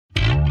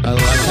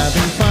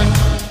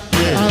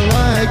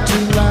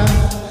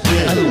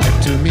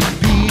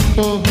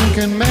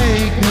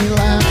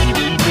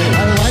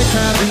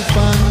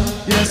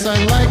Yes,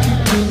 I like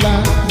to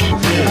laugh.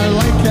 I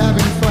like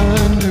having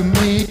fun to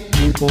make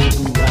people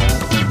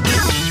laugh.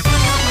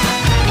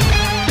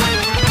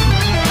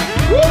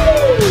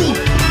 Woo!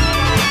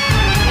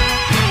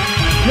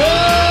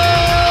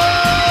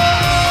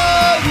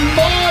 Good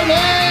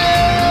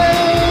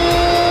morning!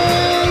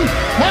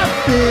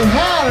 Happy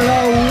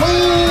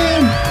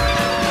Halloween!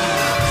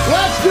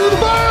 Let's do the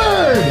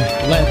bird!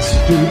 Let's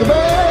do the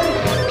bird!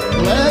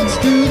 Let's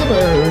do the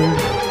bird!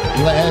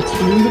 Let's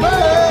do the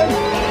bird!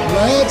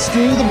 Let's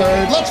do the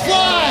bird! Let's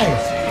fly!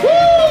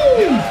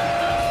 Woo!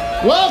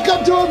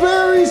 Welcome to a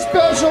very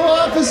special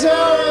Office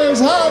Hours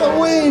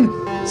Halloween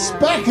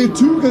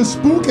Spackatuka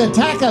Spooka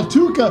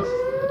Takatuka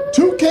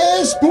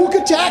Tuka Spooka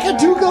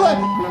Takatuka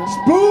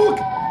Spook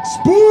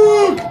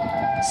Spook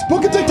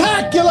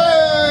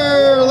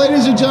Spookatacular!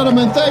 Ladies and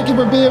gentlemen, thank you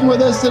for being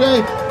with us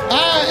today.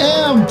 I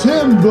am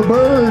Tim the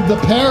Bird, the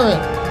Parrot.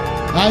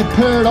 I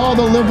parrot all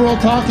the liberal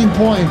talking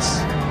points.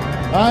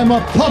 I'm a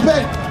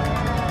puppet.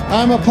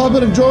 I'm a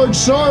puppet of George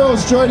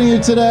Soros joining you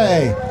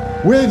today.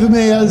 With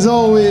me, as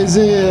always,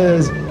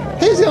 is...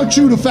 He's gonna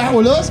chew the fat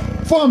with us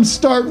from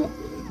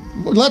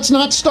Let's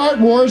not start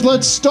wars,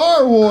 let's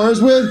Star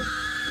Wars with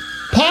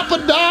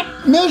Papa Dop,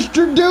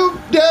 Mr. Doop,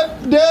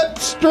 Dip, Dip,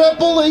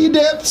 Stripple,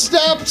 Dip,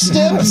 Step,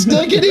 Stip,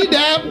 Stickety,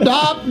 Dap,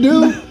 Dop,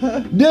 Doop,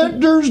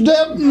 Dipters,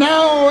 Dip,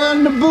 Now,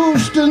 and the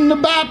Boost, and the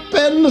Bop,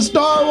 and the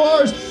Star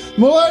Wars,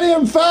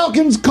 Millennium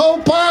Falcon's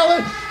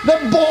co-pilot, the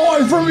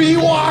boy from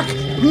Ewok,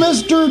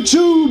 Mr.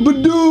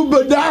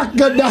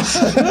 Chubadubadaka,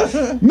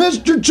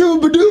 Mr.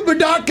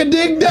 Chubadubadaka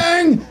Dig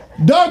Dang,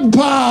 Doug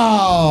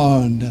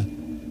Pound.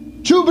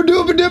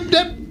 Chubadooba Dip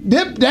Dip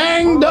Dip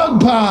Dang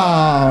Doug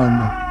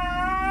Pound.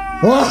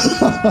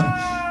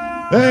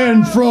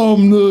 And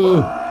from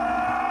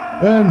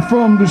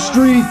the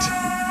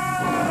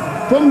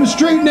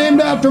street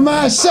named after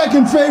my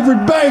second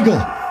favorite bagel.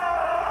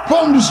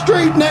 From the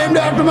street named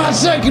after my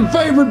second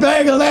favorite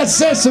bagel, that's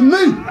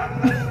Sesame.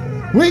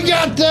 We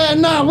got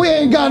we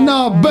ain't got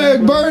no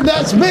Big Bird.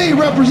 That's me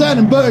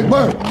representing Big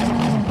Bird.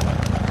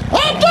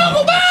 I'm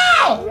talking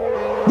about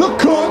the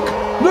cook,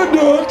 the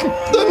duck,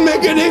 the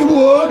mickety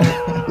wook.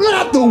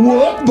 Not the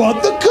wook,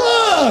 but the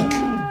cook.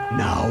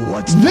 Now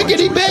what's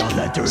Mickety Bick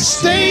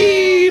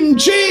Steam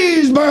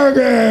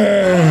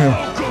Cheeseburger.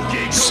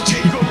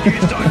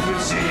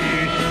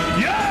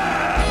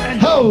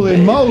 Holy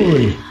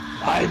moly.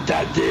 Hi,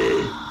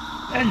 Daddy.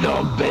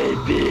 Hello,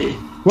 baby.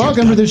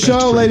 Welcome to the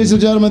show, ladies and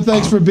gentlemen.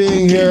 Thanks for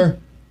being here.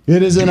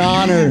 It is an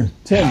honor.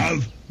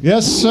 Tim,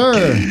 Yes,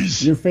 sir.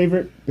 your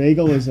favorite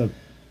bagel is a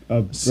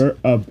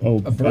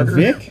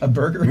Vic? A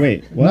burger?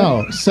 Wait, what?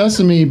 No,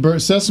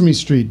 Sesame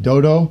Street,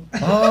 Dodo.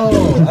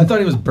 Oh, I thought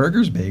it was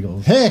Burgers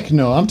Bagels. Heck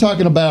no, I'm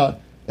talking about,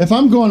 if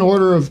I'm going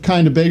order of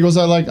kind of bagels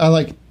I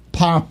like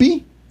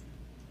Poppy,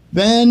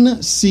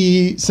 then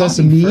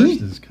Sesame.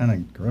 First is kind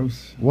of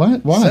gross.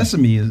 What? Why?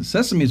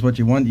 Sesame is what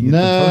you want. You get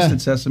Nah. the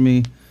toasted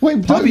sesame.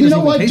 Wait, Poppy you doesn't know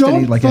even what? taste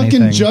Don't like fucking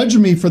anything. judge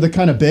me for the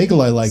kind of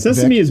bagel I like,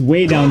 Sesame Vic. is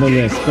way down the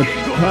list, but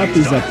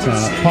Poppy's up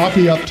top.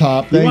 Poppy up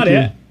top. You Thank want you.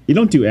 it? You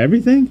don't do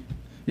everything?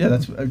 Yeah,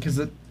 that's because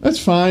That's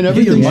fine. you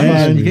get your Everything's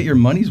money's- fine. You get your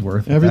money's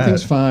worth. with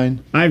Everything's that.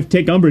 fine. I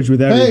take umbrage with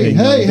Hey, everything.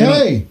 hey, They don't-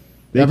 hey!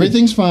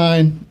 Everything's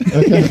fine.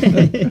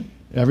 Okay.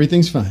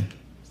 Everything's fine.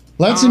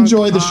 Let's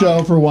enjoy the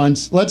show for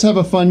once. Let's have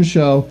a fun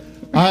show.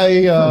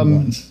 I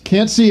once.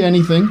 can't see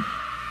anything.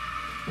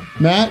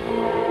 Matt,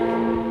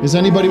 is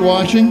anybody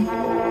watching?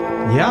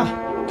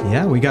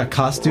 Yeah, we got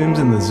costumes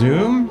in the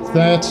Zoom.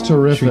 That's Should we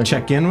terrific.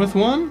 check in with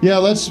one? Yeah,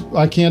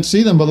 I can't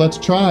see them, but let's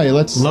try.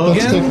 Let's take a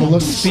Logan,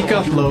 look. speak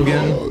up,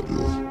 Logan.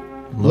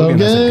 Logan,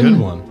 that's a Logan. good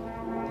one.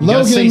 You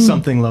gotta say Logan.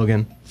 something,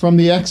 Logan. From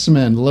the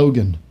X-Men,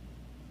 Logan.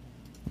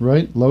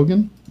 Right?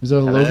 Logan? Is that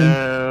a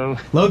Logan?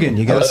 Logan,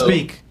 you gotta Hello.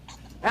 speak.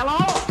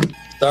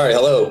 Sorry,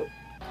 hello.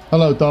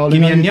 Hello, darling.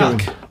 Give me How a you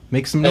yuck. doing?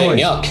 Make some Hey, noise.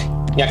 yuck.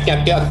 Yuck,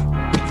 yuck, yuck.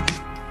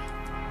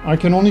 I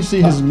can only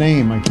see his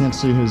name. I can't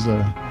see his.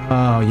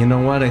 Oh, you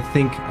know what? I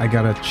think I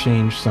gotta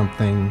change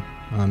something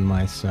on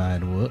my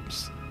side.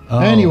 Whoops. Oh.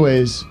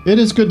 Anyways, it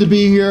is good to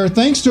be here.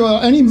 Thanks to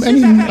any Enjoy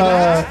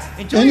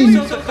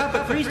yourself a cup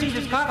of Three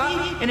Stooges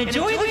coffee and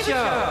enjoy the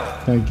show.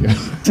 Thank you.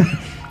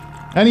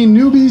 Any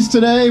newbies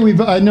today?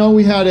 I know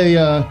we had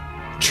a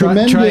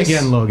tremendous. Try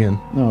again, Logan.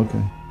 Oh,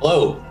 okay.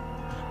 Hello.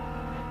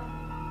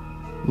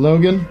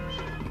 Logan,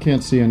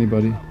 can't see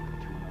anybody.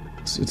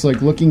 It's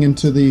like looking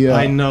into the.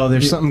 I know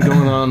there's something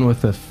going on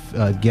with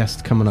a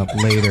guest coming up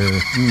later.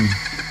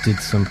 Did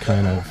some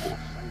kind of.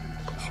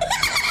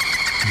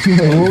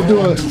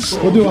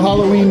 We'll do a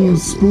Halloween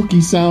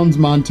spooky sounds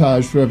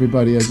montage for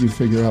everybody as you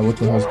figure out what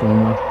the hell's going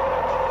on.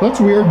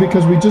 That's weird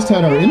because we just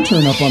had our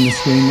intern up on the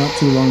screen not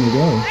too long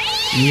ago.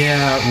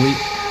 Yeah,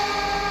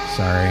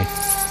 Sorry.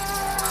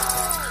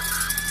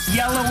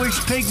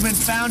 Yellowish pigment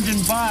found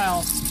in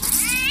bile.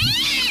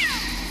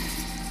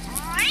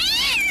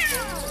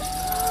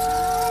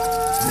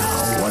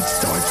 Now what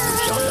starts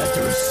with the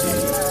letter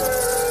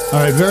C?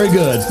 All right, very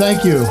good.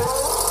 Thank you.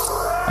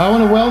 I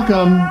want to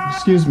welcome,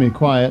 excuse me,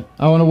 quiet.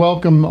 I want to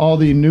welcome all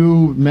the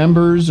new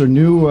members or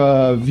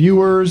new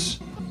viewers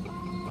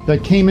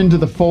that came into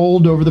the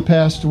fold over the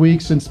past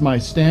week since my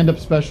stand-up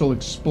special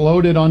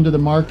exploded onto the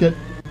market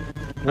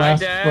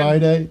last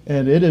Friday,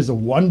 and it is a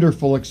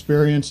wonderful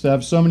experience to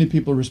have so many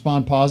people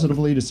respond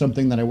positively to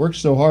something that I worked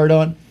so hard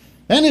on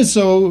and is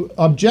so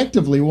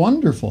objectively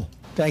wonderful.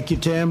 Thank you,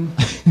 Tim.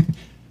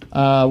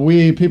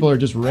 People are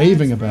just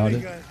raving about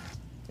it.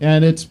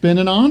 And it's been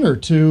an honor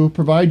to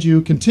provide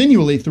you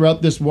continually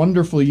throughout this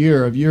wonderful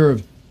year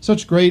of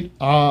such great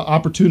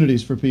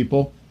opportunities for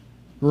people.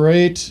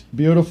 Great,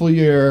 beautiful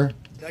year.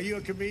 Are you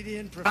a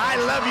comedian? I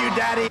love you,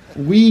 Daddy.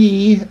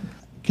 We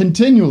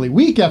continually,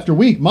 week after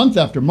week, month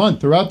after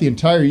month, throughout the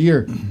entire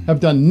year, have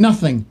done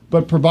nothing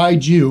but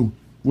provide you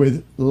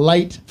with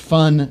light,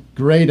 fun,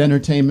 great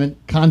entertainment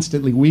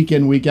constantly, week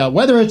in, week out.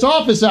 Whether it's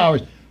Office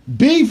Hours,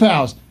 Beef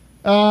House,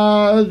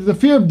 the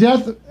Fear of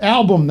Death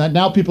album that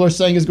now people are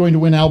saying is going to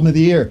win Album of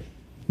the Year,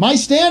 my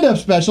stand-up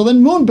special,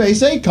 and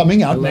Moonbase 8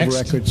 coming out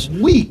next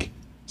week.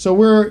 So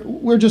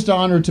we're just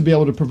honored to be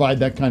able to provide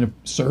that kind of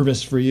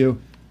service for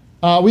you.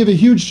 We have a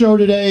huge show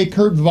today.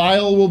 Kurt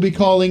Vile will be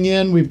calling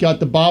in. We've got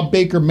the Bob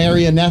Baker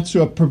Marionettes who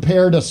have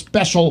prepared a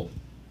special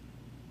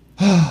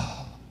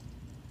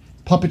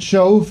puppet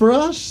show for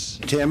us.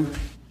 Tim.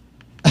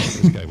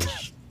 This guy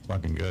was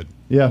fucking good.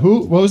 Yeah,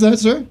 who? What was that,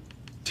 sir?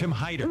 Tim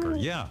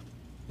Heidecker, yeah.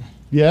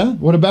 Yeah?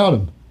 What about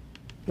him?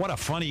 What a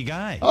funny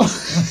guy.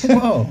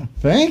 Whoa.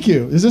 Thank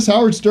you. Is this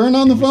Howard Stern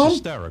on the phone?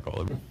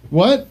 Hysterical.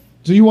 What?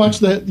 Do you watch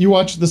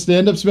the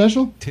stand-up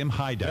special? Tim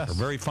Heidecker,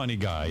 very funny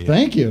guy.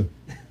 Thank you.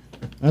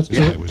 That's This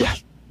guy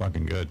was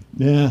fucking good.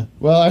 Yeah.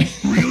 Well,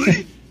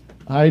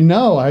 I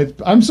know.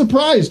 I'm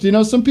surprised. You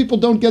know, some people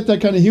don't get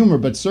that kind of humor,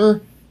 but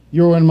sir,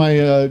 you're one of my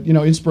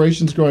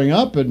inspirations growing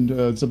up, and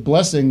it's a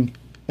blessing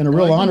and a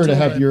real honor to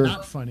have your.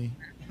 Not funny.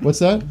 What's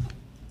that?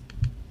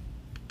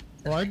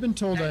 Well, I've been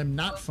told I'm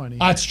not funny.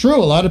 That's true.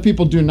 A lot of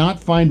people do not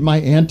find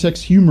my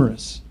antics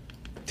humorous.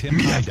 Tim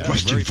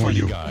Heidecker, very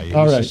funny guy. He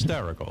All was right.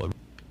 hysterical.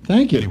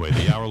 Thank you. Anyway,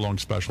 the hour-long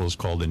special is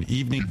called An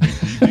Evening.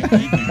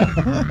 Very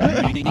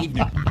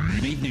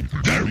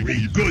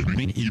good.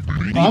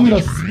 I'm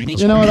gonna.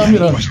 You know what? I'm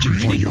gonna. Question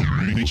for you. All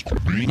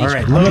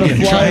right, I'm gonna Logan,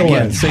 fly try away.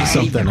 again. Say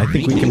something. I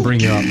think we can bring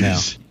you up now.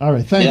 All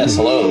right. Thank Yes,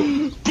 you.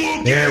 hello.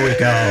 There we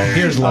go.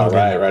 Here's All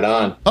Logan. right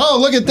on. Oh,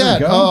 look at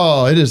that. go.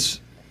 Oh, it is.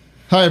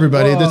 Hi,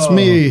 everybody. That's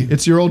me.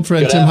 It's your old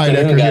friend Good Tim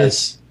afternoon, Heidecker here.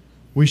 guys.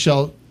 We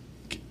shall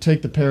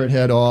take the parrot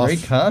head off.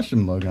 Great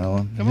costume,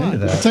 Logan. Come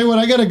on. I'll tell you what.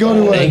 I gotta go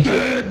to Thank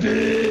a.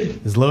 you.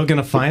 Is Logan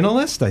a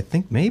finalist? I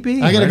think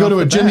maybe. I got to Right go off to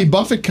a the Jimmy bat.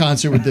 Buffett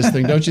concert with this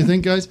thing, don't you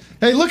think, guys?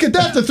 Hey, look at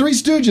that, the Three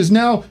Stooges.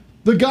 Now,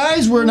 the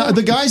guys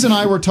and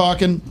I were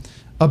talking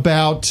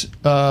about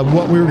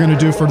what we were going to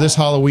do for this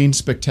Halloween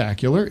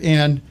spectacular,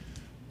 and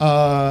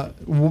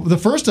the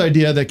first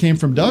idea that came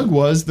from Doug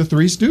was the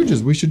Three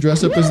Stooges. We should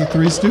dress up as the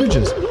Three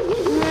Stooges.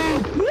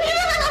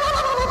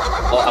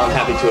 Well, I'm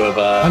happy to have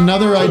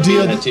Another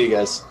idea that to you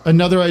guys.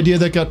 Another idea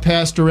that got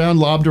passed around,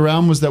 lobbed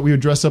around, was that we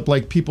would dress up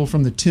like people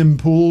from the Tim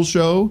Pool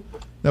show.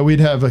 That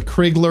we'd have a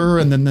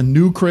Krigler and then the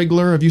new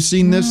Krigler. Have you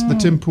seen this? The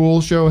Tim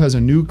Pool show has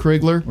a new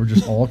Krigler. Or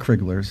just all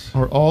Kriglers.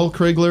 Or all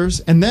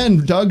Kriglers. And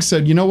then Doug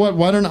said, you know what?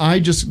 Why don't I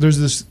there's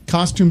this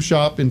costume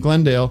shop in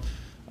Glendale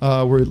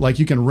where like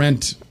you can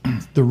rent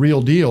the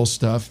real deal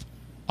stuff.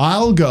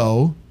 I'll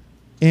go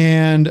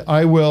and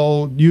I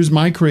will use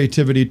my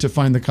creativity to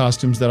find the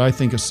costumes that I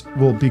think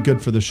will be good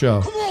for the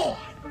show.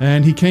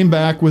 And he came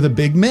back with a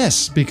big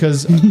miss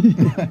because...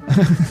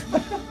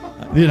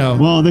 You know.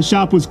 Well, the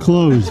shop was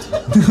closed.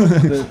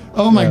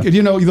 Oh my God!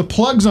 You know the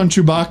plugs on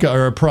Chewbacca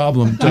are a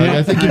problem. Doug.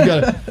 I think you've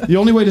got the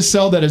only way to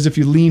sell that is if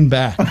you lean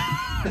back,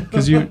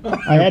 because you.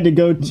 I had to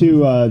go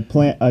to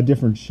a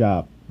different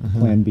shop,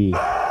 Plan B.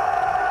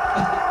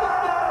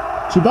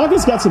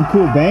 Chewbacca's got some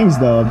cool bangs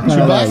though.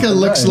 Chewbacca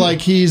looks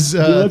like he's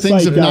looks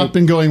things like, have not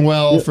been going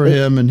well for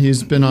him, and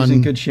he's been Using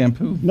on good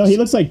shampoo. No, he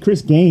looks like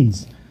Chris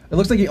Gaines. It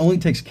looks like he only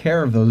takes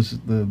care of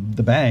the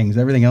bangs.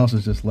 Everything else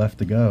is just left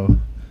to go,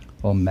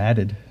 all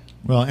matted.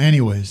 Well,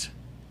 anyways,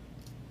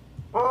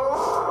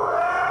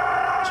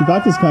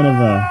 Chewbacca's kind of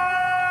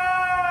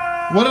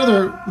what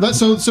other?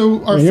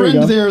 So our Yeah, here we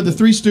friend go. there, the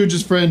Three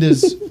Stooges friend,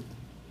 is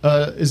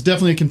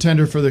definitely a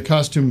contender for the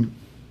costume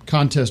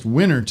contest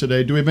winner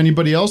today. Do we have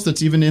anybody else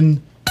that's even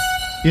in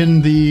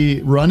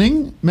the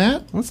running,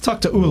 Matt? Let's talk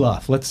to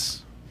Olaf.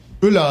 Let's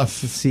Olaf.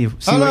 see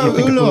Hello, what you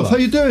think of Olaf. Olaf. How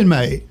you doing,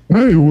 mate?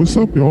 Hey, what's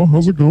up, y'all?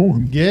 How's it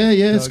going? Yeah,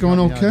 it's going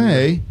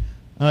okay.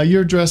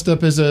 You're dressed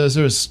up as a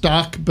sort of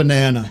stock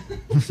banana.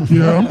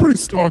 Yeah, I'm pretty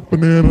stock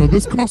banana.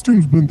 This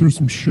costume's been through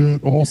some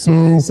shit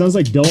also. sounds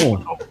like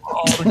Dole.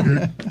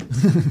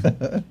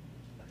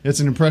 It's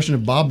an impression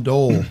of Bob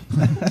Dole.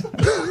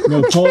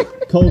 No,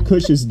 Cole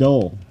Cush's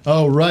Dole.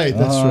 Oh, right,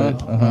 that's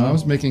right. I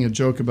was making a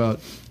joke about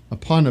a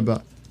pun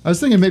about. I was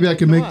thinking maybe I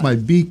could make my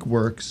beak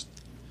works.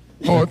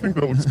 Oh, I think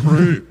that looks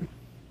great.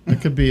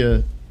 That could be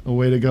a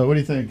way to go. What do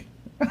you think?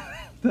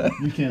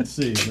 You can't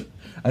see, but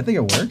I think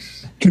it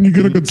works. Can you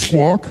get a good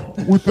squawk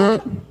with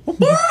that?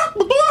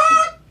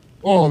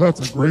 Oh,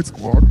 that's a great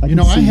squawk. you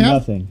know, I see have.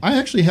 nothing. I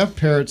actually have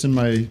parrots in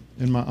my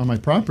on my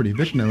property.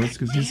 Vic knows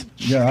because he's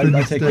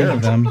I take care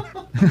of them.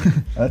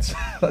 That's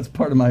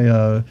part of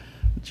my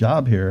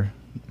job here.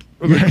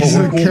 He's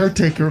the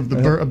caretaker of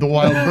the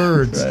wild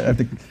birds. Right, I have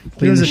to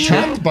He was clean the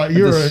attacked shit. by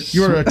you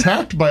were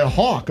attacked by a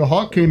hawk. A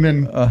hawk came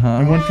in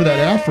and went for that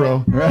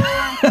afro.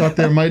 Thought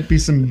there might be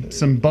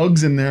some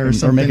bugs in there or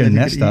something. Or make a that he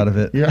nest could out eat. of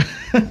it. Yeah.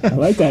 I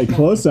like that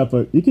close up.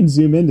 But you can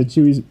zoom into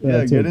Chewy's.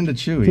 Get into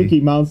Chewy. Pinky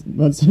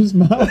Monster's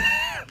mouth.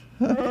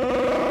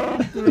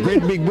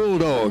 Great big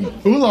bulldog.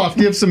 Olaf,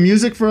 do you have some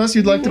music for us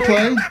you'd like to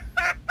play?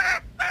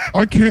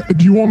 I can't.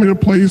 Do you want me to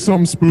play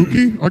something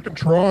spooky? I can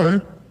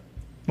try.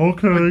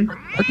 Okay.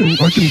 I can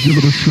give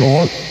it a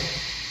shot.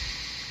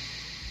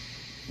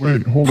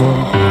 Wait, hold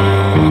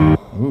on.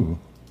 Ooh.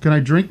 Can I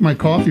drink my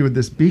coffee with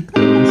this beak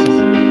though? This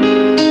is...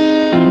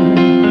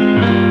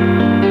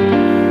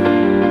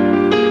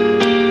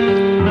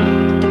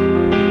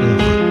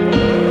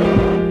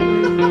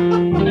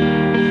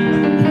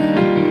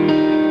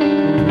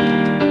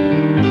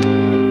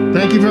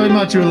 Thank you very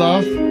much,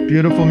 Olaf.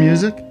 Beautiful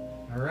music.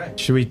 All right.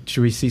 Should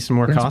we see some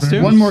more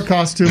costumes? One more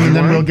costume, and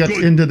then we'll get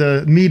into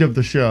the meat of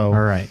the show.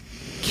 All right.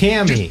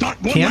 Cammy.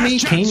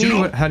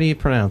 Cammy? How do you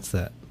pronounce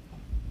that?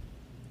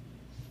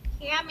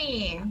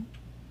 Cammy.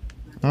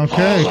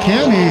 Okay,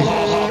 Cammy.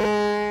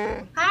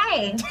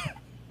 Hi.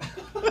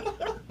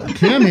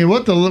 Cammy,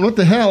 what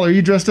the hell? Are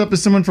you dressed up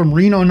as someone from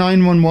Reno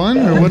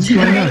 911, or what's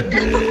going on?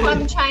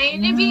 I'm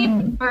trying to be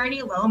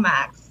Bernie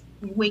Lomax.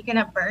 Waking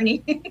up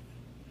Bernie.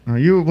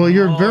 You're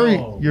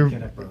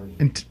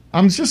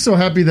I'm just so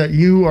happy that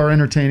you are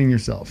entertaining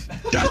yourself.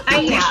 I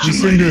am. You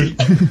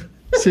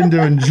seem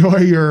to enjoy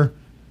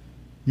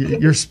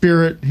your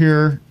spirit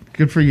here.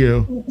 Good for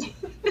you.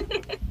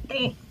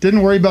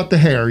 Didn't worry about the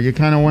hair. You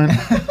kind of went.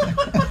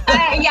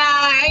 Yeah,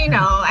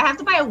 I have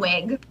to buy a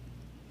wig.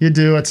 You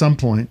do at some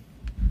point.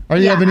 Are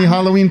you have any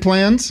Halloween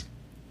plans?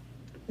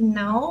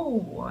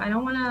 No, I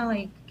don't want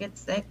to get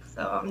sick,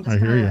 so I'm just. I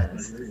hear you.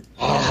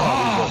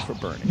 For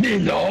Bernie.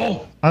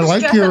 No. I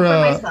like your.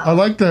 I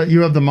like that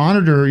you have the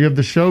monitor. You have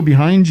the show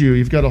behind you.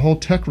 You've got a whole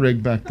tech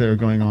rig back there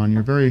going on.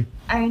 You're very.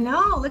 I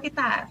know. Look at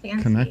that.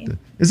 Fancy. Connected.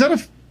 Is that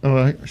a?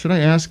 Oh, should I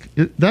ask?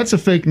 That's a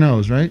fake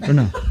nose, right? Or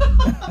no?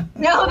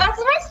 No, that's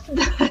my.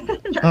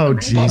 Oh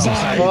Jesus!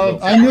 Well,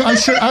 I knew I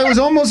should. I was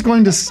almost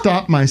going to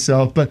stop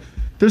myself, but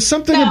there's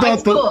something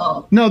about the.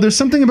 Cool. No, there's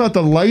something about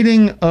the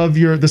lighting of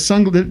the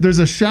sun. There's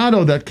a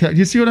shadow that.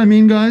 You see what I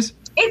mean, guys?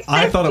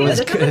 I thought it was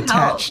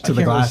attached to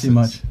the glasses.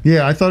 Much.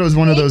 Yeah, I thought it was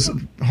one of those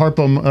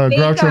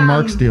Groucho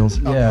Marx deals.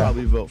 Yeah.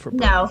 Probably vote for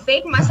Bernie. No,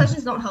 fake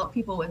mustaches don't help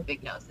people with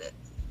big noses.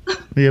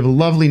 You have a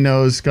lovely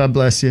nose. God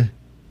bless you.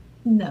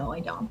 No, I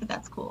don't, but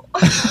that's cool.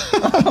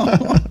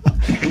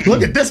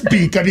 Look at this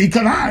beak. I mean,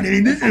 come on.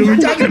 We're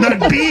talking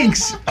about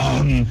beaks.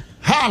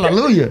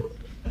 Hallelujah.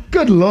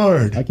 Good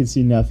Lord. I can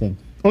see nothing.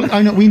 Oh,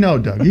 I know. We know,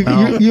 Doug. You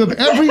have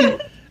every.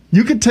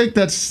 You could take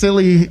that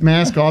silly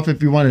mask off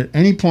if you want at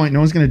any point. No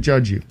one's going to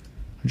judge you.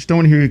 I just don't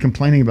want to hear you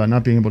complaining about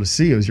not being able to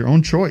see. It was your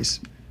own choice.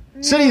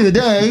 City of the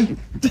day.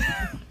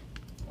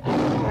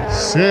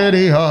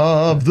 City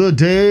of the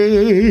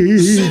day.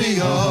 City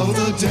of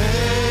the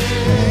day.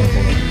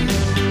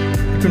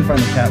 Couldn't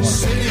find the cat one.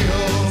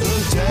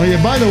 Oh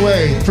yeah, by the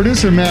way,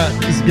 producer Matt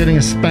is getting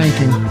a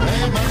spanking.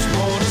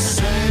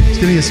 He's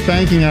getting a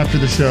spanking after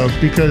the show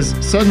because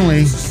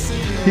suddenly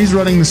he's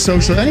running the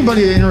social.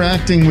 Anybody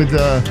interacting with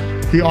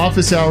the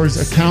Office Hours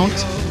account,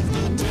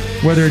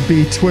 whether it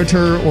be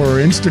Twitter or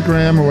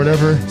Instagram or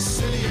whatever,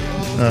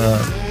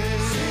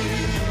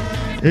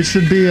 there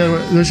should be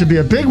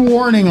a big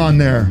warning on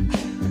there.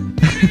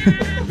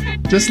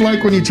 Just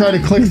like when you try to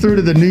click through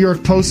to the New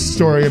York Post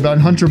story about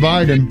Hunter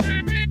Biden.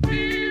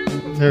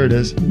 There it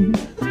is.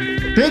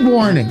 Big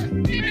warning.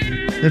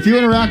 If you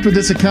interact with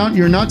this account,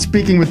 you're not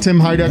speaking with Tim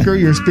Heidecker.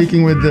 You're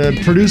speaking with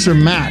producer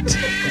Matt.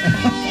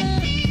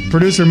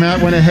 Producer Matt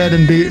went ahead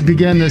and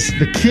began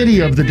the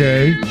kitty of the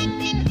day.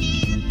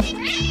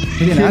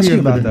 He didn't ask you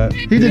about that.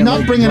 He did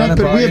not bring it up,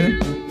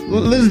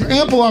 but there's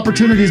ample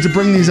opportunities to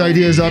bring these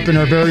ideas up in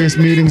our various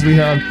meetings we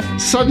have.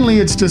 Suddenly,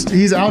 it's just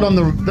he's out on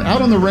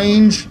the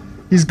range.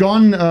 He's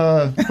gone.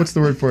 What's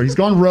the word for it? He's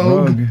gone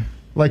rogue.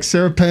 Like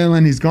Sarah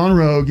Palin, he's gone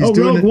rogue. He's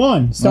doing Rogue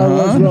One. Star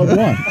Wars Rogue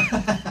One.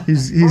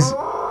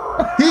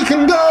 He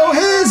can go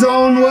his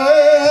own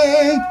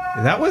way.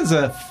 That was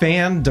a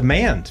fan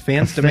demand.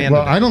 Fans demanded.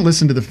 Well, I don't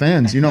listen to the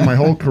fans. My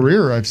whole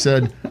career I've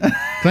said,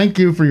 thank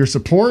you for your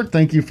support.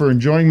 Thank you for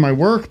enjoying my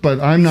work, but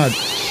I'm not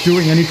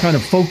doing any kind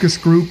of focus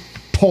group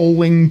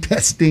polling,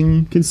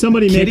 testing. Can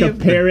somebody make a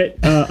parrot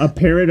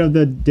of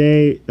the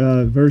day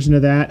version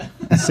of that?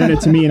 Send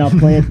it to me and I'll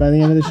play it by the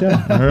end of the show.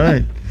 All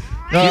right.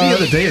 Kitty of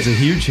the Day is a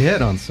huge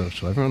hit on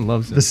social. Everyone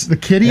loves it. The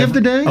Kitty of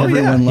the Day? Oh,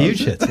 yeah. Huge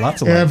hits.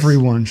 Lots of likes.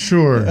 Everyone,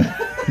 sure.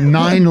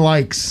 9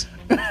 likes.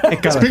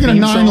 Speaking of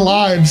 9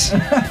 lives,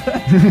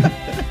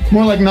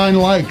 more like 9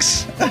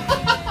 likes.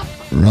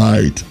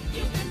 Right.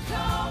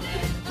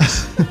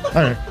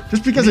 All right.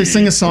 Just because I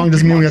sing a song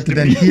doesn't mean we have to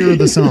then hear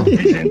the song.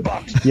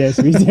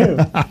 Yes, we do.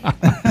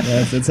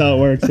 Yes, that's how it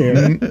works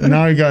here.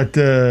 Now we got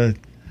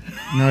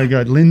Now I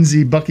got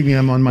Lindsey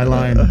Buckingham on my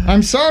line.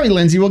 I'm sorry,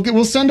 Lindsey.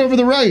 We'll send over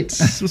the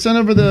rights. We'll send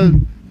over the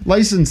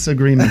license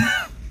agreement.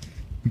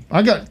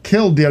 I got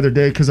killed the other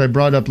day because I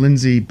brought up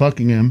Lindsey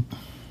Buckingham,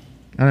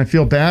 and I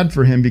feel bad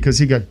for him because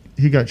he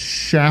got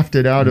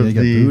shafted out of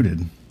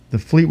the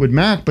Fleetwood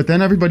Mac. But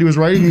then everybody was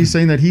writing me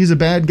saying that he's a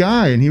bad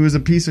guy and he was a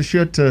piece of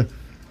shit to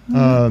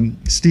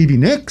Stevie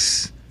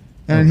Nicks.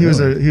 And he was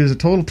a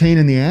total pain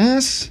in the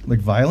ass. Like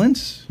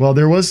violence? Well,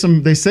 there was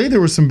some. They say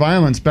there was some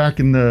violence back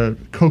in the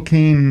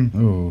cocaine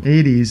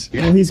 80s.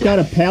 Well, he's got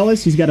a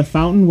palace. He's got a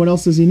fountain. What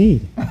else does he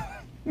need?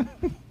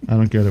 I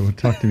don't get it. Well,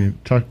 talk to me.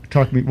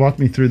 Walk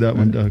me through that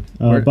one, Doug.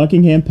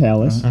 Buckingham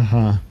Palace.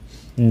 Uh-huh.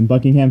 And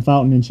Buckingham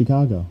Fountain in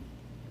Chicago.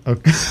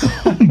 Okay.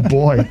 Oh,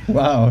 boy.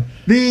 Wow.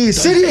 The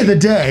city of the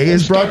day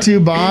is brought to you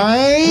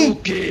by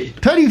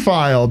Petty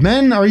File.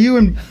 Men, are you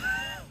in?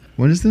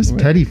 What is this?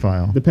 Petty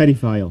File. The Petty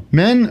File.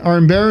 Men are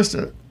embarrassed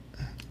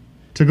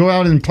to go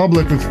out in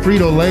public with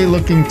Frito-Lay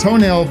looking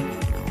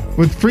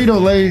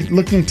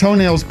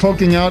toenails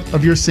poking out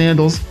of your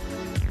sandals.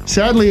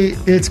 Sadly,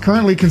 it's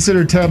currently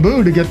considered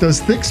taboo to get those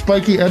thick,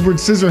 spiky Edward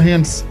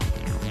Scissorhands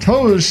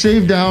toes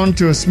shaved down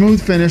to a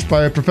smooth finish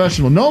by a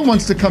professional. No one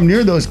wants to come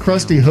near those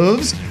crusty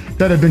hooves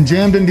that have been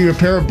jammed into a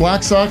pair of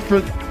black socks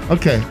for...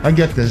 Okay, I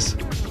get this.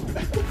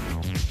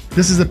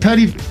 This is a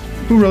petty...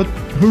 Who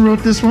wrote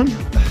this one?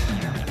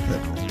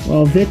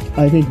 Well, Vic,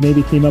 I think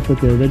maybe came up with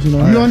the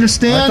original. You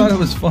understand? I thought it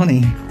was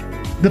funny.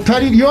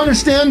 You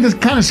understand the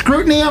kind of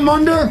scrutiny I'm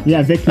under?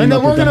 Yeah, Vic came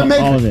up with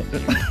all of it.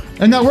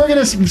 And that we're going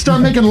to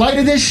start making light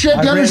of this shit?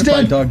 You understand? I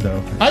ran it by Doug,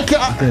 though. I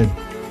can't...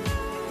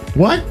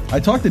 What? I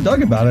talked to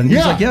Doug about it, and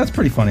he's like, "Yeah, it's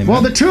pretty funny." Man.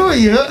 Well, the two of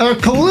you are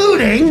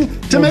colluding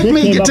to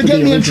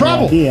get me in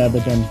trouble. Idea,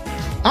 but then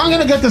I'm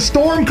gonna get the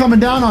storm coming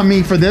down on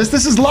me for this.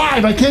 This is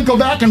live. I can't go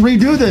back and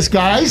redo this,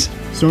 guys.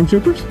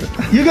 Stormtroopers?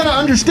 You gotta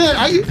understand.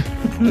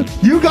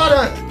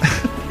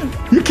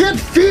 You can't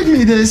feed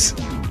me this.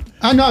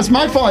 I know it's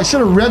my fault. I should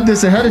have read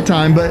this ahead of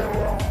time, but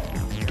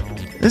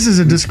this is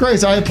a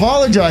disgrace. I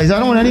apologize. I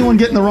don't want anyone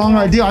getting the wrong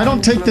idea. I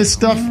don't take this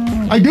stuff.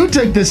 I do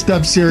take this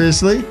stuff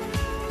seriously.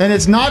 And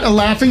it's not a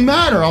laughing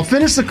matter. I'll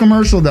finish the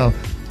commercial, though.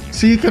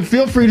 So you can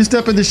feel free to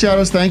step in the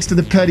shadows thanks to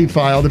the Petty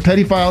File. The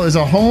Petty File is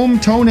a home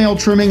toenail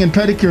trimming and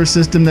pedicure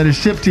system that is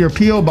shipped to your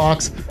P.O.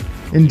 box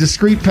in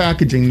discreet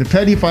packaging. The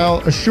Petty File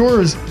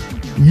assures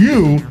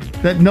you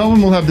that no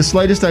one will have the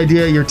slightest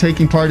idea you're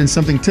taking part in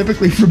something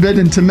typically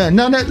forbidden to men.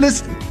 Now,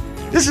 this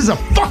is a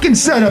fucking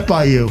setup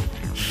by you.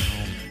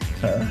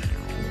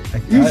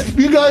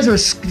 You guys are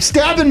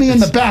stabbing me in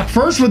the back.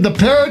 First with the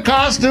parrot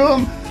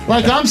costume,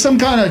 like I'm some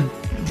kind of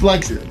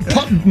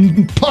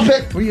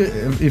puppet. Were you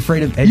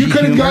afraid of edgy You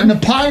could have gotten a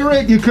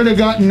pirate. You could have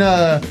gotten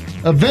a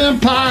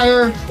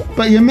vampire.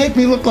 But you make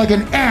me look like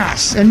an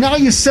ass. And now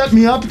you set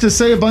me up to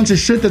say a bunch of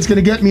shit that's going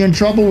to get me in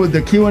trouble with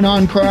the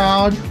QAnon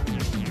crowd.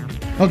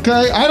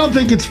 Okay? I don't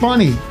think it's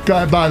funny,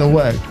 by the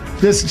way.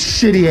 This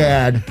shitty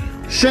ad.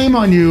 Shame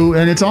on you.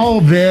 And it's all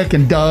Vic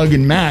and Doug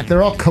and Matt.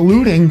 They're all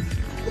colluding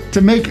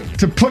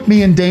to put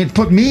me in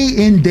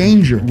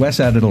danger. Wes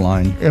added a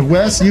line. And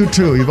Wes, you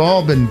too. You've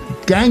all been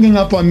ganging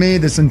up on me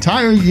this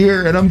entire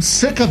year, and I'm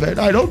sick of it.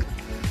 I don't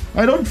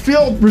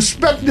feel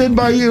respected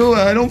by you.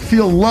 I don't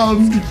feel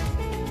loved,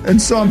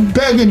 and so I'm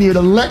begging you to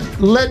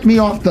let me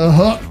off the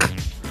hook.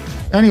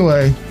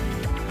 Anyway,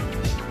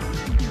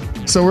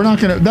 so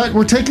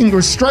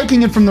we're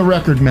striking it from the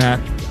record, Matt.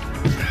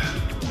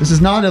 This is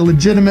not a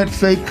legitimate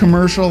fake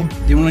commercial.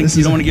 You don't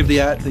want to give the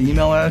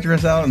email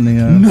address out and the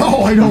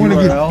No, I don't want to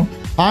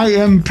give. I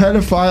am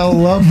pedophile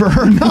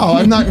lover. No,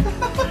 I'm not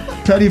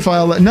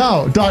pedophile.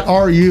 No,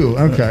 .ru.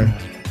 Okay,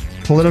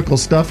 political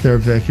stuff there,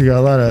 Vic. You got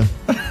a lot of.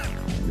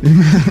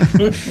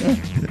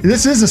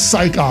 This is a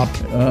psych op.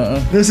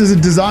 This is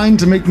designed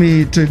to make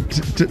me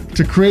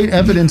to create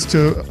evidence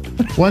to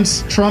when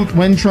Trump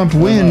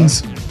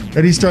wins.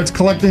 And he starts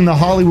collecting the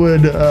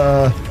Hollywood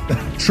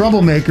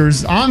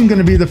troublemakers. I'm going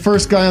to be the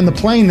first guy on the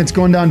plane that's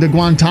going down to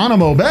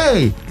Guantanamo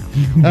Bay.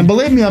 And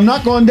believe me, I'm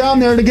not going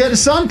down there to get a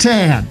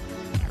suntan.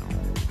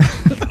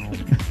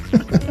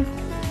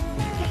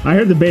 I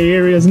heard the Bay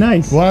Area is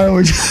nice. Why don't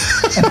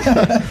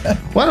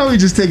we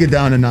just take it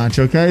down a notch,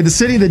 okay? The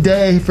city of the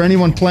day, for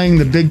anyone playing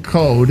the big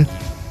code,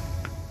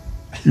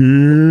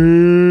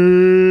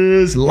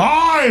 is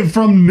live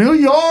from New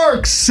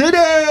York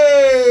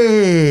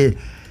City.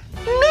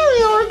 New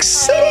York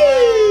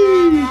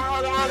City!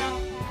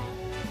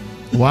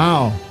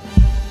 Wow.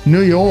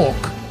 New York.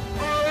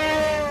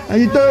 How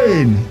you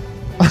doing?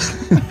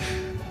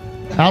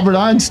 Albert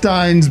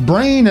Einstein's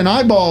brain and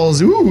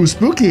eyeballs, ooh,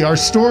 spooky, are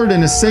stored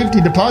in a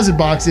safety deposit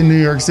box in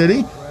New York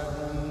City.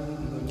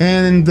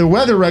 And the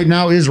weather right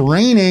now is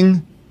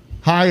raining.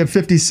 High of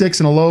 56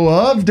 and a low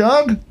of,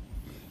 Doug?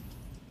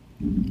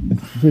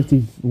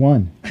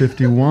 51.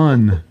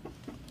 51.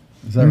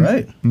 Is that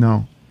right?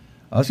 No.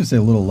 I was going to say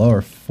a little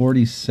lower,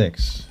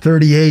 46.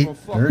 38.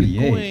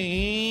 38.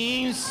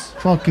 Queens.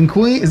 Fucking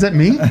Queen. Is that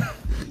me?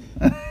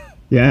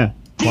 Yeah.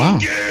 Wow.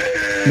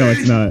 No,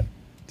 it's not.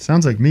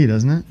 Sounds like me,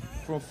 doesn't it?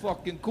 From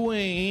fucking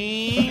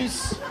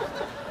Queens.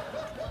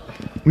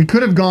 We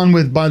could have gone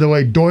with, by the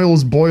way,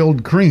 Doyle's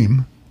Boiled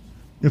Cream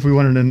if we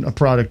wanted a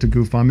product to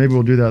goof on. Maybe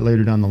we'll do that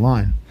later down the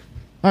line.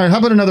 All right, how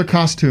about another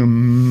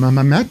costume?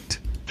 Mamet?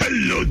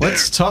 Hello there.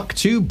 Let's talk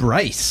to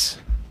Bryce.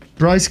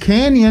 Bryce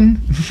Canyon.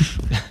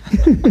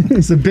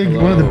 It's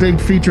one of the big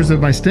features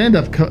of my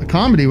stand-up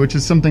comedy, which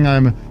is something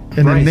I'm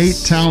an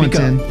innate talent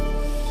in,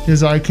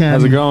 is I can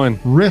How's it going?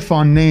 riff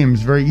on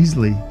names very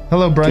easily.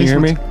 Hello, Bryce.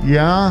 Can you hear me?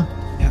 Yeah.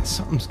 Yeah,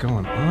 something's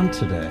going on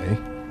today.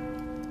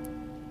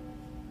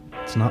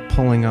 It's not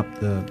pulling up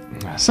the...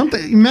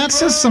 Matt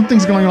says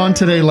something's going on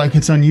today, like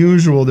it's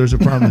unusual. There's a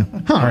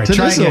problem. Huh, all right,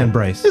 try again,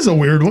 Bryce. This is a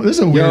weird one. This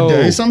is a weird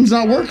day. Something's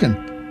not working.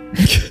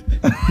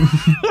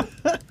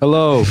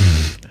 Hello.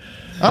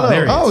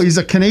 Oh, he's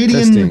a Canadian.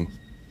 Testing.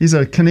 He's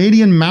a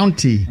Canadian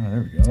Mountie. Oh,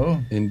 there we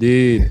go.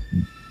 Indeed.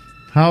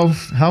 How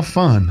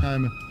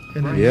fun.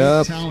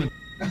 Yep.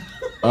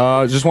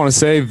 Just want to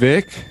say,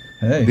 Vic,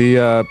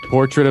 the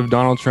portrait of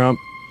Donald Trump.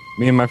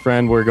 Me and my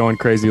friend were going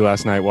crazy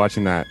last night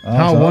watching that. Oh,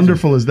 how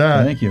wonderful is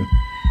that? Thank you.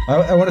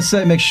 I want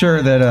to make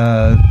sure that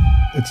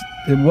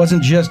it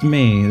wasn't just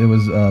me. It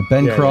was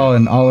Ben Crawl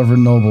and Oliver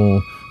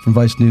Noble from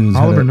Vice News.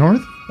 Oliver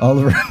North?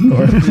 Oliver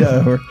North.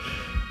 Yeah,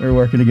 we're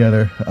working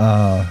together,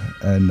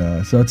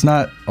 and so it's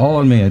not all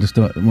on me. I just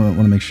want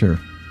to make sure,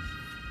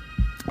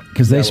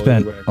 because they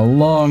spent a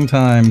long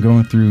time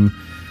going through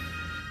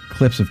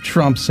clips of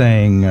Trump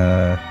saying,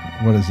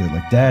 "What is it,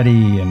 like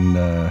Daddy,"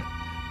 and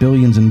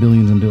billions and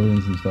billions and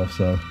billions and stuff.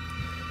 So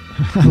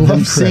I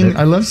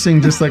love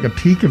seeing just like a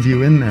peek of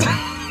you in there.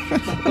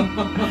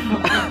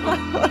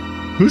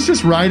 Who's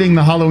just writing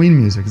the Halloween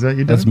music? Is that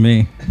you? That's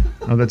me.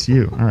 Oh, that's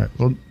you. All right.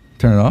 Well,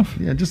 turn it off.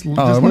 Yeah, just.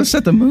 I want to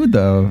set the mood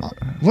though.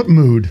 What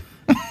mood?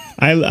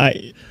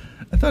 I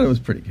thought it was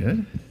pretty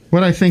good.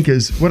 What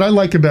I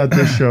like about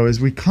this show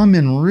is we come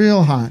in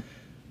real hot,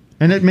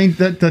 and it means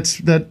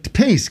that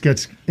pace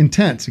gets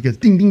intense. It gets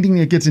ding ding ding.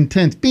 It gets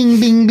intense. Bing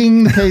bing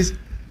bing. The pace,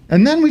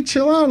 and then we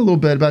chill out a little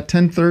bit about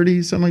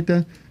 10:30, something like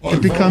that.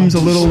 It becomes a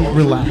little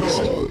relaxed,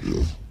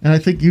 and I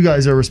think you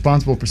guys are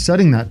responsible for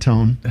setting that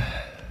tone.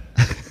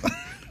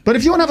 But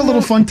if you want to have a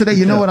little fun today,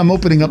 you know what? I'm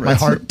opening up my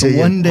heart to you.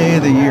 One day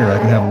of the year I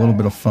can have a little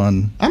bit of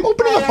fun. I'm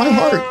opening up my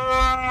heart.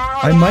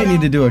 I might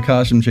need to do a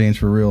costume change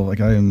for real.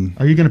 Like I am.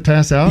 Are you going to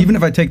pass out? Even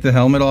if I take the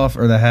helmet off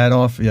or the hat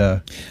off,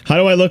 yeah. How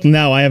do I look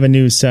now? I have a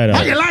new setup.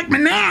 How you like me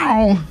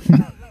now?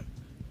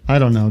 I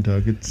don't know,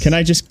 Doug.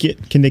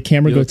 Can the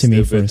camera go to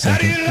me for a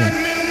second?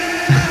 Yeah.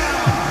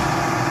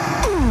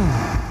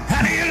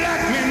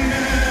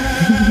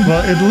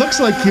 Well, it looks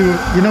like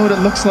you know what it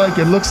looks like?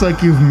 It looks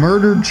like you've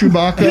murdered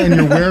Chewbacca and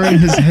you're wearing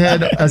his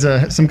head as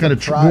some kind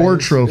of war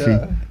trophy.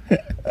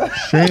 Yeah.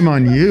 Shame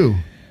on you.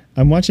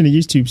 I'm watching a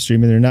YouTube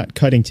stream and they're not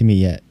cutting to me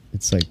yet.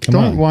 It's like, come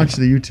on. Don't watch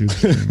the YouTube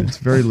stream. It's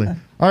very late.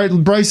 All right,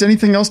 Bryce,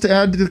 anything else to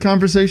add to the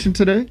conversation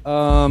today?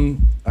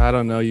 I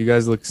don't know. You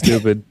guys look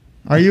stupid.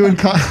 Are you in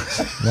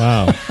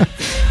Wow.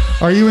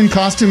 Are you in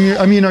costume?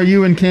 I mean, are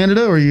you in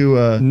Canada or are you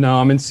No,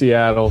 I'm in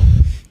Seattle.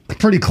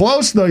 Pretty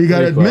close though, you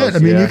got to admit.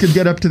 Close, you could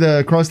get up to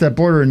across that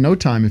border in no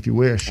time if you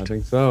wished. I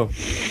think so.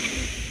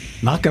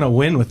 Not going to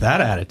win with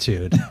that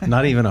attitude.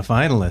 Not even a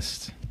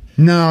finalist.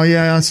 No,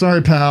 yeah,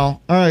 sorry,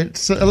 pal. All right,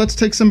 so let's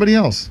take somebody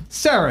else.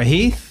 Sarah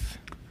Heath.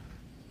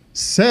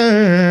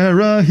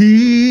 Sarah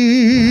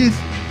Heath.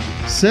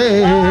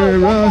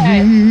 Sarah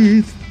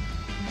Heath.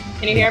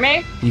 Can you hear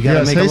me? You got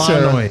to make a lot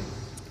of noise.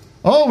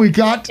 Oh, we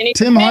got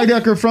Tim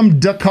Heidecker from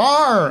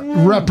Dakar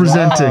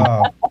representing.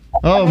 Wow.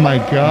 Oh my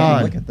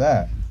God! Look at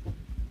that.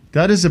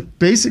 That is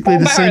basically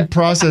the same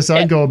process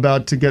I go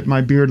about to get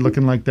my beard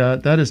looking like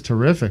that. That is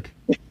terrific.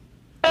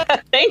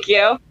 Thank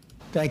you.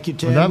 Thank you,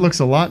 Tim. Well, that looks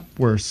a lot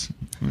worse.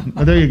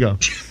 Oh, there you go.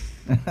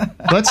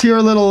 Let's hear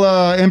a little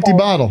Empty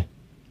Bottle.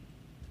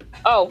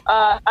 Oh,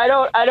 I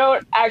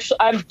don't actually.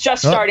 I'm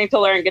just starting to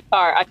learn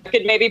guitar. I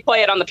could maybe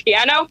play it on the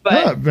piano, but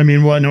I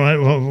mean,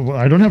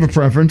 I don't have a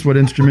preference. What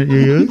instrument you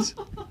use?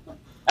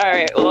 all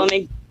right. Well, let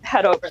me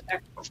head over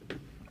there.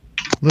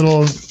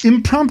 Little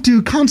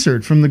impromptu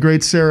concert from the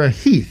great Sarah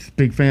Heath.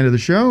 Big fan of the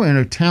show and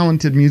a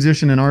talented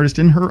musician and artist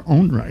in her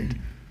own right.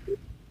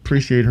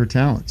 Appreciate her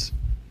talents.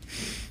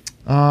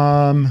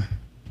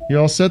 You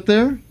all set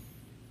there?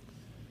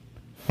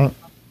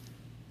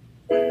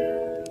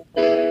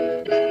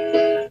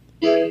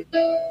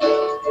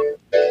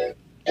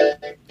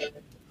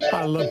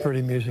 I love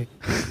pretty music.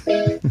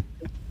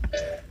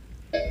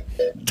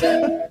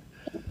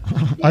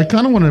 I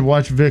kind of want to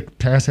watch Vic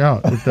pass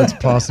out, if that's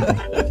possible.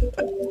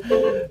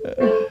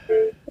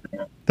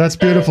 That's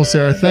beautiful,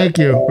 Sarah. Thank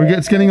you.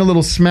 It's getting a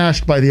little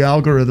smashed by the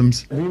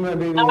algorithms.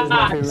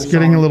 It's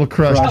getting a little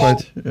crushed by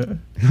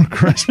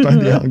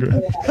the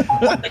algorithm.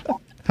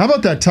 How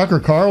about that Tucker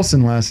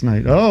Carlson last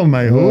night? Oh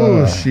my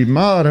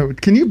shimada!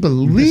 Can you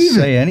believe it?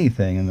 Say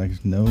anything and like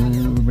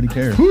nobody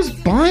cares. Who's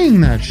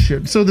buying that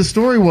shit? So the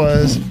story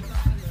was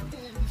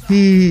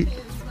he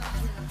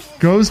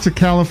goes to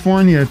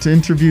California to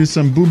interview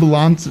some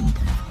Babalu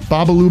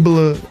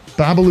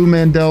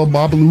Mandel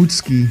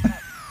Babalutsky.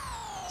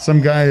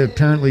 Some guy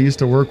apparently used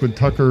to work with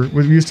Tucker.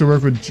 Used to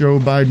work with Joe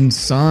Biden's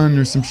son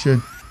or some shit.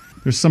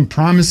 There's some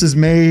promises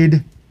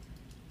made.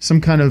 some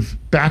kind of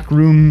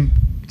backroom,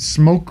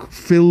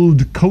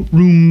 smoke-filled coat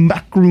room,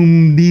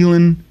 backroom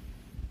dealing,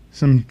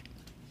 some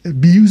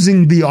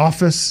abusing the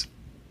office,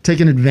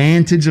 taking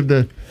advantage of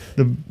the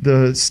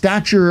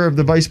stature of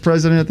the vice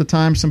president at the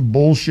time, some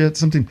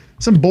bullshit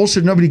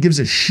nobody gives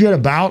a shit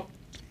about.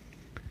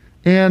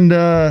 And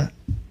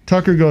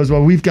Tucker goes,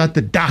 well, we've got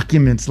the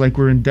documents, like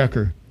we're in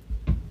Decker.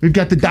 We've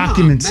got the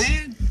documents.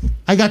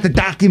 I got the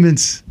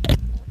documents.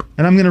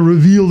 And I'm going to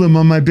reveal them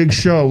on my big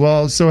show.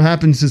 Well, it so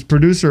happens his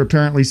producer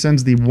apparently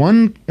sends the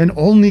one and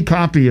only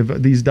copy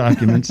of these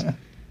documents.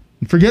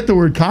 Forget the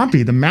word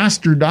copy, the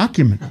master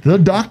document, the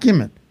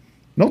document.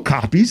 No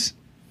copies.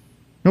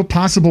 No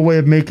possible way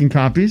of making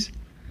copies.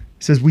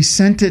 He says, we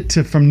sent it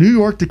from New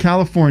York to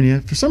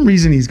California. For some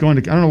reason, he's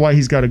going to, I don't know why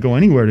he's got to go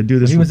anywhere to do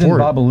this report. He was in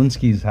Bob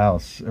Alinsky's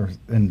house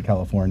in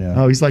California.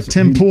 Oh, he's like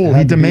Tim Pool.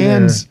 He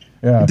demands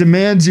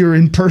you're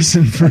in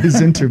person for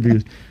his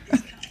interviews.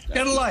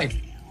 Get a life.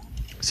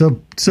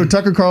 So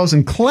Tucker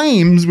Carlson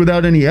claims,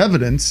 without any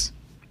evidence,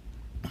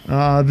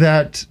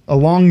 that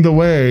along the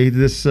way,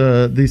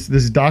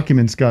 these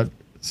documents got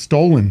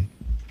stolen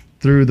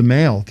through the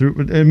mail.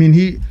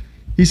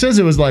 He says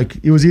it was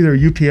either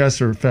UPS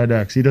or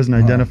FedEx. He doesn't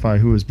identify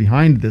who was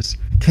behind this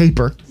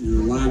caper.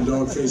 You're lying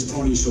dog-faced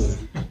Tony Soul.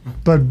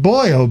 But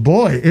boy, oh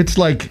boy, it's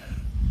like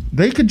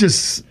they could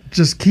just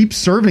keep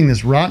serving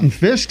this rotten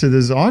fish to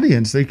this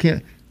audience.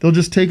 They'll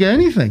just take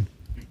anything.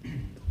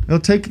 They'll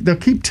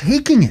keep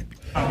taking it.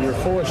 You're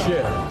full of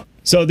shit.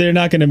 So they're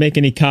not going to make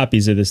any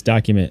copies of this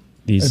document.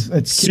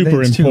 It's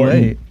super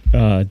important.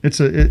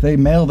 They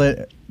mailed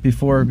it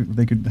before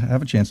they could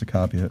have a chance to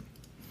copy it.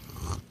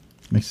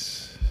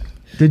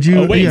 Did you?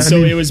 Oh wait,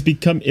 it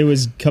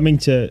was coming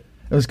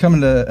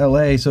to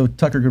L.A. so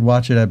Tucker could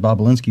watch it at Bob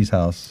Alinsky's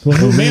house. Well,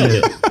 who mailed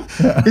it?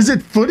 Is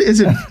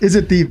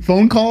it the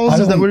phone calls?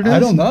 Is that what it is? I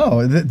don't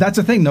know. That's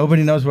the thing.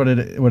 Nobody knows what it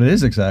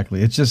is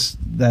exactly. It's just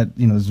that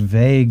this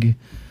vague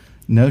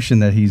notion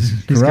that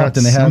he's corrupt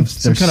and they have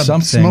some kind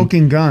of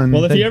smoking gun.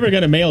 Well, if you're ever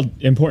going to mail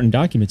important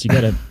documents, you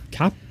got to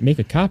make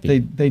a copy.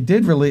 They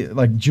did release,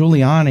 like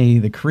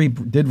Giuliani, the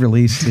creep, did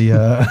release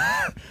the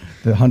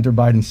the Hunter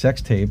Biden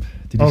sex tape.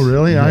 Oh,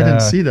 really? Yeah. I didn't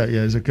see that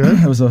yet. Is it good?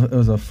 It was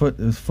a foot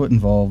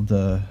involved.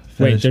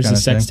 Wait, there's a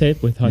sex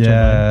tape with Hunter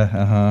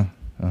Biden?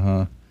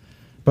 Yeah.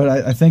 But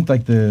I think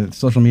like the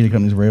social media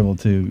companies were able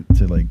to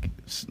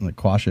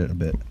quash it a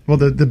bit. Well,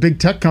 the big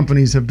tech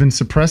companies have been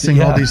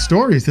suppressing all these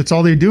stories. That's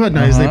all they do at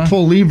night is they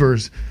pull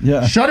levers.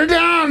 Yeah. Shut her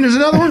down. There's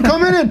another one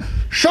coming in.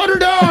 Shut her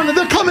down.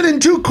 They're coming in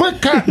too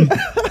quick, Captain.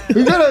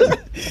 We gotta.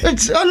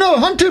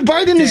 Hunter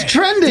Biden is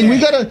trending. We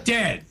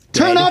gotta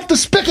turn off the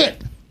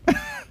spigot.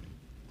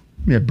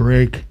 Give me a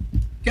break.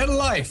 Get a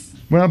life.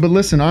 Well, but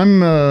listen,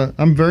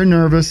 I'm very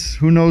nervous.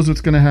 Who knows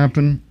what's going to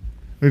happen?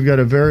 We've got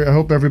I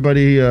hope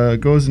everybody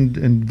goes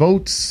and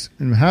votes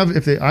and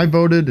I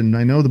voted and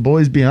I know the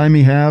boys behind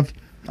me have.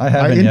 I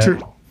haven't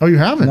yet. Oh, you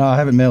haven't? No, I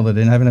haven't mailed it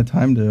in. I haven't had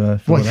time to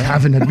fill it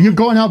out. You're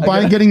going out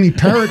getting me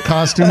parrot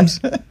costumes.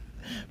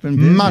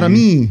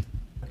 Madame.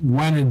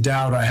 When in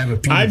doubt, I have a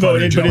peanut I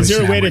voted, butter but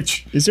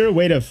jelly is there a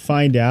way to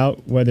find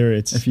out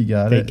whether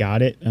they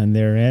got it on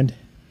their end?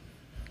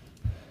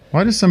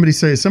 Why does somebody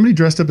say, is somebody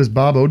dressed up as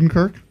Bob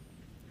Odenkirk?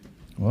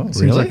 Well,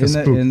 seems like a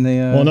spook.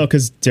 Well, no,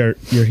 because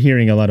you're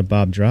hearing a lot of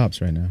Bob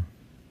drops right now.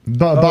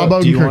 Bob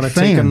Odenkirk. Do you want to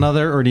fan. take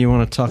another, or do you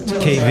want to talk to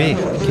KV?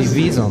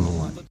 KV's on the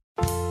line.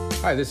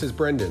 Hi, this is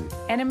Brendan.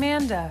 And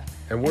Amanda.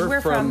 And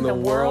we're from the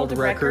World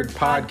Record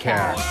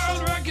Podcast.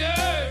 World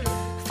Record!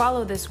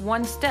 Follow this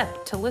one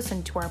step to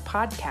listen to our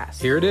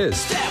podcast. Here it is.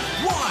 Step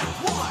one.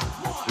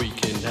 We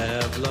can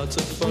have lots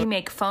of fun. We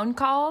make phone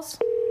calls.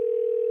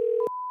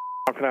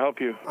 How can I help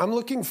you? I'm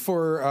looking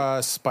for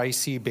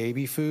spicy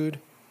baby food.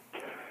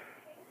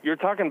 You're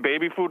talking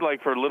baby food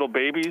like for little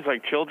babies,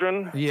 like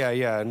children?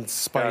 Yeah, and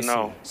spicy.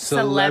 No.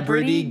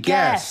 Celebrity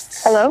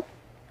guests. Hello?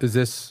 Is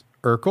this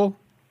Urkel?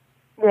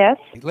 Yes.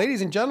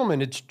 Ladies and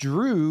gentlemen, it's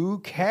Drew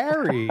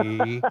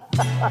Carey.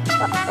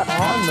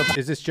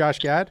 Is this Josh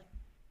Gad?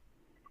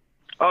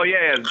 Oh,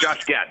 yeah, it's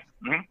Josh Gad.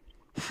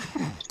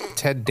 Mm-hmm.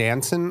 Ted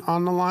Danson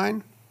on the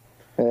line?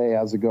 Hey,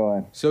 how's it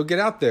going? So get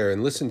out there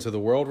and listen to the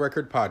World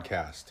Record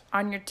Podcast.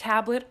 On your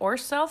tablet or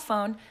cell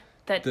phone,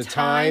 the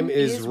time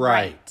is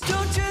right.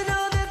 Don't you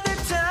know that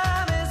the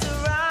time is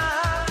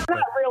right? We're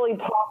not really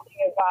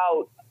talking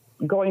about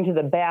going to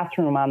the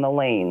bathroom on the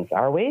lanes,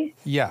 are we?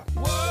 Yeah.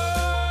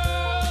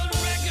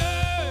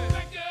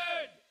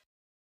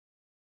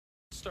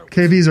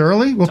 KV's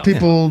early? Well,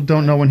 people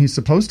don't know when he's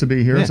supposed to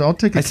be here, so I'll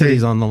take a I said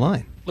he's on the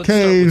line.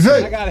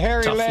 KV! I got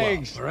hairy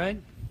legs. All right.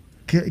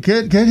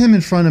 Get him in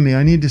front of me.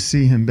 I need to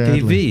see him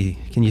badly.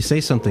 KV, can you say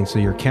something so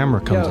your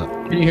camera comes up?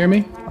 Can you hear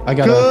me?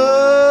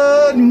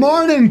 Good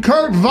morning,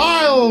 Kurt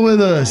Vile with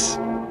us.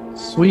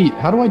 Sweet.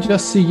 How do I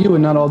just see you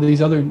and not all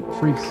these other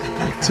freaks?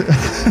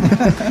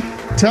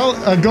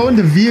 Go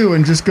into view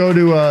and just go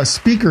to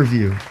speaker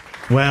view.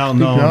 Well,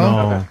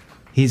 no.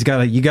 You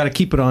got to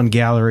keep it on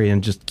gallery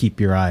and just keep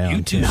your eye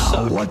on Tim.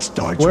 What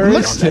starts Where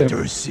with is Tim?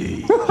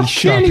 He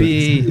should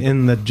be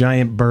in the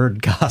giant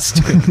bird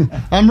costume.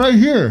 I'm right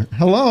here.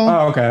 Hello.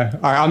 Oh, okay. All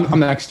right, I'm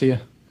next to you.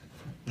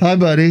 Hi,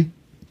 buddy.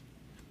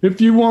 If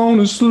you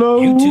want to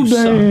slow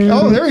down.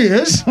 Oh, there he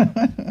is.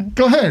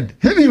 Go ahead.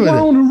 Hit me with it.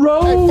 Want to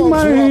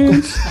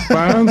romance.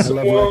 Find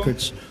someone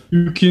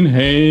you can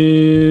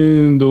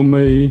handle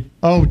me.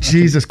 Oh,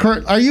 Jesus.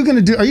 Kurt, are you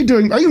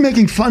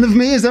making fun of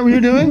me? Is that what you're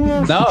doing?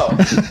 No.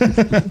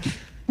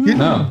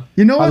 No.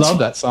 You know what? I love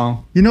that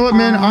song. You know what,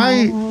 man?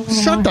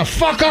 Shut the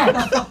fuck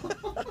up.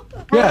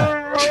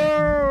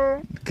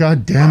 Yeah.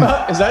 God damn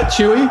it. Is that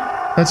Chewy?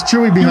 That's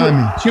Chewy behind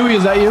me. Chewy,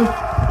 is that you?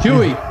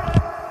 Chewy.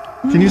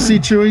 Can you see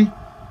Chewy?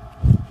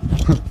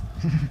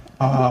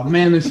 Oh,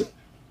 man. I feel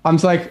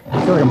like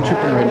I'm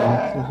tripping right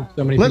now.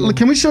 So many people.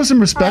 Can we show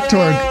some respect to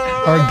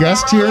our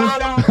guest here?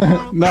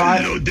 No,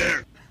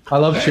 I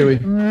love Chewy.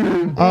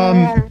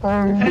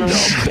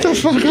 Shut the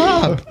fuck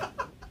up.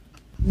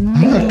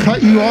 I'm gonna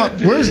cut you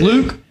off. Where's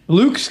Luke?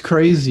 Luke's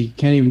crazy.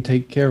 Can't even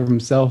take care of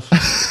himself.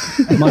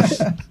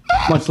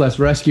 much less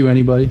rescue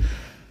anybody.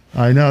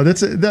 I know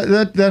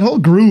that whole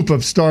group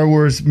of Star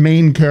Wars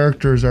main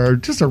characters are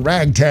just a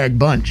ragtag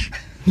bunch.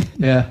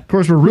 Yeah. Of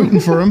course, we're rooting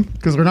for them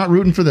because we're not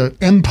rooting for the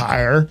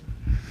Empire.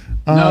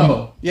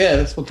 No. Yeah,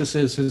 that's what this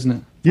is, isn't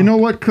it? You know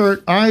what,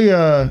 Kurt?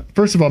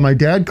 First of all, my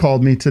dad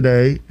called me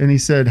today and he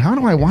said, "How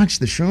do I watch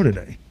the show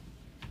today?"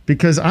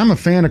 Because I'm a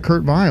fan of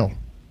Kurt Vile.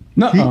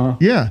 No.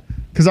 Yeah.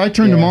 Because I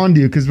turned him on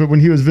to you because when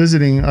he was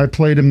visiting, I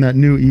played him that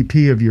new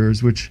EP of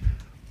yours, which,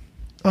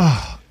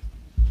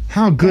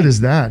 how good is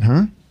that,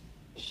 huh?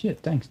 Shit,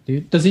 thanks,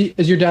 dude.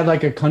 Is your dad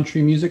like a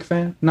country music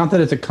fan? Not that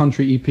it's a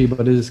country EP,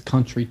 but it is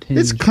country tinged.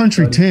 It's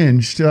country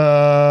tinged.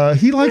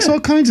 He likes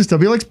all kinds of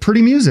stuff. He likes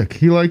pretty music.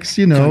 He likes,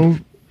 Okay,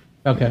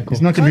 cool.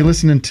 He's not going to be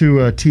listening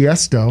to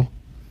Tiesto.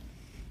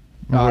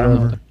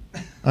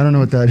 I don't know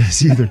what that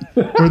is either.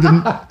 Or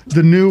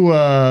the new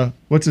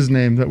what's his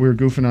name that we were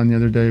goofing on the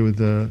other day with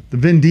the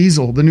Vin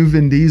Diesel, the new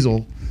Vin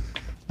Diesel.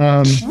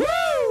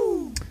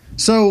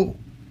 So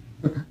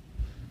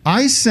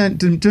I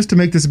sent, just to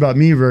make this about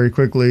me very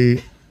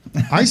quickly,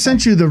 I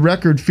sent you the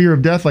record Fear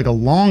of Death like a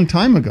long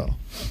time ago.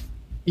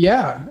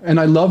 Yeah, and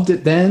I loved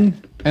it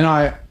then, and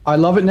I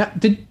love it now.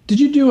 Did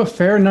you do a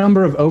fair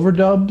number of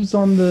overdubs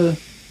on the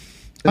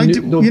I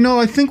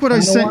think what I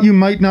sent you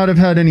might not have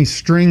had any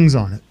strings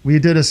on it. We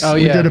did a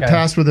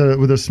pass with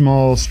a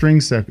small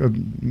string a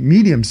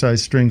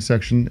medium-sized string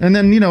section, and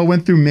then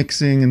went through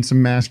mixing and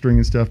some mastering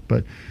and stuff.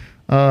 But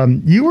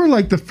you were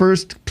like the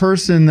first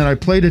person that I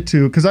played it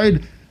to because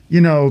I'd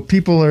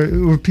people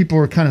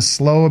were kind of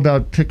slow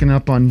about picking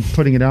up on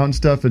putting it out and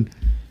stuff, and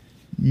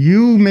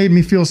you made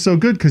me feel so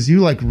good because you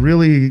like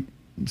really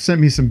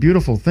sent me some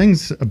beautiful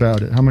things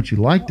about it, how much you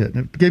liked it,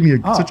 and it gave me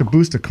such a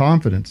boost of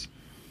confidence.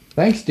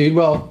 Thanks, dude.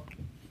 Well,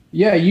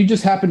 yeah, you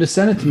just happened to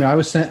send it to me.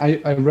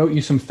 I wrote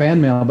you some fan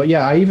mail, but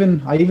yeah, I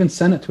even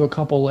sent it to a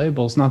couple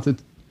labels. Not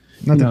that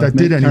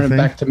did anything. Turn it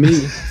back to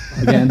me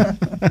again.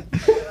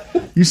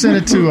 You sent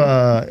it to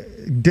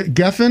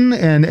Geffen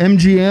and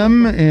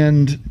MGM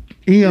and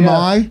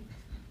EMI.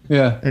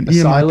 Yeah. And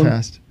Asylum. EMI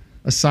passed.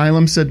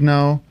 Asylum said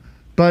no,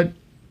 but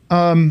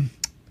I'm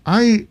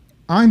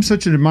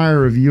such an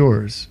admirer of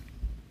yours.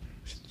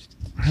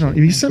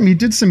 You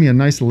did send me a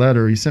nice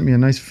letter. You sent me a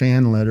nice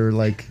fan letter.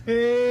 Like,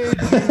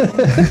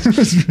 it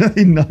was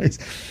really nice.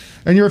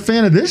 And you're a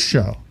fan of this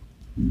show.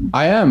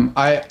 I am.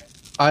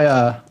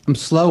 I'm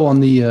slow on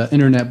the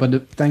internet,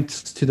 but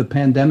thanks to the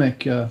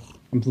pandemic, I'm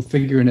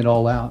figuring it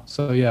all out.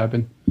 So yeah, I've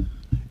been.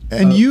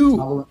 And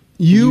you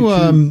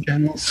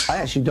I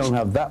actually don't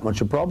have that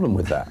much a problem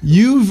with that.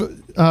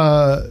 You've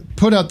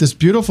put out this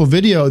beautiful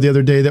video the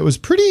other day that was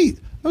I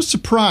was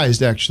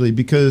surprised actually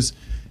because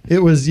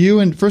it was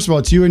you and first of all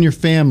it's you and your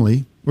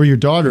family or your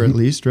daughter at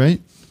least,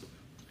 right?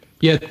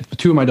 Yeah,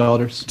 two of my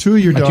daughters. Two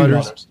of your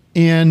daughters.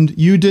 And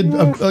you did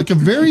a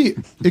very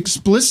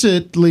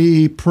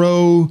explicitly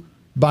pro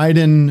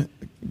Biden,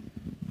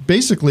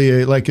 basically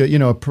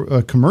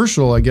a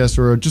commercial, I guess,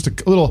 or just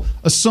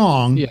a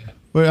song. Yeah.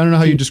 I don't know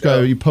how you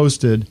describe it. You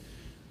posted.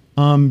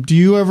 Do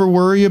you ever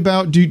worry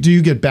about? Do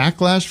you get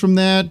backlash from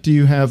that? Do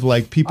you have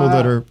like people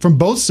that are from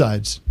both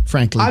sides?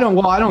 Frankly, I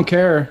don't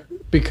care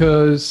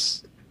because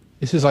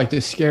this is like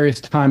the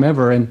scariest time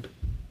ever, and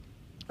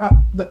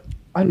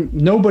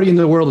nobody in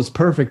the world is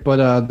perfect.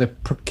 But the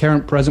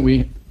current president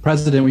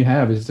we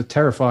have is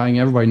terrifying.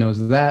 Everybody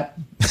knows that.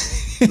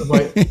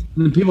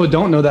 The people who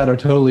don't know that are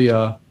totally,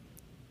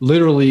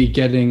 literally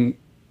getting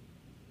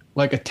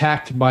like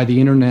attacked by the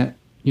internet.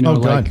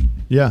 God.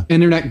 Yeah.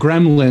 Internet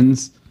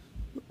gremlins,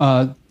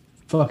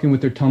 fucking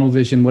with their tunnel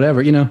vision,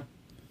 whatever,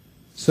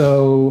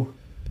 So,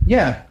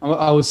 yeah,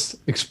 I was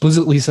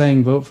explicitly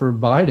saying vote for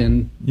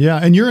Biden. Yeah,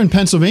 and you're in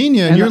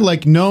Pennsylvania, and you're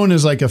like known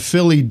as like a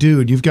Philly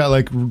dude. You've got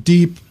like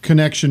deep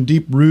connection,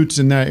 deep roots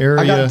in that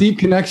area. I got deep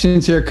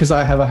connections here because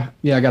I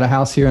got a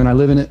house here and I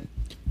live in it.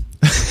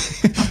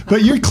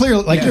 But you're clear,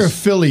 like you're a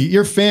Philly.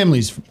 Your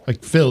family's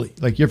like Philly,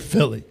 like you're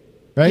Philly,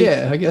 right?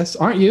 Yeah, I guess.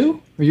 Aren't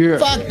you?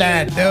 Fuck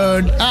that,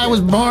 dude. I was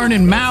born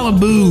in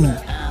Malibu.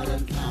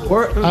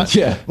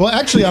 Yeah. Well,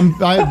 actually,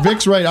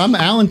 Vic's right. I'm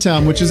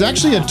Allentown, which is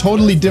actually a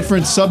totally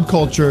different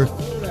subculture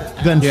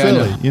than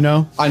Philly.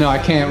 I know. I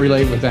can't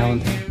relate with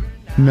Allentown.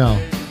 No.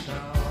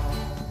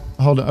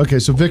 hold on. Okay,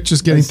 so Vic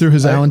just getting through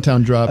his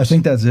Allentown drops. I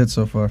think that's it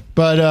so far.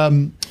 But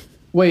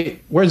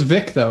wait, where's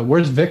Vic though?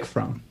 Where's Vic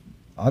from?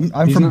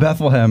 I'm from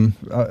Bethlehem,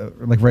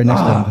 like right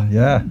next to him.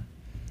 Yeah,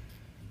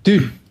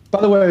 dude.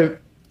 By the way,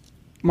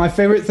 my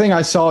favorite thing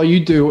I saw you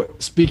do,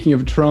 speaking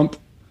of Trump,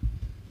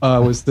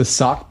 was the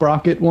sock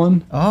brocket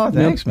one. Oh,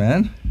 thanks,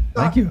 man.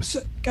 Thank you.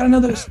 Got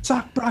another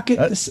sock brocket,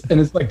 and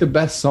it's like the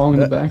best song in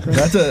the background.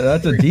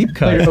 That's a deep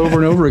cut. Play it over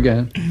and over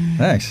again.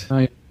 Thanks.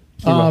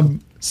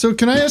 So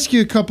can I ask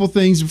you a couple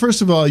things?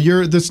 First of all,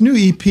 this new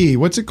EP,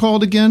 what's it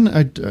called again?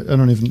 I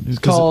don't even. It's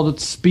called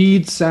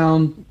Speed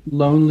Sound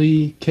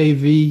Lonely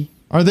KV.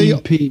 Are they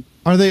EP.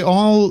 Are they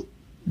all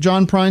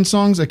John Prine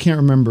songs? I can't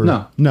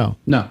remember. No.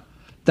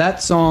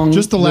 That song,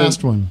 just the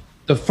last one.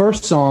 The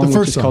first song,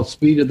 which is called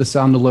Speed of the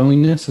Sound of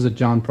Loneliness, is a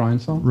John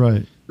Prine song.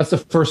 Right. That's the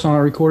first song I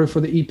recorded for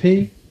the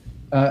EP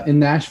in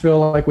Nashville,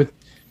 like with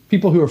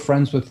people who are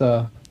friends with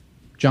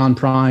John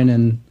Prine,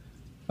 and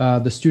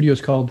the studio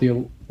is called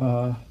the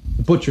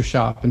Butcher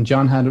Shop, and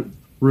John had a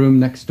room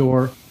next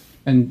door,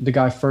 and the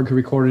guy Ferg who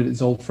recorded it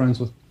is old friends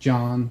with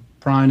John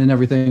Prine and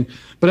everything.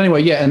 But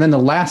anyway, yeah, and then the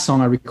last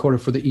song I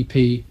recorded for the EP,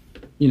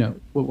 you know,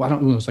 I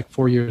don't know, it was like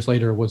 4 years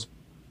later, was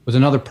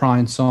another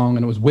Prine song,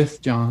 and it was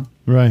with John.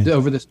 Right.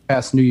 Over this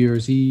past New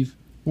Year's Eve.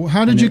 Well,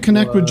 how did you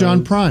connect with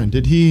John Prine?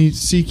 Did he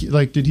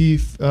did he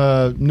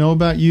know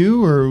about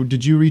you, or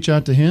did you reach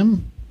out to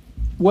him?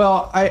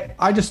 Well,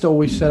 I just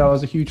always said I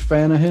was a huge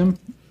fan of him,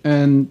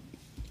 and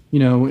you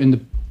know,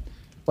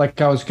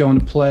 I was going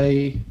to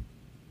play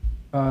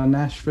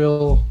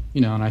Nashville,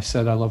 you know, and I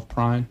said I love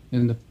Prine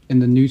in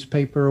the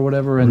newspaper or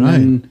whatever, and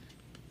then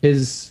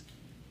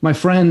my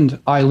friend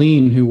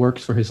Eileen, who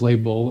works for his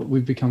label,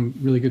 we've become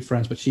really good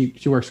friends, but she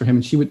works for him,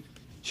 and she would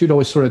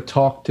always sort of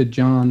talk to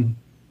John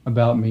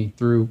about me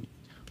through,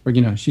 or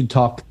you know, she'd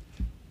talk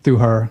through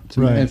her,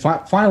 and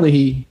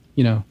finally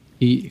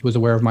he was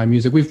aware of my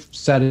music. We've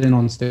sat in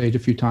on stage a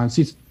few times.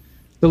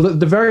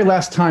 The very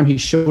last time he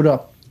showed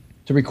up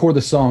to record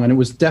the song, and it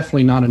was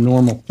definitely not a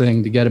normal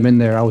thing to get him in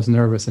there. I was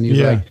nervous, and he's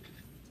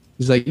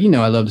like, you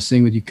know, I love to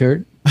sing with you,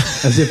 Kurt,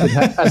 as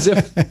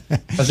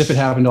if it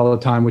happened all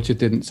the time, which it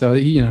didn't. So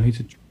you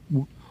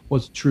know,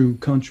 was a true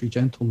country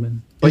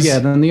gentleman. But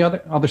then the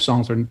other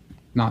songs are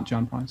not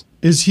John Prine's.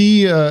 Is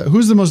he?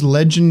 Who's the most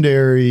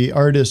legendary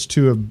artist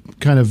to have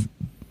kind of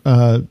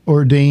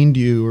ordained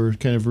you or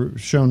kind of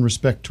shown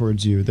respect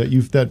towards you that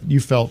you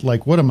felt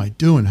like, what am I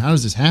doing? How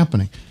is this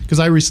happening? Because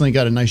I recently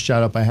got a nice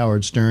shout out by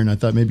Howard Stern. I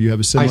thought maybe you have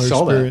a similar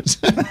experience.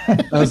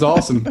 That was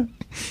awesome.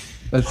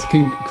 That's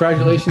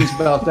congratulations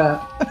about that.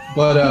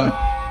 But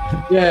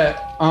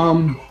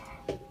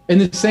in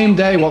the same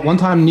day, one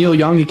time Neil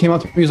Young, he came up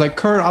to me, he's like,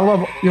 Kurt, I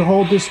love your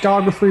whole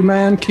discography,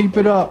 man. Keep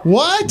it up.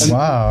 What?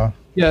 Wow.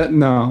 Yeah,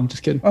 no, I'm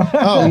just kidding.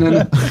 Oh. And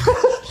then,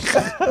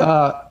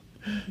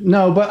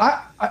 no, but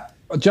I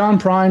John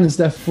Prine is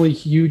definitely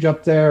huge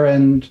up there,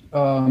 and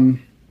I don't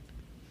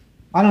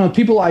know,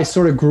 people I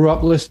sort of grew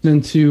up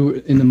listening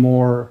to in the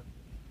more,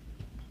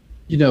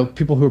 you know,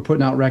 people who were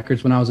putting out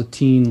records when I was a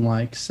teen,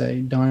 like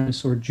say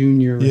Dinosaur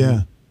Jr.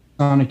 Yeah.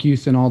 Sonic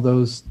Youth and all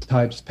those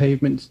types,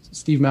 Pavement,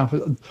 Steve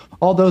Malford,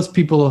 all those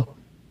people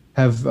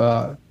have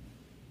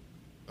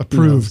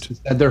approved, you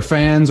know, they're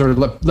fans, or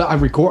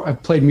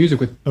I've played music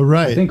with.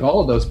 I think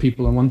all of those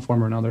people in one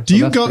form or another. Do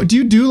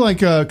you do like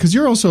because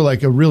you're also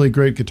like a really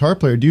great guitar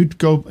player? Do you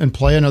go and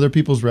play on other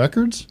people's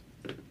records?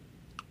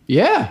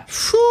 Yeah.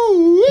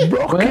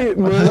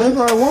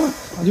 Whatever I want.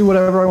 I do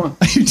whatever I want.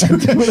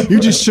 You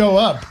just show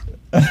up.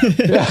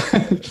 Yeah.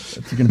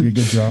 It's gonna be a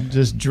good job.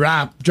 Just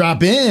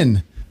drop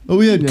in. Oh,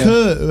 we had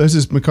Kurt. This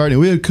is McCartney.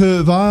 We had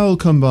Kurt Vile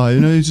come by. You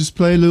know, he just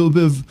played a little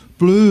bit of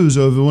blues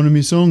over one of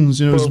my songs.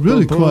 You know, it was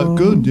really quite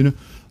good. You know,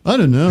 I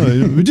don't know.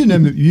 We didn't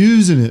end up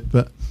using it,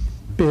 but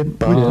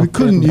we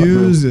couldn't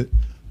use it.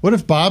 What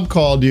if Bob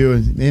called you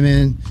and, hey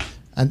man,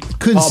 I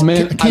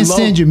can't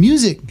stand your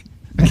music.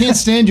 I can't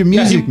stand your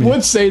music. He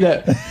would say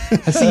that.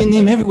 I see your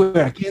name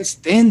everywhere. I can't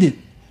stand it.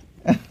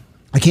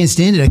 I can't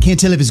stand it. I can't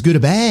tell if it's good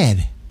or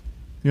bad.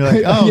 You're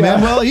like, oh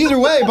man. Well, either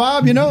way,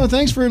 Bob. You know,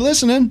 thanks for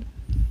listening.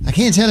 I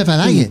can't tell if I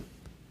like it.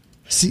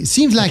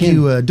 Seems like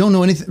you don't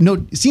know anything. No,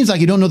 it seems like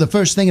you don't know the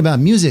first thing about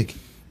music.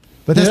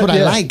 But that's what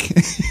I like.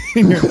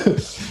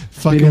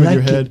 Fucking with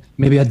your head.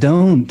 Maybe I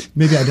don't.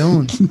 Maybe I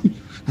don't.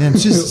 Yeah, I'm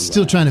just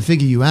still trying to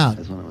figure you out.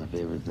 That's one of my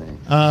favorite things.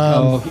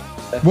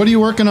 What are you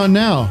working on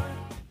now?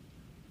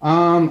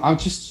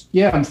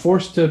 I'm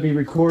forced to be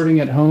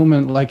recording at home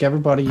and like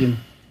everybody,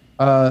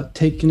 and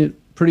taking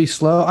it pretty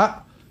slow.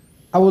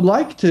 I would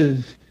like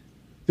to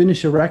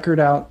finish a record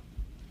out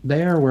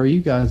there where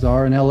you guys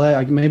are in LA,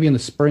 like maybe in the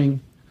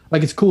spring.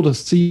 Like, it's cool to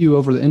see you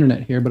over the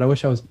internet here, but I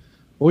wish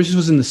this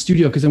was in the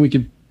studio, because then we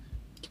could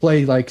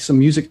play like some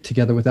music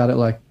together without it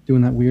like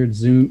doing that weird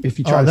Zoom. If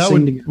you try to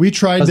sing together, we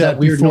tried that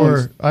before.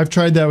 Noise. I've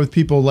tried that with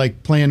people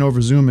like playing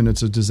over Zoom, and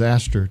it's a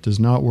disaster. It does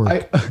not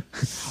work.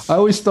 I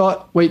always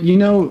thought, wait, you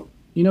know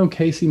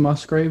Casey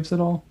Musgraves at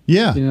all?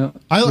 Yeah. You know,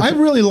 I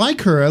really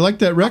like her. I like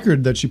that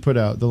record that she put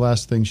out, the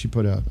last thing she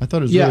put out. I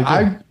thought it was really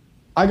good.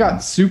 I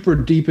got super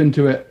deep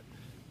into it,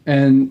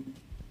 and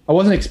I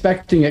wasn't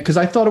expecting it because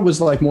I thought it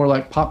was like more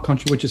like pop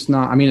country, which it's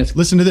not. I mean, it's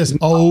Listen to this.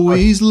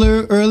 Always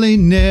early,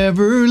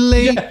 never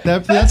late. Yeah,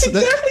 That's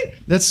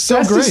so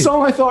that's great. the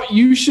song I thought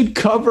you should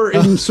cover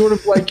in sort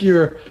of like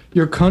your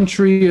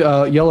country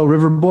Yellow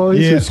River Boys.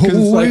 Yeah, It's 'cause it's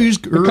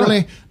always like,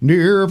 early,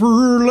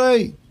 never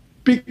late.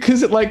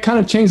 because it like kind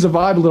of changed the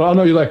vibe a little. I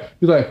know you're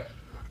like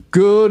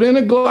good in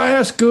a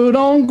glass, good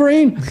on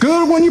green,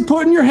 good when you're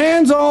putting your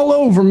hands all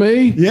over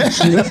me.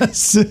 Yes.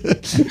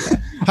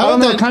 I don't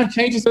know. It kind of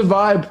changes the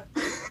vibe.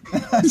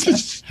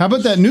 How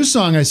about that new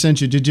song I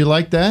sent you? Did you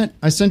like that?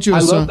 I sent you a I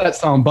song. love that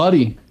song,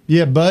 Buddy.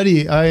 Yeah,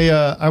 Buddy.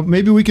 I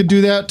maybe we could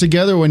do that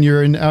together when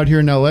you're out here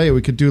in LA.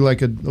 We could do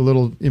like a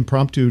little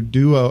impromptu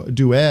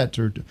duet,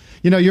 or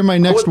you're my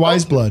next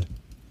Wise Blood.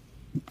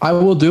 I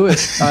will do it,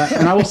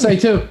 and I will say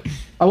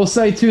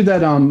too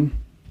that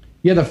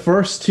the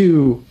first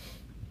two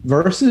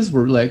verses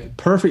were like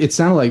perfect. It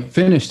sounded like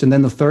finished, and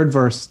then the third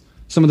verse,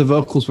 some of the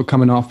vocals were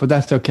coming off, but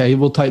that's okay.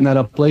 We'll tighten that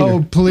up later.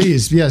 Oh,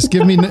 please, yes,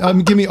 give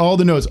me all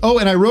the notes. Oh,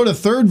 and I wrote a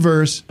third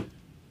verse,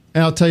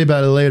 and I'll tell you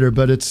about it later.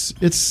 But it's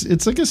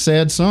like a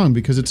sad song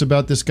because it's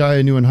about this guy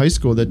I knew in high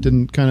school that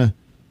didn't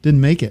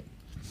make it.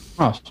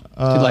 Oh,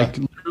 he like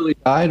literally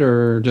died,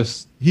 or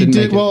just he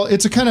did. Well,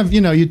 it's a kind of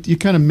you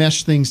kind of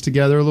mesh things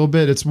together a little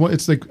bit. It's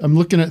like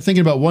I'm thinking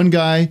about one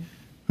guy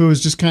who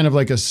was just kind of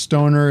like a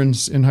stoner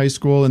in high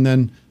school, and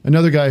then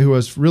another guy who I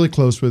was really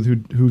close with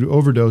who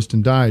overdosed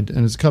and died,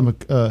 and it's come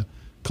a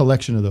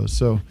collection of those.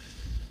 So,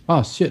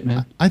 oh shit,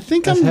 man! I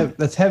think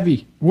that's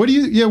heavy. What do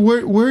you? Yeah,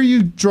 where are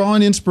you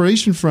drawing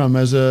inspiration from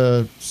as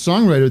a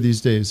songwriter these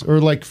days, or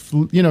like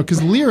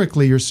because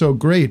lyrically you're so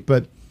great,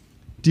 but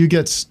do you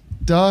get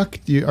stuck?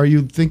 Are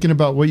you thinking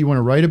about what you want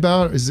to write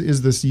about?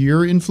 Is this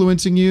year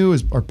influencing you?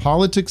 Are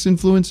politics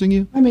influencing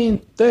you? I mean,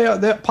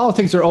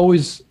 politics are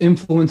always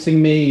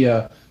influencing me.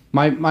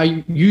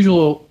 My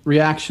usual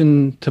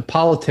reaction to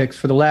politics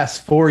for the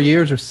last 4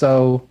 years or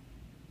so,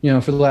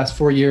 for the last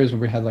 4 years when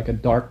we had like a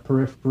dark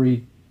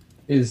periphery,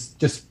 is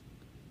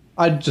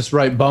I'd just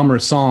write bummer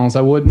songs.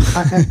 I wouldn't,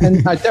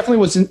 and I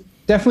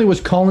definitely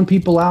was calling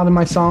people out in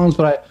my songs,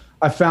 but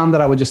I found that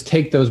I would just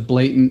take those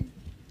blatant,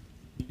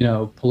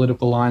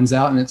 political lines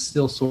out, and it's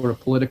still sort of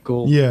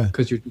political. Yeah.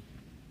 Because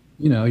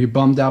you're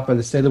bummed out by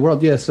the state of the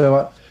world. Yeah.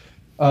 So,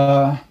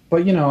 but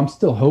I'm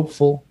still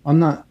hopeful. I'm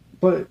not,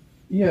 but.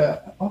 Yeah,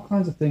 all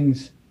kinds of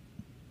things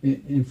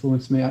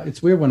influence me.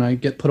 It's weird when I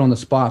get put on the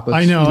spot, but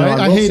I know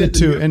I hate it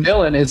too. And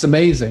Dylan, it's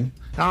amazing.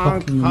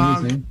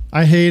 Amazing.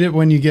 I hate it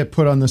when you get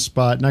put on the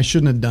spot, and I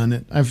shouldn't have done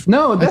it. That's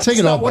take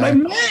it not all what back. I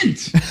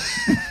meant.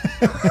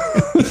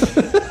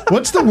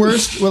 What's the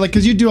worst? Well,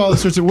 because you do all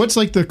this sorts of. What's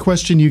like the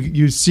question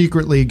you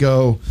secretly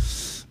go,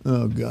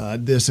 oh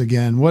God, this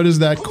again? What is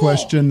that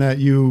question that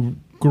you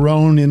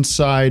groan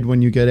inside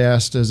when you get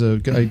asked as a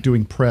guy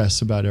doing press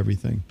about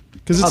everything?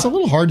 Because it's a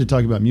little hard to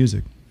talk about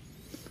music.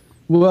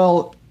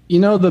 Well,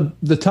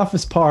 the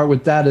toughest part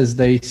with that is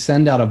they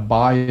send out a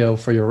bio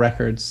for your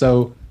record.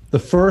 So the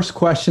first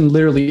question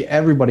literally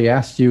everybody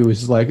asks you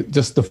is like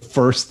just the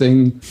first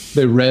thing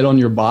they read on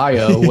your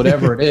bio,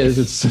 whatever it is.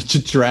 It's such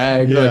a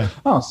drag. Yeah. Like,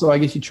 oh, so I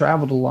guess you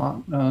traveled a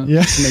lot to Yeah.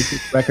 make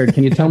this record.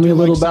 Can you tell me a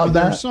little about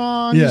that?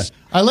 Songs? Yeah,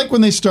 I like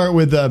when they start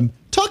with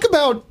talk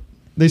about.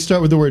 They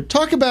start with the word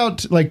talk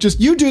about, like,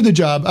 just you do the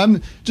job.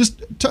 I'm just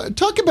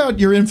talk about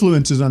your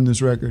influences on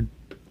this record.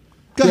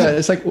 Go ahead.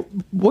 It's like,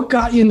 what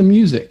got you into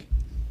music?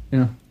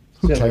 Who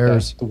shit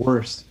cares? Like the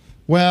worst.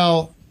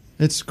 Well,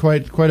 it's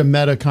quite a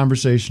meta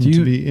conversation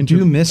to be. Do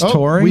you miss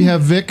touring? We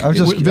have Vic.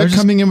 Vic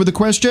coming in with a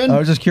question. I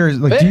was just curious.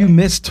 Like, do you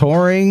miss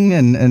touring?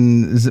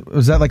 And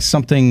was that like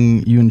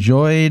something you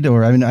enjoyed?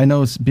 Or I mean, I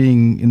know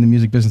being in the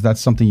music business,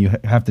 that's something you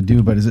have to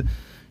do. But do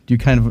you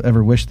kind of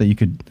ever wish that you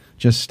could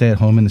just stay at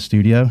home in the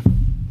studio?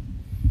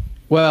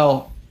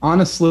 Well,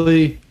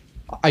 honestly,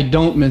 I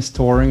don't miss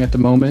touring at the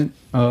moment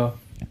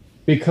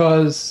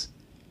because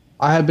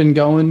I have been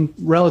going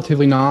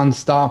relatively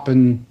nonstop,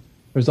 and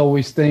there's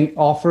always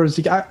offers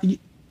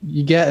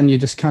you get, and you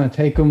just kind of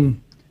take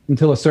them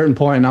until a certain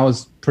point. And I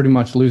was pretty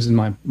much losing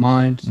my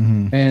mind.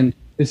 Mm-hmm. And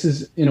this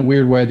is, in a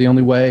weird way, the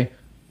only way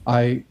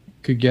I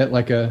could get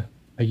like a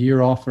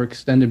year off or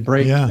extended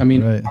break. Yeah, I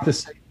mean, right. not to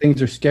say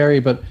things are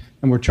scary,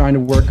 and we're trying to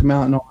work them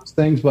out and all those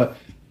things, but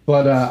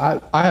I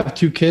have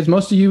 2 kids.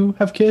 Most of you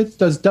have kids.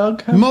 Does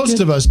Doug have Most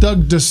kids? of us.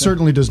 Doug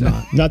certainly does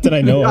not. Not that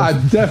I know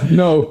of.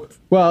 No.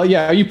 Well,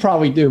 yeah, you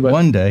probably do, but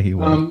one day he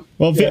will.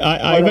 Well,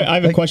 I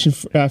have a question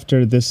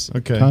after this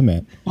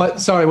comment.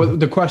 But sorry,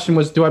 the question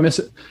was, do I miss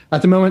it?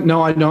 At the moment,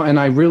 no, I don't, and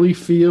I really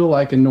feel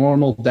like a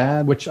normal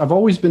dad, which I've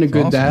always been a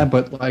good dad,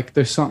 but like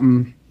there's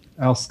something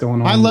else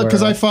going on. I love,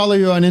 because I follow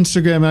you on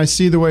Instagram and I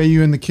see the way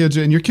you and the kids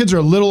are, and your kids are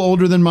a little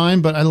older than mine,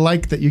 but I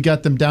like that you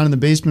got them down in the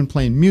basement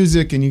playing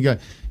music, and you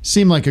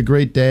seem like a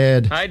great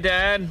dad. Hi,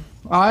 Dad.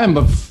 I'm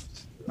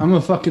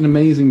a fucking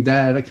amazing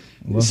dad. Like,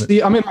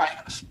 see, I'm in my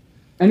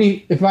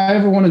if I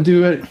ever want to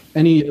do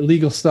any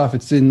illegal stuff,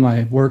 it's in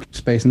my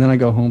workspace, and then I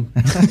go home.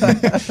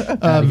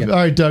 All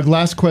right, Doug,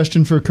 last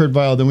question for Kurt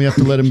Vile, then we have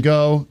to let him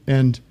go,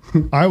 and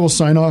I will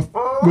sign off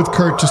with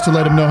Kurt just to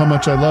let him know how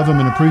much I love him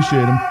and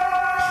appreciate him.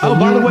 Oh,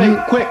 by the way,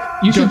 quick,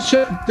 you should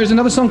check. There's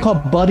another song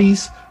called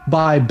Buddies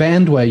by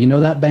Bandway. You know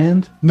that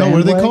band? No, what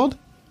are they Bandway? called?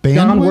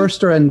 John Bandway?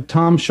 Worster and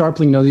Tom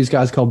Sharpling know these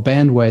guys called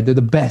Bandway. They're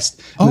the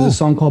best. There's a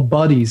song called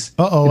Buddies.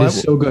 It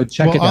is so good.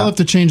 Check it out. I'll have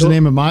to change the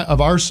name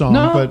of our song.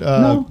 No, but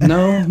no.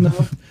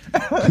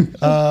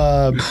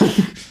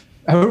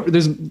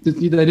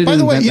 By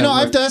the way, I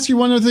have to ask you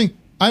one other thing.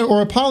 I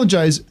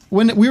apologize.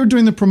 When we were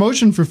doing the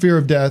promotion for Fear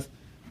of Death,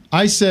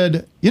 I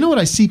said, what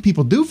I see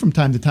people do from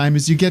time to time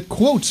is you get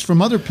quotes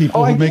from other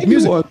people who make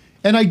music.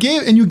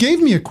 And you gave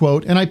me a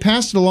quote, and I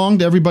passed it along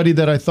to everybody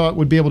that I thought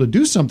would be able to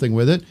do something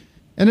with it,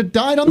 and it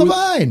died on the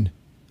vine.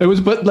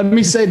 But let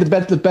me say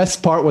the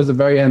best part was the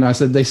very end. I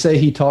said, they say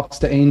he talks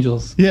to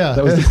angels. Yeah,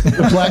 that was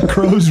the Black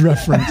Crowes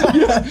reference.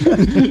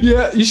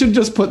 Yeah, you should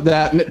just put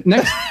that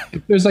next.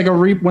 If there's like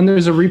when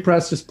there's a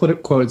repress, just put a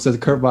quote. It says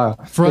Kurt Vile.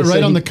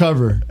 Right on the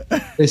cover.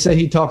 They say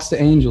he talks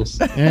to angels.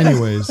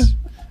 Anyways,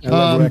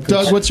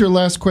 Doug, what's your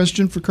last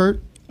question for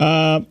Kurt?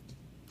 Well,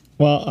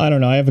 I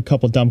don't know. I have a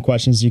couple dumb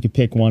questions. You could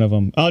pick one of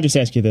them. I'll just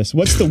ask you this: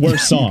 what's the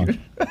worst song?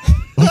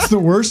 What's the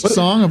worst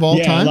song of all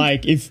time?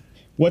 Like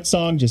what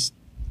song just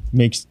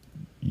makes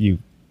you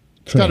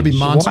It's got to be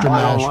Monster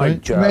Mash,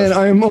 right? Man,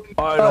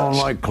 I don't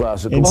like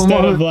classical.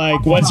 Instead of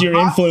like, what's your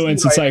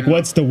influence? It's like,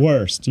 what's the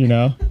worst?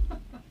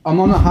 I'm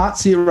on the hot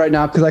seat right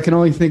now because I can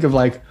only think of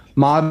like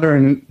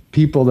modern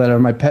people that are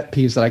my pet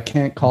peeves that I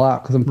can't call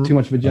out because I'm too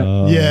much of a gent.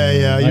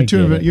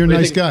 You're a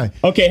nice guy.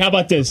 Okay, how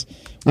about this?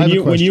 When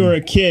you were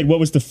a kid, what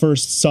was the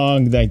first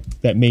song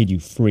that made you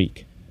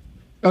freak?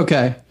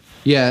 Okay,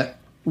 yeah.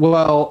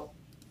 Well,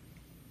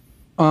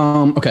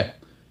 okay.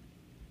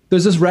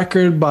 There's this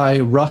record by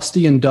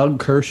Rusty and Doug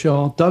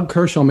Kershaw. Doug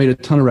Kershaw made a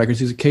ton of records.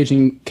 He's a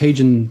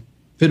Cajun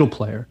fiddle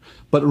player.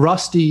 But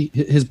Rusty,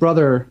 his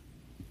brother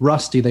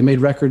Rusty, they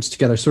made records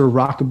together, sort of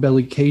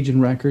rockabilly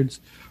Cajun records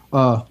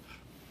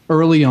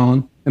early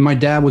on. And my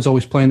dad was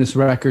always playing this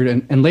record.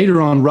 And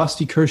later on,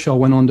 Rusty Kershaw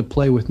went on to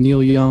play with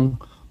Neil Young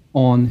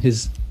on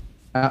his,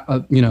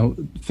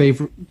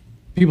 favorite.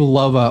 People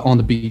love On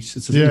the Beach.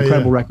 It's an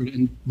incredible record.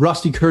 And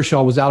Rusty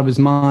Kershaw was out of his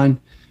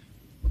mind,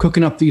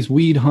 cooking up these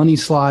weed honey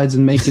slides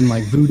and making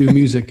like voodoo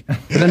music.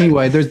 But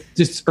anyway, there's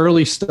this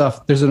early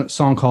stuff. There's a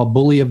song called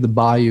Bully of the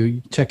Bayou.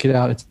 You check it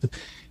out.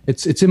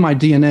 It's in my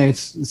DNA.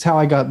 It's how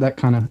I got that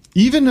kind of.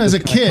 Even as a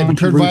kid,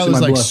 Kurt Vile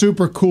is like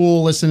super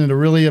cool, listening to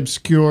really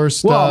obscure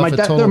stuff.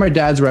 Well, they're my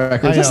dad's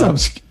records. That's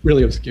not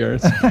really obscure.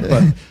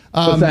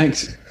 But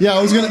thanks. Yeah,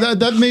 I was gonna.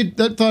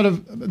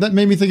 That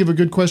made me think of a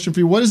good question for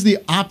you. What is the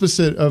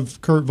opposite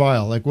of Kurt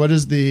Vile? Like, what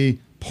is the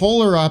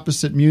polar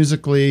opposite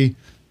musically?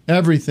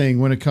 Everything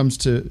when it comes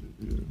to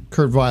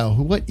Kurt Vile.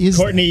 What is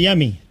Courtney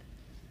Yummy?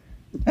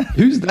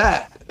 Who's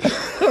that?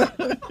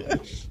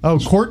 Oh,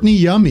 Courtney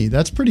Yummy.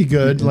 That's pretty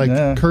good. Like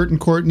Kurt and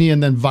Courtney,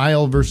 and then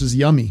Vile versus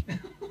Yummy.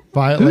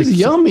 Who's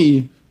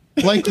Yummy?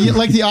 Like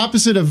the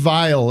opposite of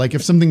vile. Like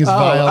if something is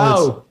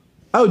vile.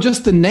 Oh,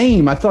 just the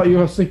name. I thought you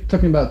were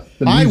talking about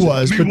the music. I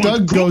was, but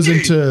Doug goes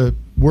into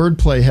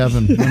wordplay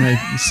heaven when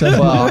I said.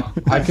 Well,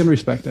 I can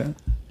respect that.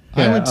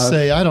 I would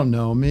say I don't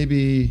know.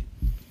 Maybe.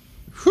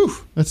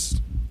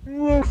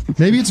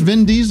 Maybe it's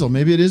Vin Diesel.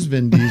 Maybe it is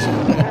Vin Diesel.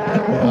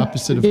 The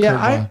opposite of Kurt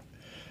Vile.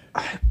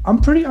 I'm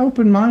pretty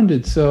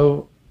open-minded.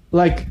 So,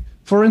 like,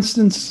 for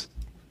instance,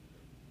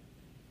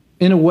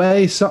 in a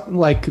way, something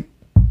like,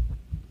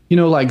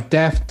 like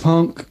Daft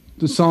Punk,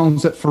 the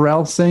songs that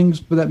Pharrell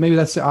sings, but maybe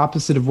that's the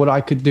opposite of what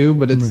I could do.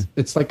 But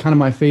it's like kind of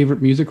my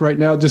favorite music right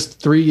now.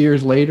 Just 3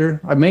 years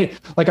later, I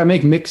make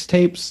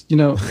mixtapes,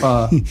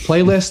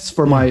 playlists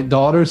for my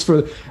daughters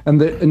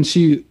and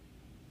she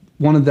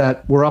wanted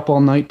that "We're Up All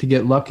Night to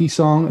Get Lucky"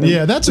 song.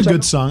 Yeah, that's a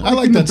good song. I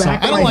like that song.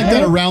 I don't like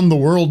that "Around the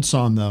World"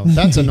 song though.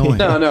 That's annoying.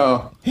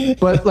 No.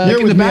 But like,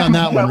 you're with me on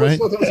that one, right?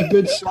 That was a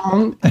good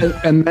song.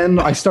 And then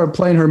I started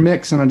playing her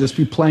mix, and I'd just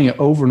be playing it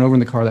over and over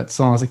in the car. That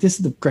song, I was like, "This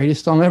is the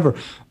greatest song ever."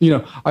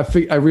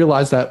 I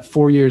realized that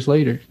 4 years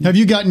later. Have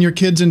you gotten your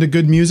kids into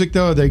good music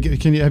though?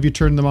 Have you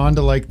turned them on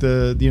to like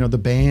the the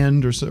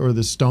band or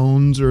the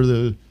Stones or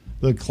the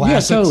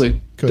classics? Yeah,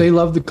 totally. Good. They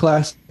love the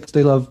classics.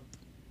 They love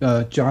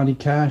Johnny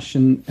Cash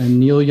and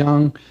Neil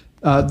Young.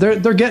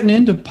 They're getting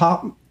into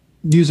pop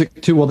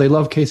music too. Well, they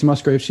love Casey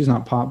Musgraves. She's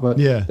not pop, but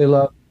they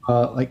love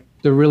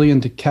they're really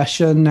into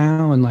Kesha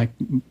now and like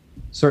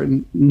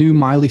certain new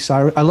Miley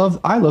Cyrus. I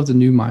love the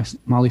new Miley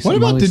Cyrus. What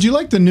about? Did you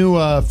like the new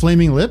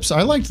Flaming Lips?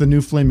 I liked the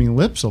new Flaming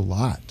Lips a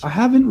lot. I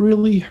haven't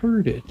really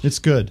heard it. It's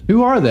good.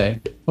 Who are they?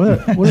 What are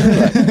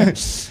they like?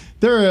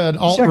 They're an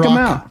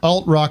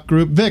alt rock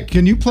group. Vic,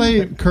 can you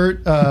play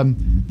Kurt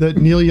the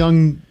Neil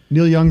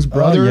Young's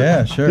brother? Oh,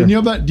 yeah, sure. Do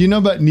you know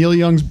about Neil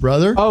Young's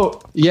brother?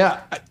 Oh,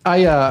 yeah.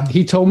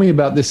 He told me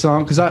about this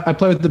song because I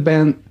play with the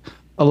band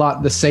a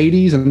lot, the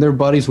Sadies, and they're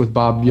buddies with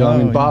Bob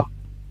Young. And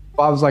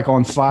Bob's like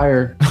on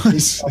fire. He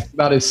talked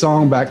about his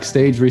song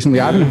backstage recently.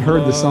 I haven't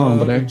heard the song,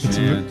 but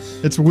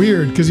it's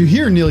weird because you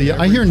hear Neil.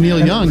 I hear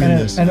Neil Young in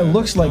this, and it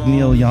looks like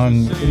Neil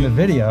Young in the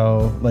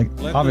video. Like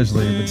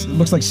obviously, it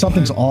looks like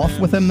something's off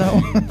with him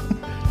though.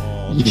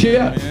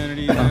 Yeah,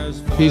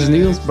 he's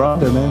Neil's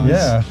brother, man.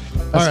 Yeah.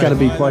 That's got to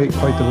be quite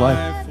the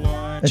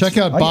life. Check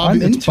out Bob.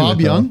 I'm It's into Bob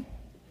it, though. Young.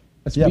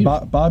 Yeah,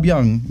 Bob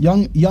Young.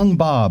 Young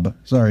Bob.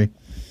 Sorry.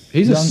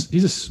 He's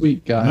a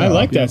sweet guy. I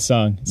like that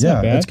song. It's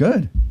not bad. it's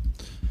good.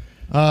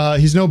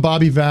 He's no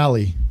Bobby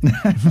Valley.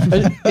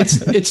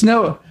 It's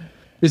no.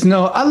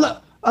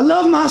 I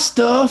love my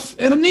stuff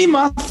and I need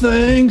my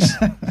things.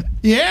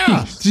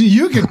 Yeah,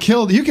 you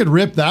could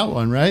rip that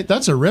one, right?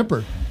 That's a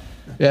ripper.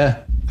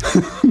 Yeah.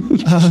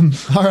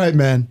 All right,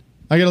 man.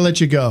 I gotta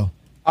let you go.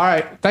 All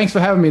right. Thanks for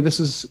having me. This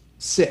is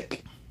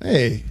sick.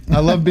 Hey, I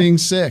love being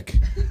sick.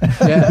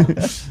 Yeah.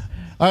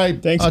 All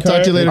right. Thanks, I'll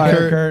talk to you later, All right,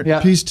 Kurt.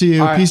 Yeah. Peace to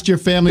you. All right. Peace to your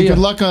family. See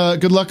ya.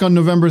 Good luck on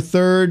November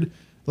 3rd.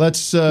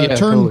 Let's turn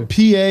totally.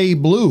 PA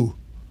blue.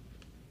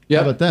 Yeah.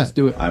 How about that? Let's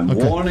do it. I'm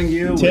warning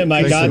you. Tim,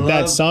 I with got love.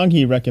 that song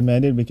he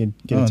recommended. We could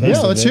get a taste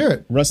of it. let's hear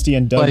it. Rusty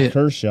and Play Doug it.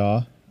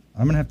 Kershaw.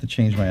 I'm gonna have to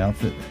change my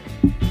outfit.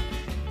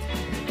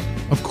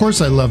 Of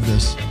course, I love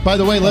this. By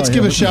the way, let's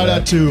give a shout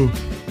out to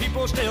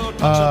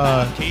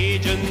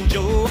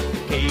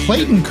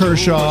Clayton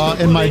Kershaw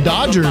and my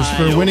Dodgers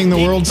for winning the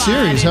World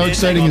Series. How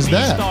exciting is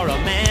that?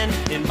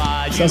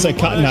 Sounds like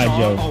Cotton Eye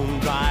Joe.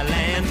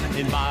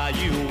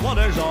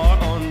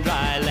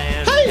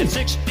 Hey!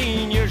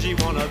 16 years he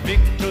won a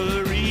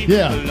victory.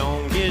 Yeah. The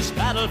longest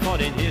battle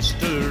fought in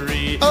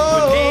history.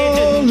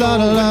 Oh, la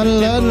la la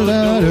la la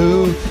la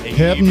la.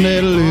 Helping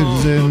little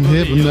ladies and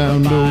helping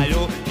down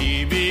low.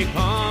 He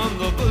become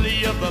the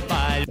bully of the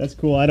bayou. That's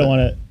cool. I don't want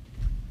to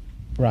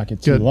rock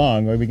it too Good.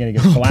 long. Or are we going to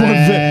get Poor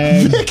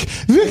flagged? Vic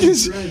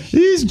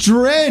he's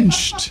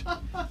drenched.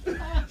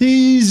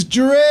 He's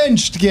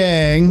drenched,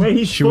 gang. Wait,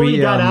 he Should fully we,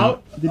 got um,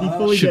 out? Did he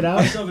fully get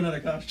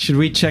out? Should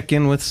we check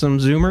in with some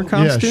Zoomer Yeah,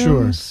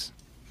 costumes? sure.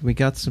 We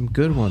got some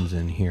good ones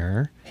in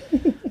here.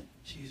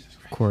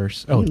 Of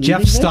course. Are Oh, you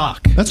Jeff leaving yet?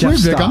 Stock. That's Jeff weird,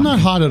 Vic. Stock. I'm not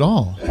hot at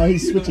all. Oh,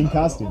 he's switching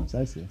costumes.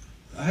 I see.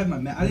 I have my.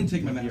 I didn't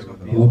take my mask off.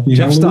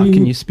 Jeff Stock,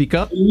 can you speak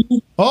up?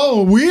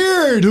 Oh,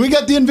 weird. We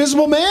got the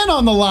Invisible Man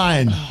on the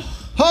line.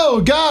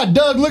 Oh, God,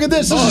 Doug, look at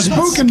this. This is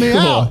spooking me cool.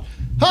 out.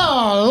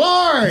 Oh,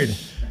 Lord.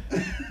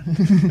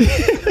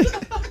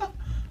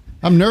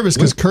 I'm nervous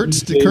because Kurt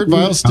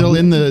Vile's still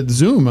in the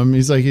Zoom. I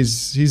mean,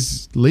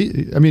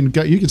 I mean,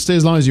 you can stay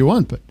as long as you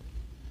want, but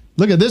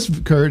look at this,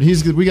 Kurt.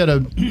 We got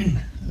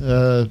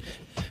to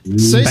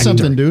say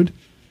something, dude.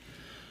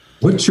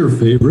 What's your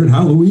favorite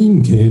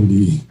Halloween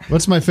candy?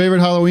 What's my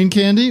favorite Halloween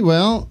candy?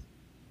 Well,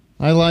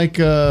 I like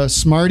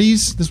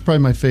Smarties. This is probably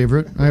my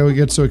favorite. I always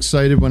get so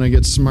excited when I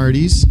get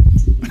Smarties.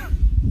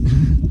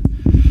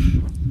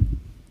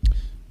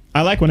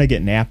 I like when I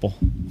get an apple.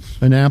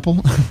 An apple?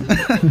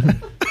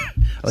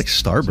 I like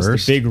Starburst.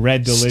 Just a big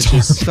red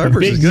delicious, Starburst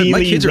big is good. My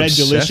mealy kids are red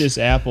obsessed. delicious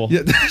apple.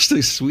 Yeah, that's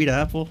a sweet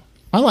apple.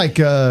 I like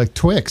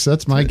Twix.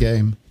 That's my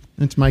game.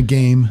 That's my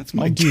game. That's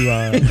my. I'll do.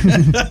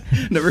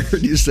 Never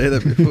heard you say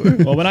that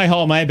before. Well, when I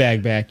haul my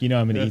bag back, you know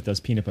I'm going to eat those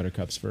peanut butter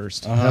cups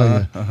first.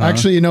 Hell yeah.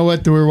 Actually, you know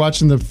what? We were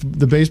watching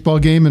the baseball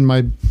game,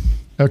 and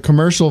a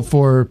commercial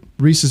for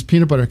Reese's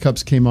peanut butter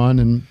cups came on,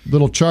 and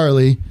little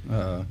Charlie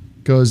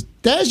goes,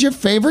 "That's your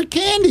favorite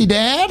candy,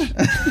 Dad."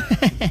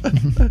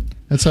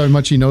 That's how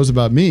much he knows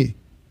about me.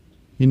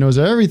 He knows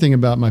everything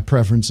about my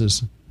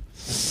preferences.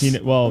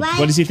 Well,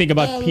 what does he think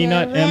about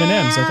peanut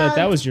M&Ms? I thought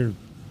that was your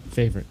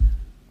favorite.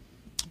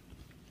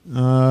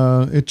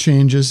 It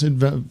changes. It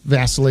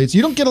vacillates.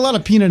 You don't get a lot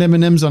of peanut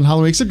M&Ms on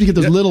Halloween, except you get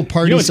those little You know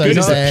party what's good size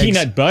is the bags.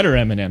 peanut butter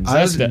M&Ms.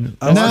 That's the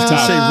I was top. to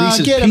say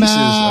Reese's get 'em Pieces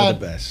are out.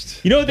 the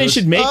best. You know what they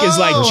should make is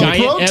like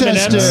giant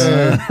protester.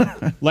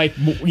 M&Ms. Like,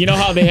 you know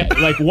how they have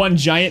like one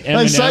giant M&M.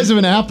 Like the size of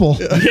an apple.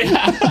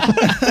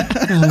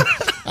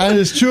 I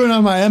was chewing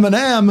on my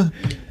M&M,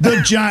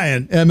 the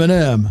giant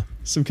M&M,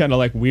 Some kind of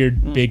like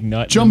weird big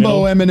nut.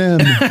 jumbo in the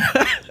middle.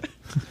 M&M,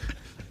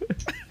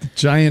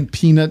 giant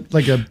peanut,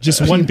 like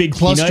Just one big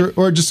cluster, peanut?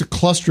 or just a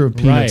cluster of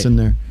peanuts Right. in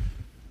there.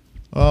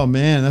 Oh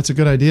man, that's a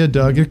good idea,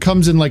 Doug. It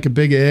comes in like a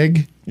big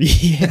egg,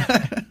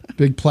 Yeah.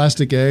 big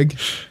plastic egg.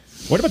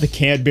 What about the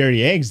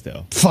Cadbury eggs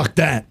though? Fuck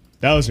that.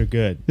 Those are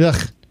good.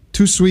 Ugh,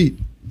 too sweet.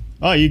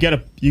 Oh, you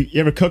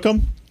ever cook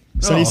them?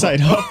 Sunny side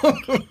up,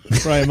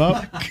 fry them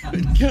up.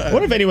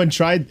 What if anyone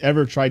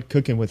ever tried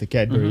cooking with a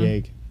Cadbury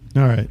egg?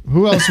 All right,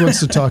 who else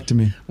wants to talk to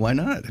me? Why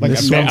not? Like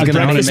This a one's gonna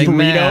breakfast make me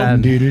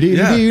burrito?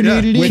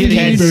 mad. With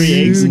Cadbury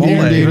eggs in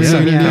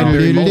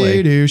there.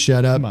 Mole.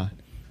 Shut up. Come on.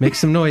 Make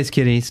some noise,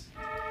 kitties.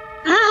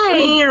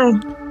 Hi.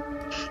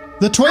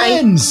 The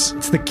twins.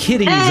 It's the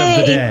kitties of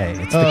the day.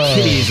 It's the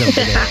kitties of the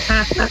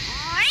day.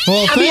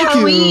 Well, Happy thank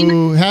Halloween.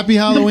 you. Happy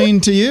Halloween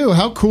to you.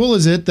 How cool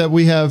is it that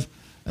we have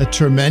a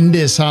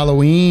tremendous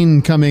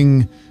Halloween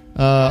coming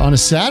on a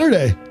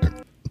Saturday?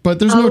 But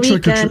there's no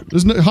trick or treat.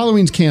 There's no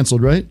Halloween's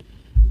canceled, right?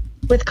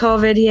 With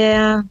COVID,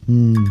 yeah.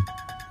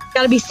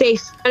 Gotta be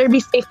safe. Better be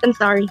safe than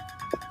sorry.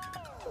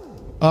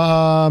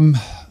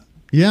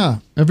 Yeah.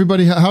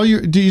 Everybody, how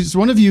you?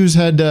 One of you's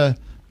had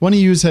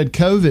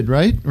COVID,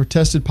 right? Or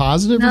tested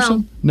positive or No.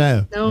 something?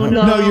 No.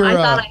 No, you're. I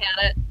thought I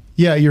had it.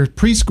 Yeah, your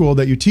preschool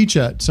that you teach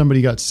at.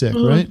 Somebody got sick,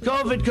 right?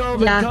 COVID,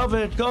 Yeah.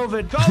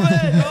 COVID.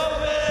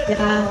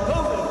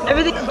 Yeah.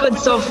 Everything's good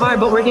so far,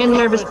 but we're getting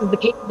nervous because the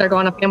cases are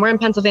going up again. We're in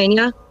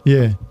Pennsylvania,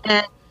 Yeah.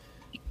 and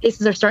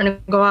cases are starting to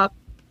go up,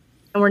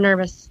 and we're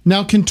nervous.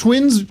 Now, can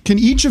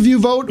each of you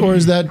vote, or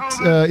is that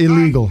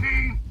illegal?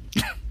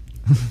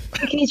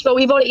 We can each vote.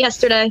 We voted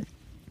yesterday.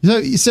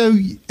 So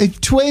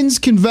if twins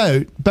can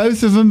vote,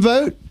 both of them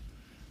vote?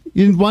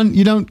 You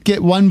don't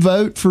get one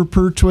vote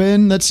per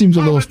twin? That seems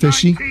a little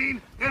fishy.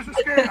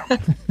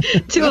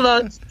 2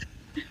 votes.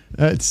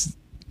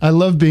 I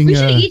love being. We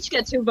should each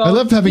get 2 votes. I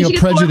love having We a should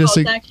get 4 prejudice.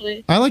 votes,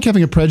 actually. I like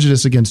having a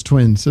prejudice against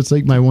twins. That's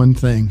like my one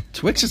thing.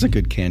 Twix is a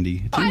good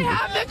candy. I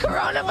have the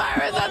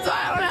coronavirus. That's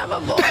why I don't have a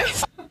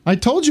voice. I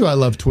told you I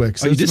love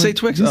Twix. Oh, you did say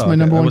Twix? That's Oh, my okay.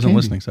 number I one wasn't candy.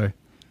 listening. Sorry.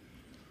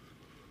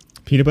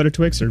 Peanut butter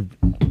Twix or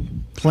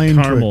plain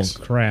caramel Twix?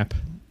 crap?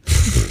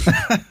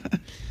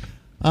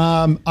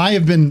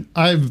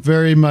 I've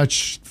very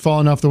much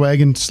fallen off the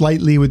wagon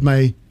slightly with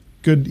my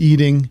good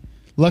eating.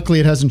 Luckily,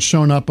 it hasn't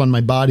shown up on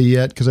my body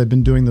yet because I've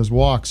been doing those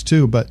walks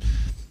too. But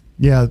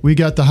yeah, we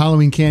got the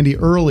Halloween candy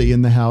early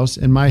in the house,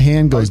 and my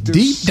hand goes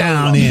deep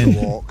down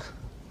in.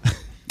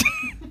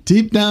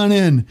 Deep down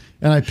in,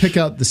 and I pick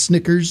out the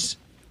Snickers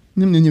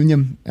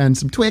and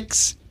some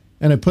Twix,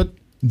 and I put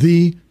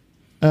the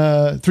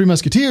Three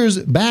Musketeers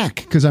back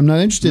because I'm not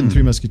interested in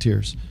Three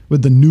Musketeers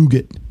with the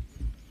nougat.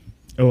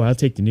 Oh, I'll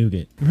take the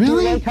nougat. Really?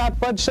 Do you like hot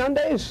fudge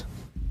sundaes?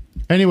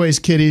 Anyways,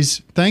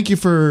 kiddies, thank you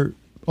for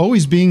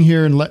always being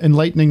here and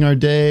enlightening our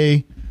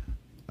day.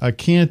 I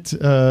can't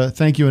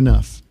thank you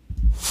enough.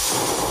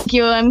 Thank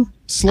you.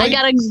 I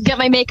gotta get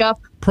my makeup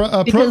because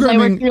I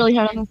programming- worked really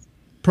hard on this.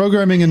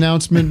 Programming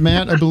announcement,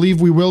 Matt. I believe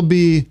we will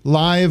be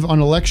live on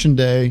Election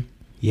Day.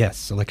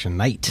 Yes, election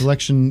night.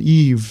 Election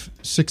Eve,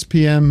 6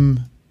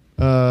 p.m.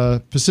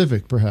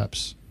 Pacific,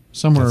 perhaps.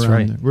 Somewhere That's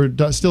around right. there.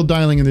 We're still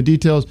dialing in the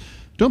details.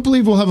 Don't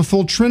believe we'll have a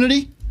full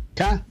Trinity.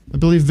 I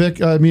believe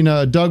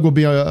Doug will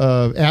be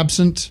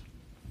absent.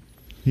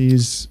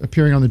 He's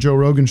appearing on the Joe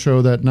Rogan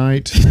show that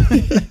night.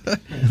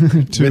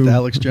 With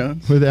Alex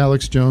Jones? With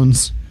Alex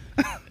Jones.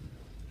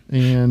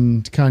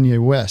 And Kanye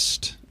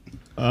West.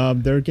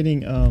 They're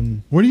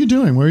getting. What are you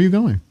doing? Where are you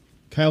going?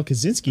 Kyle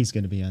Kaczynski's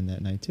going to be on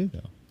that night too,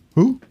 though.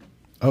 Who?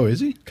 Oh,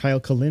 is he?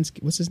 Kyle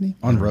Kalinske. What's his name?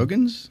 On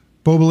Rogan's?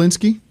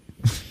 Bobulinski?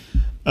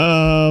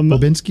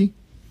 Bobinski?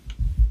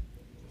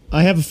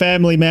 I have a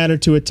family matter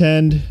to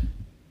attend.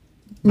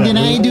 Can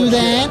I do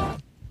that?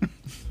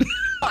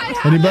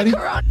 Anybody?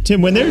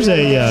 Tim, when there's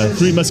a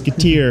Three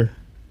Musketeer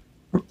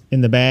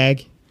in the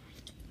bag,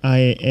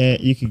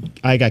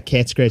 I got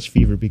cat scratch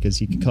fever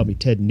because you could call me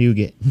Ted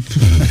Nougat.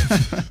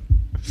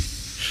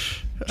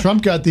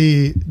 Trump got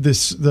the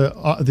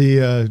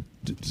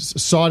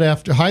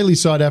highly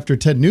sought after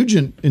Ted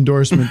Nugent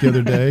endorsement the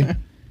other day.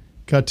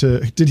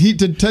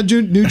 Did Ted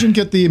Nugent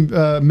get the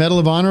Medal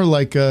of Honor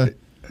like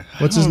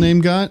what's his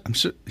name got? I'm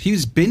sure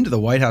he's been to the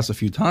White House a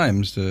few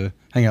times to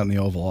hang out in the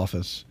Oval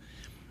Office.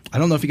 I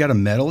don't know if he got a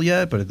medal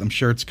yet, but I'm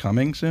sure it's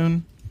coming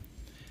soon.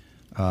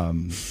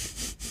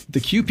 The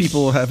Q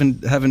people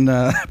haven't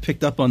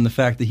picked up on the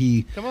fact that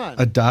he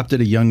adopted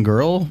a young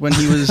girl when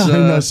he was I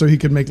know, so he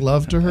could make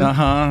love to her. Wait,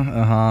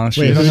 I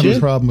don't have a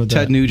problem with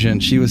Ted that.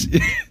 Nugent. She was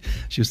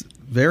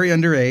very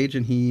underage,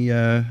 and he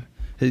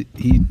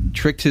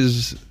tricked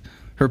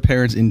her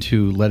parents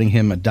into letting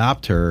him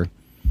adopt her.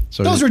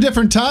 So Those were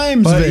different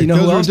times, But Vic. you know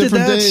Those who were else did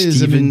different that? days.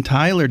 Steven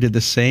Tyler did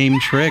the same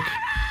trick.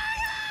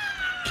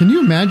 Can you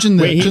imagine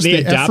that? Wait, just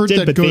they the effort adopted,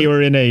 that but they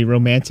were in a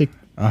romantic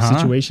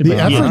situation. The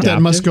but he effort that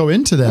adopted? must go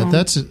into that.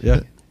 That's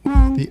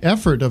the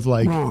effort of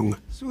like.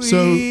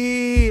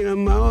 Sweet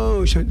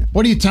emotion.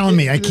 What are you telling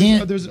me? I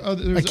can't.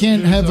 I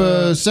can't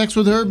have sex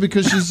with her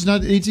because she's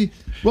not 18.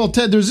 Well,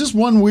 Ted, there's this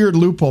one weird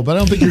loophole, but I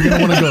don't think you're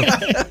going to want to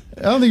go.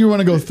 I don't think you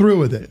want to go through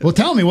with it. Well,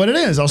 tell me what it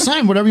is. I'll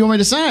sign whatever you want me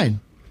to sign.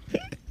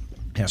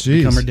 Have to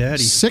become her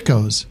daddy.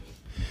 Sickos.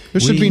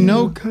 There should be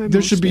no.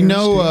 There should be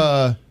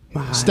no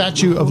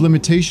statute of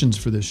limitations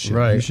for this shit.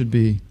 Right. You should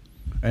be.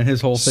 And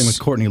his whole thing with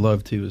Courtney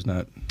Love too is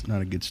not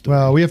a good story.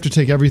 Well, we have to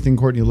take everything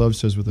Courtney Love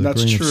says with a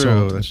That's grain true, of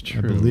salt. that's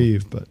I true.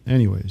 believe, but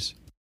anyways.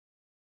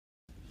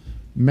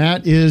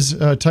 Matt is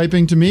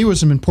typing to me with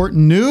some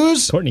important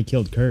news. Courtney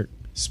killed Kurt.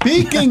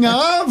 Speaking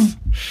of,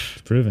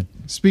 It's proven.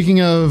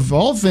 speaking of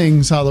all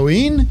things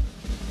Halloween,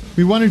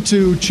 we wanted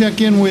to check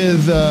in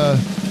with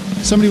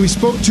somebody we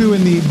spoke to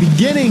in the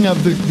beginning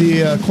of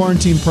the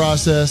quarantine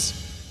process.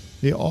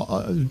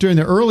 During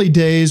the early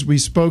days, we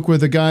spoke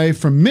with a guy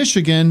from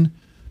Michigan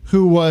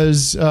who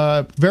was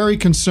very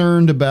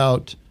concerned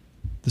about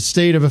the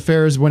state of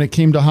affairs when it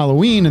came to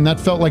Halloween, and that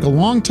felt like a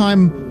long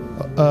time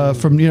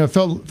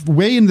felt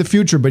way in the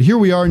future. But here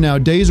we are now,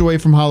 days away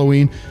from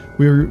Halloween.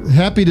 We're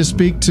happy to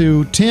speak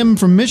to Tim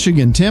from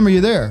Michigan. Tim, are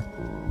you there?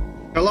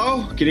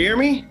 Hello? Can you hear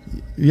me?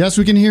 Yes,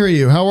 we can hear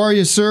you. How are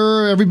you,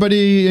 sir?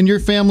 Everybody in your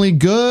family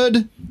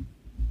good?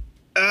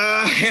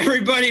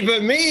 Everybody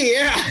but me,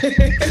 yeah.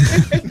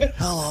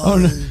 Oh,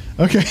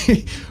 no.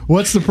 Okay.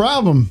 What's the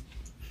problem?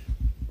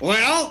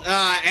 Well,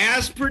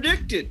 as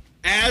predicted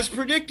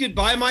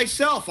by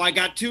myself, I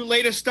got too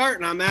late a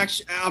start, and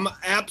I'm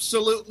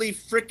absolutely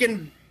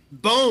freaking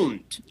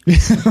boned.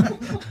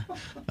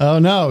 Oh,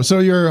 no. So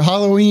your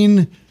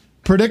Halloween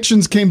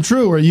predictions came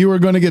true, or you were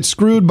going to get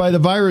screwed by the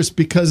virus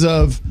because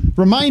of.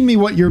 Remind me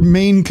what your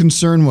main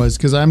concern was,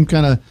 because I'm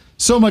kind of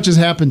so much has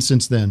happened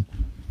since then.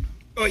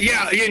 Oh,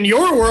 yeah, in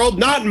your world,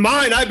 not in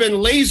mine. I've been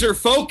laser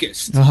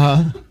focused.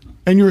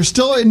 And you were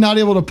still not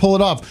able to pull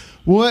it off.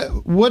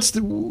 What's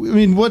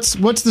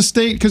the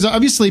state? Because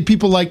obviously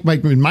people like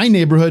in my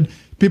neighborhood,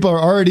 people are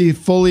already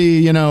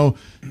fully,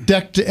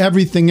 decked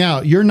everything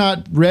out. You're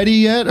not ready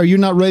yet? Are you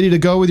not ready to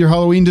go with your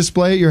Halloween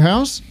display at your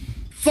house?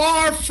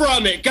 Far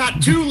from it.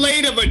 Got too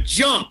late of a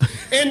jump.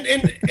 And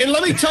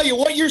let me tell you,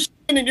 what you're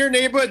seeing in your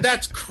neighborhood,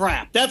 that's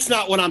crap. That's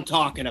not what I'm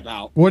talking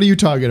about. What are you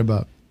talking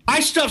about? My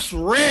stuff's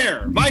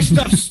rare. My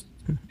stuff's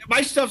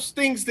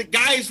things that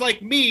guys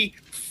like me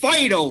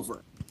fight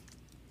over.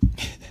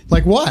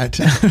 Like what?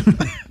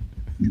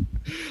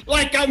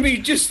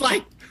 Just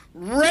like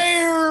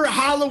rare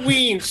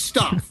Halloween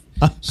stuff.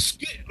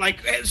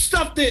 Like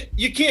stuff that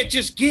you can't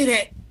just get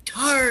at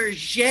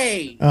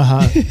Target.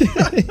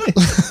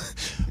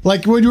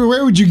 Like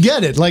where would you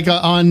get it? Like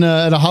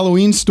at a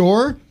Halloween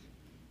store?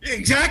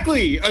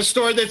 Exactly. A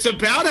store that's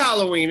about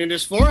Halloween and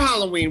is for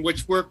Halloween,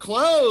 which were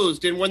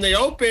closed. And when they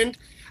opened,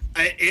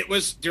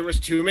 there was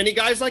too many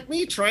guys like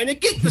me trying to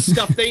get the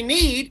stuff they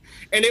need,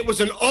 and it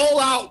was an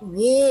all-out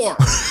war.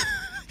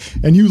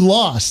 And you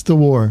lost the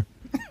war.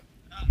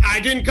 I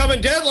didn't come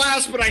in dead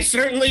last, but I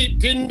certainly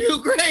didn't do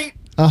great.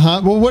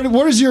 Well,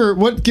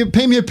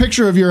 paint me a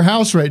picture of your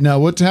house right now.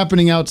 What's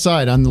happening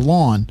outside on the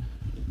lawn?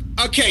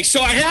 Okay,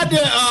 so I had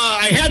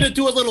to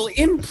do a little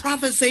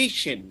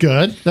improvisation.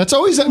 Good. That's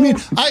always.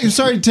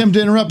 Sorry, Tim,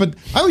 to interrupt, but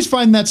I always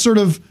find that sort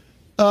of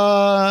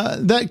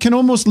that can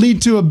almost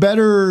lead to a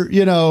better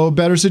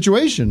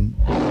situation.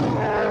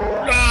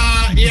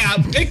 Yeah,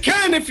 it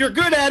can if you're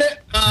good at it.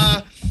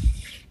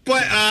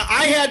 But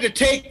I had to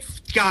take.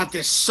 God,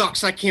 this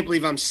sucks. I can't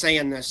believe I'm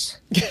saying this.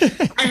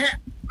 I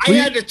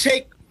had to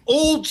take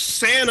old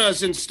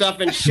Santas and stuff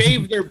and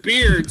shave their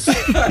beards.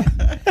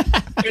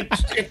 and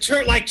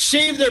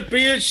shave their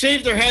beards,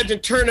 shave their heads,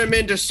 and turn them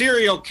into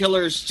serial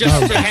killers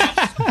just to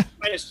have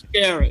kind of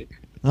scary.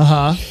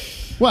 Well,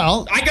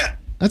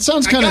 that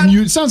sounds kind of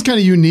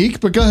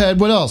unique. But go ahead.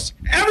 What else?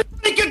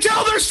 Everybody can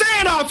tell they're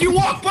Santa. If you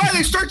walk by,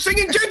 they start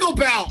singing Jingle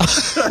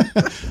Bells.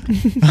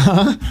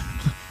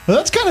 Well,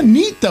 that's kind of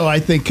neat, though. I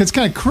think it's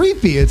kind of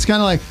creepy. It's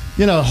kind of like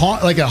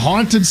like a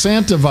haunted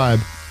Santa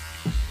vibe.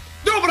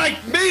 No, but I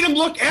made him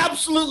look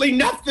absolutely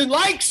nothing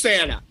like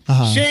Santa.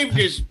 Shaved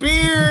his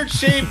beard,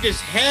 shaved his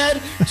head,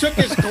 took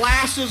his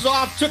glasses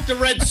off, took the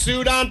red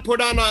suit on,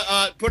 put on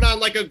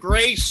like a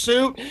gray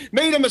suit,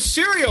 made him a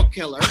serial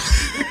killer.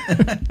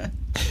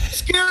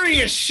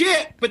 Scary as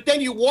shit, but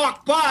then you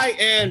walk by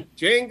and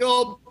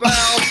Jingle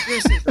Bells.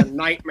 This is a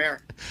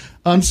nightmare.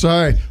 I'm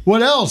sorry.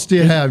 What else do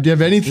you have? Do you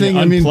have anything?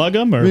 Unplug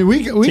them, or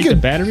we take could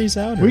the batteries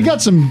out. We got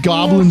some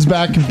goblins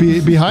back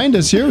behind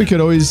us here. We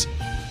could always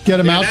get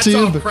them out to you.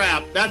 That's all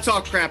crap. That's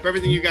all crap.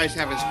 Everything you guys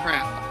have is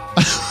crap.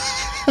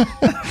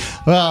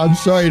 Well, I'm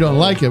sorry you don't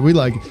like it. We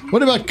like it.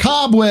 What about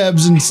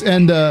cobwebs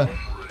and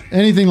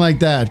anything like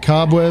that?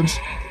 Cobwebs?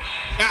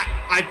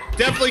 I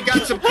definitely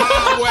got some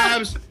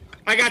cobwebs.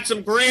 I got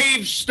some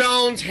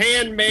gravestones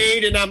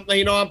handmade, and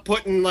I'm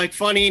putting like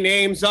funny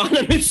names on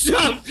them and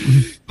stuff.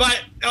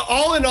 But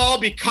all in all,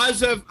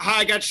 because of how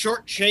I got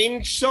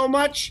shortchanged so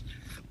much,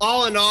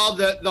 all in all,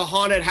 the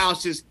haunted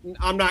house is,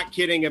 I'm not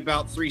kidding,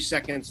 about 3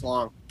 seconds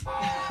long.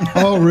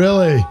 Oh,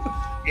 really?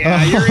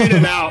 Yeah, you're in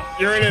and out.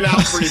 You're in and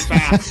out pretty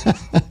fast.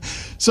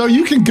 So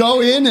you can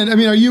go in, and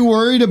are you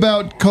worried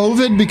about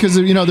COVID? Because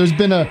there's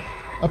been a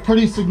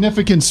pretty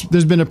significant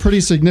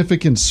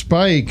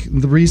spike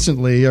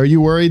recently. Are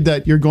you worried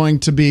that you're going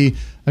to be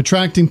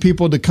attracting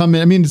people to come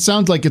in? I mean, it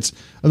sounds like it's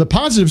the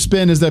positive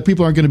spin is that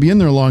people aren't going to be in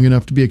there long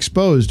enough to be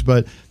exposed,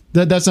 but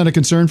that's not a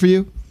concern for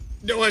you?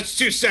 No, it's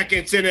 2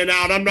 seconds in and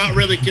out. I'm not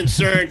really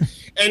concerned.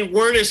 And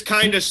word is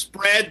kind of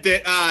spread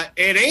that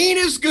it ain't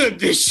as good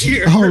this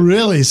year. Oh,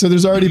 really? So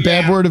there's already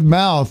bad word of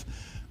mouth.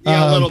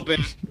 Yeah, a little bit.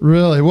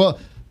 Really? Well,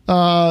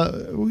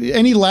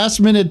 any last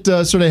minute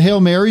sort of Hail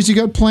Marys you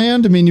got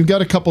planned? I mean, you've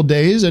got a couple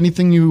days.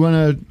 Anything you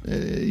want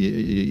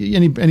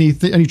to,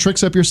 any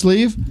tricks up your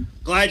sleeve?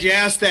 Glad you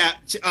asked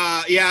that.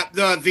 Yeah,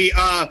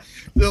 the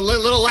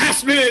little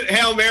last minute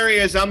Hail Mary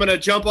is I'm going to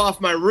jump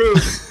off my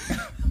roof.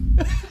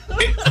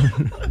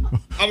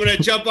 I'm going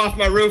to jump off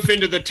my roof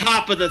into the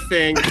top of the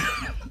thing.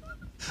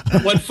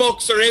 When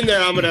folks are in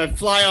there, I'm going to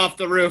fly off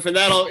the roof, and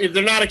if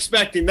they're not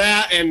expecting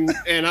that, and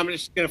I'm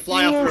just going to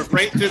fly off the roof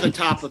right through the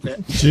top of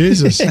it.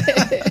 Jesus.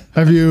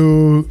 Are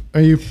you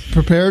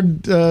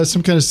prepared,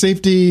 some kind of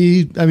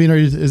safety? I mean,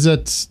 is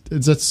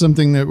that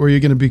something where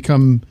you're going to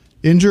become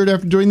injured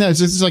after doing that? Is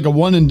this like a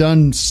one and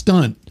done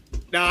stunt?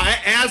 No,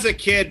 as a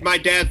kid, my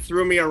dad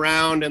threw me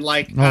around, and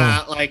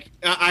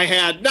I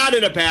had, not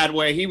in a bad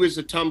way, he was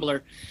a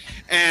tumbler,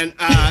 and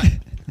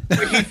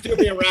he threw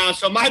me around.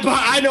 So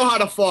I know how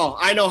to fall.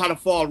 I know how to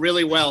fall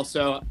really well.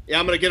 So yeah,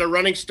 I'm going to get a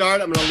running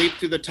start. I'm going to leap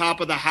through the top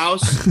of the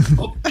house.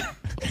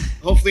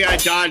 Hopefully I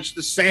dodged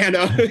the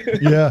Santa.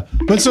 Yeah.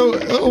 But so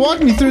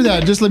walk me through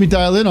that. Just let me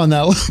dial in on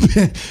that a little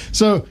bit.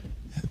 So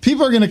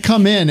people are going to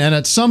come in, and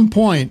at some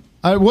point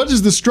What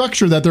is the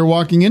structure that they're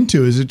walking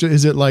into? Is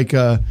it like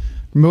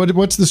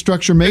what's the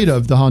structure made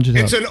of? The haunted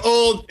house.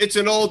 It's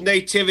an old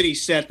nativity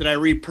set that I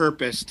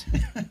repurposed.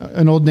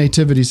 An old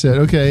nativity set.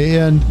 Okay,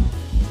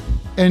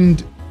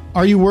 and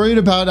are you worried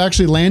about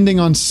actually landing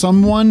on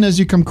someone as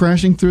you come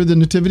crashing through the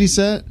nativity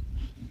set?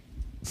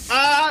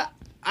 I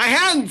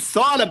hadn't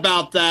thought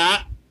about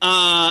that.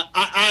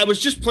 I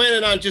was just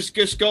planning on just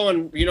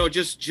going,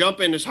 just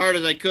jumping as hard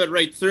as I could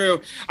right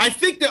through. I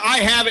think that I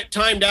have it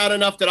timed out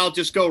enough that I'll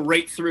just go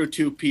right through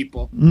 2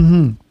 people.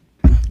 Mm-hmm.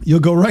 You'll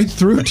go right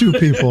through 2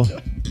 people.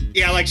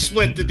 Yeah, like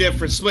split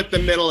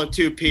the middle of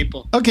 2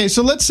 people. Okay,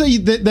 so let's say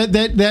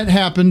that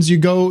happens. You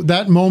go,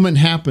 that moment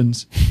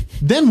happens.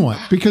 Then what?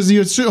 Because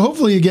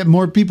hopefully you get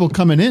more people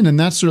coming in, and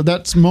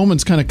that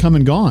moment's kind of come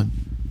and gone.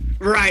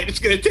 Right, it's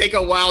going to take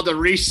a while to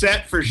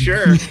reset for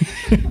sure.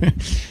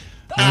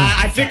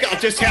 I think I'll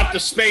just have to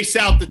space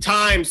out the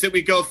times that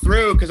we go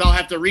through because I'll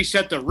have to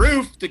reset the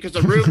roof because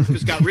the roof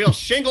has got real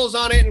shingles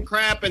on it and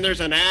crap, and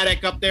there's an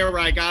attic up there where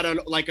I got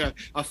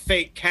a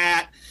fake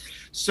cat.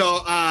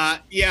 So,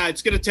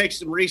 it's going to take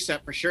some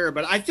reset for sure,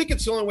 but I think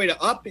it's the only way to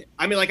up it.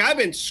 I mean, like, I've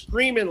been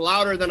screaming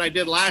louder than I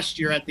did last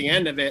year at the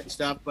end of it and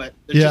stuff, but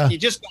you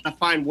just got to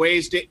find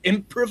ways to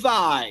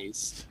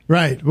improvise.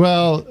 Right.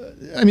 Well,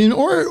 I mean,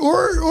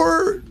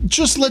 or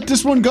just let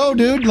this one go,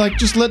 dude. Like,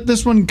 just let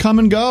this one come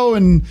and go,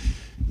 and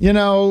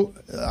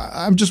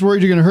I'm just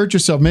worried you're going to hurt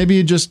yourself. Maybe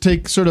you just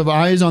take sort of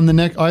eyes on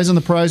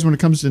the prize when it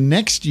comes to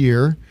next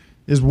year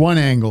is one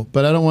angle,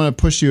 but I don't want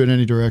to push you in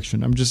any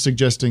direction. I'm just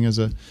suggesting as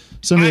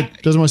somebody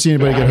that doesn't want to see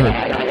anybody get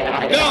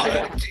hurt.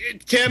 No,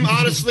 Tim,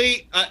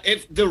 honestly,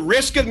 if the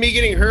risk of me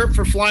getting hurt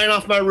for flying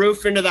off my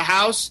roof into the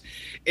house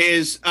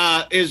is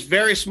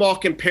very small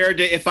compared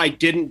to if I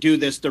didn't do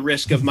this, the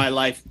risk of my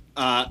life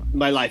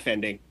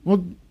ending.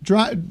 Well,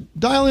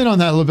 dial in on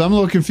that a little bit. I'm a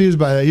little confused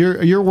by that.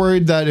 You're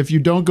worried that if you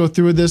don't go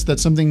through with this,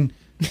 that something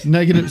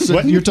negative. So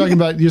you're talking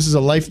about this is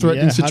a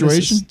life-threatening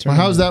situation.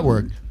 How does that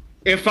work?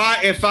 If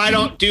I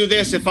don't do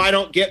this, if I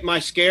don't get my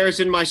scares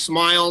and my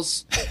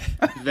smiles,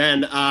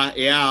 then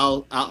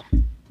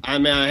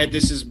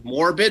this is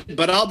morbid,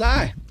 but I'll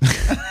die.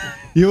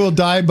 You will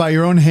die by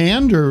your own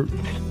hand, or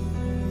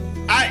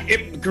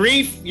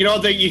grief. You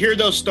hear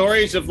those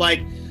stories of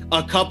like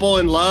a couple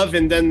in love,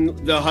 and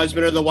then the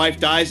husband or the wife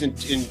dies, and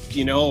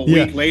a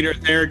week later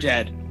they're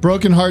dead.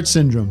 Broken heart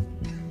syndrome.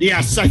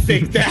 Yes, I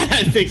think that.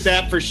 I think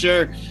that for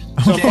sure.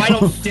 So if I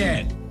don't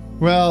dead.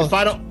 Well, if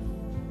I don't.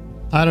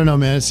 I don't know,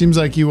 man. It seems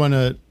like you want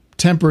to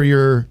temper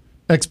your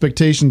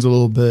expectations a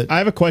little bit. I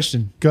have a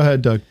question. Go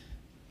ahead, Doug.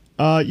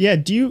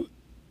 Do you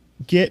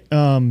get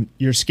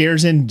your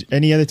scares in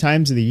any other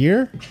times of the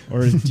year,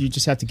 or do you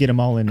just have to get them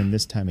all in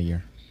this time of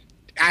year?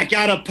 I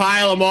gotta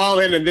pile them all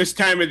in this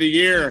time of the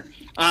year.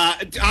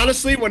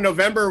 Honestly, when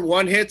November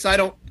 1 hits, I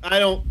don't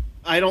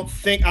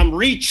think I'm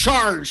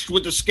recharged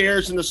with the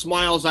scares and the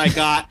smiles I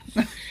got.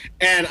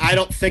 And I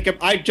don't think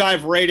I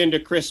dive right into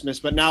Christmas,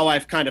 but now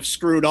I've kind of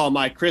screwed all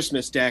my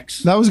Christmas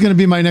decks. That was going to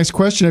be my next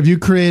question. Have you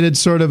created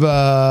sort of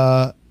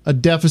a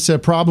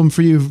deficit problem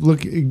for you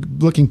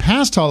looking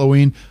past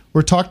Halloween?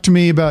 Or talk to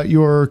me about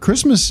your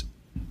Christmas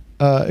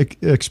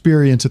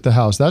experience at the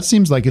house. That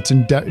seems like it's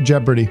in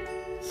jeopardy.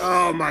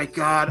 Oh my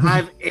God!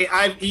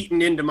 I've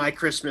eaten into my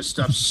Christmas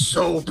stuff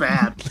so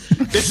bad.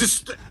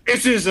 This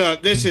is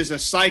a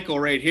cycle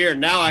right here.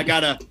 Now I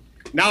gotta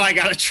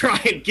try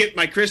and get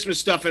my Christmas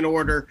stuff in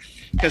order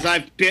because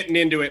I've bitten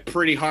into it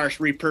pretty harsh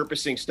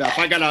repurposing stuff.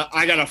 I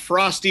got a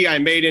Frosty I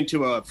made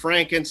into a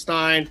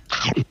Frankenstein.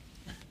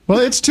 Well,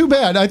 it's too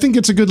bad. I think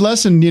it's a good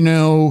lesson.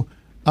 You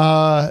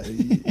got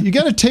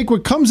to take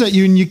what comes at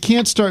you, and you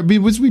can't start.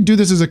 Because we do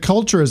this as a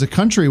culture, as a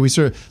country, we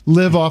sort of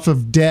live off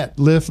of debt,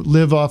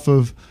 live off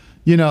of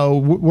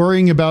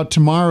worrying about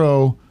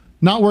tomorrow,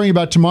 not worrying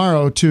about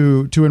tomorrow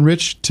to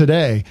enrich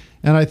today.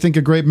 And I think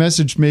a great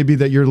message maybe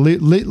that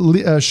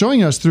you're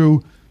showing us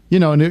through,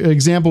 an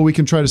example we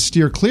can try to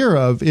steer clear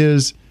of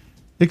is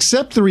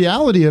accept the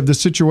reality of the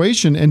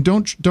situation and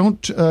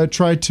don't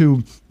try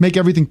to make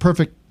everything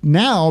perfect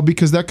now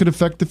because that could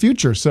affect the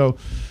future. So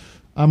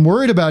I'm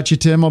worried about you,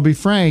 Tim. I'll be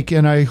frank,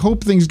 and I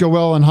hope things go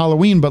well on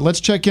Halloween, but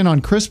let's check in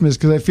on Christmas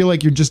because I feel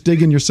like you're just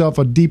digging yourself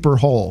a deeper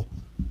hole.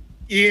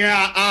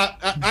 Yeah,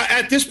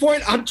 at this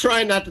point, I'm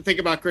trying not to think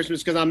about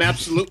Christmas because I'm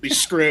absolutely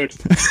screwed.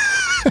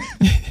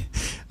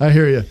 I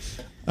hear you.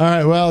 All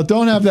right, well,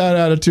 don't have that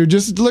attitude.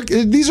 Just look,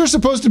 these are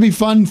supposed to be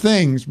fun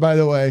things, by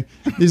the way,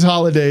 these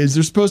holidays.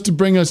 They're supposed to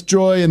bring us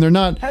joy, and they're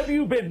not. Have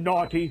you been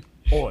naughty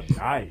or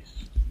nice?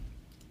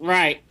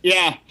 Right,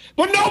 yeah.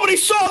 But nobody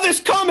saw this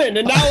coming,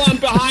 and now I'm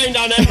behind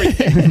on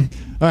everything.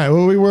 All right,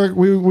 well,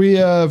 we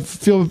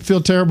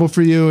feel terrible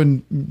for you,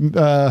 and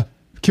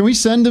can we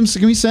send him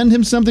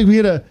something? We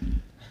had a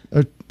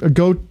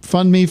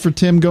GoFundMe for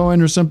Tim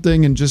going or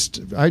something, and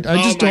just I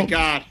just don't. Oh my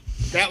God.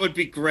 That would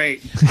be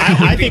great.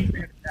 I think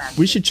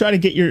we should try to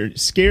get your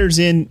scares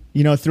in,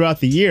 throughout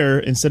the year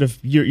instead of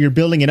you're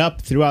building it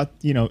up throughout,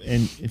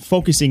 and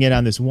focusing it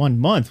on this 1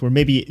 month where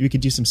maybe we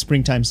could do some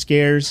springtime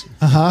scares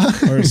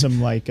or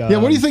some like Yeah,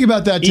 what do you think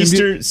about that, Tim?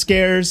 Easter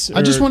scares?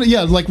 I just want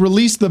to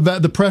release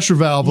the pressure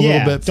valve a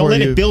little bit. Don't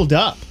let it build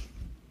up.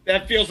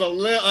 That feels a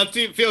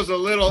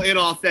little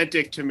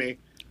inauthentic to me.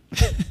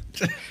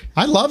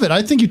 I love it.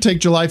 I think you take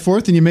July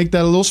 4th and you make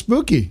that a little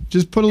spooky.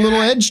 Just put a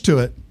little edge to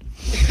it.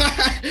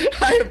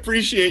 I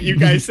appreciate you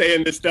guys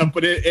saying this stuff,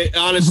 but it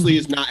honestly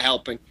is not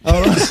helping.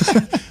 All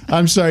right.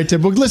 I'm sorry,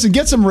 Tim. But listen,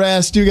 get some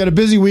rest. You got a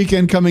busy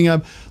weekend coming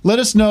up. Let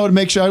us know to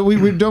make sure.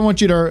 We don't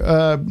want you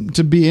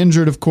to be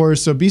injured, of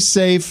course. So be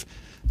safe.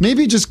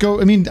 Maybe just go.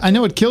 I mean, I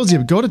know it kills you,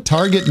 but go to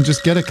Target and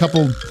just get a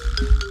couple,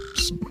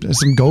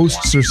 some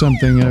ghosts or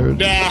something.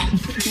 Nah,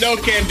 no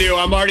can do.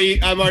 I'm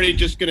already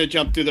just gonna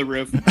jump through the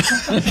roof.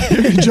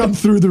 You're gonna jump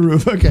through the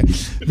roof. Okay,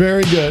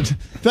 very good.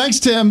 Thanks,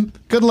 Tim.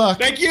 Good luck.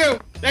 Thank you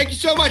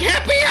so much.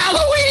 Happy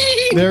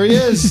Halloween! There he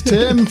is,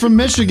 Tim from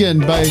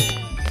Michigan.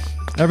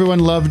 Everyone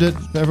loved it.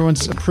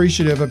 Everyone's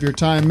appreciative of your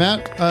time,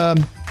 Matt.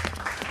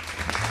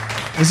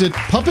 Is it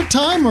puppet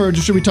time, or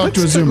should we talk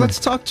to a Zoomer? Let's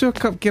talk to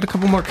get a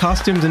couple more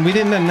costumes, and we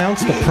didn't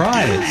announce the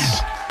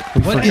prize.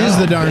 What is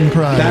the darn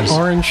prize? That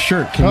orange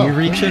shirt. Can you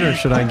reach it, or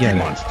should I get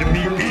it?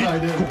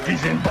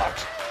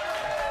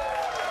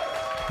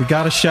 We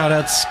got to shout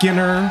out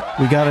Skinner.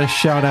 We got to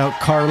shout out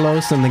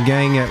Carlos and the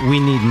gang at We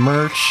Need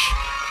Merch.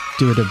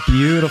 Doing a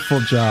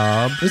beautiful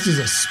job. This is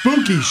a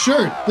spooky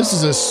shirt. This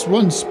is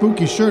one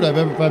spooky shirt I've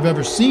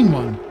ever seen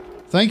one.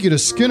 Thank you to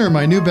Skinner,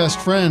 my new best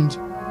friend,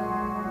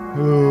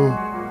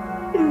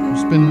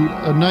 who's been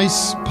a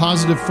nice,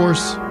 positive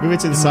force. Move it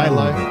to the side,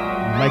 life.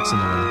 Mike's in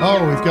the way.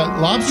 Oh, we've got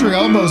Lobster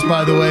Elbows,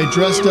 by the way,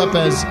 dressed up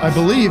as, I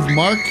believe,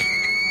 Mark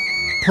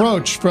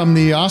Proch from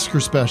the Oscar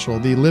special,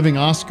 the Living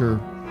Oscar.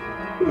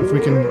 If we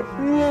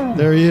can,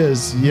 there he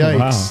is. Yikes,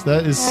 wow.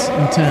 That is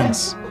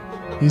intense.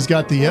 He's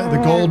got the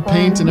gold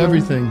paint and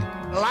everything.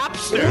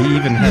 Lobster. He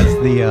even has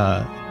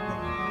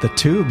the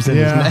tubes in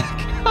his neck.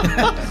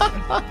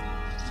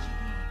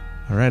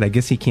 All right, I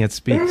guess he can't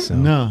speak. So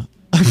no.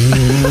 All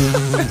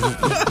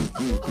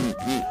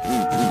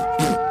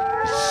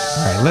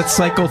right, let's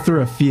cycle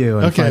through a few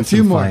and find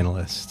some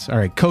finalists. All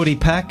right, Cody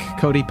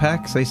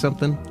Pack, say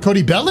something.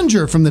 Cody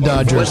Bellinger from the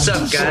Dodgers. What's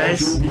up,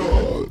 guys?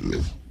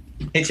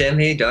 Hey, Tim.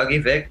 Hey, Doggy.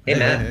 Vic. Hey,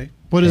 Matt. Hey.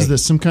 What is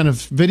this? Some kind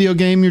of video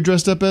game you're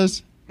dressed up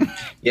as?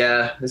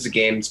 Yeah, this is a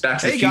game. It's Back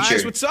to the Future. Hey,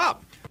 guys. What's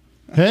up?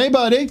 Hey,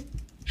 buddy.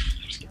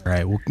 All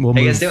right, we'll How move.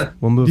 you guys doing?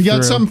 We'll move. You got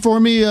through. something for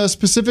me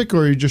specific,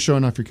 or are you just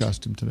showing off your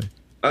costume today?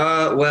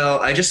 Well,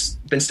 I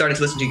just been starting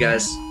to listen to you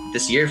guys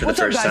this year for the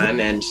first time,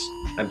 and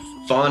I've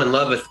fallen in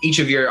love with each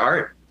of your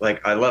art.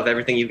 Like, I love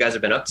everything you guys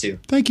have been up to.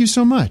 Thank you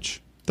so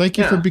much. Thank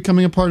you for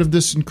becoming a part of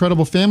this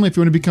incredible family. If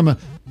you want to become a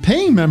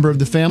paying member of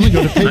the family,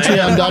 go to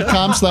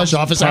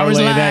patreon.com/officehours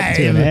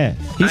live.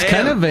 He's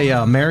kind of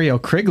a Mario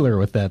Krigler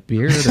with that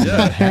beard and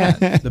the hat,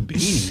 the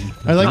beanie.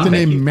 I like the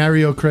name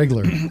Mario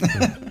Krigler.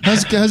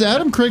 Has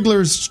Adam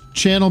Krigler's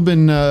channel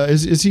been?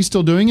 Is he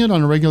still doing it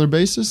on a regular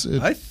basis?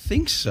 I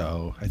think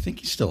so. I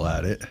think he's still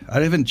at it. I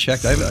haven't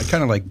checked. I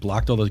kind of like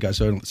blocked all those guys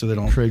so they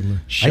don't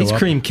show Ice up.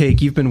 cream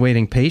cake. You've been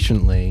waiting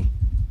patiently.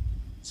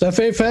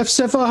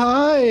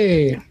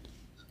 Hi.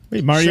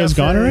 Wait, Mario's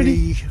gone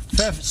already?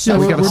 Yeah,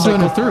 we got to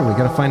cycle through. We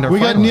got to find our. We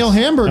got finalists. Neil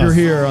Hamburger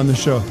here on the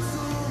show.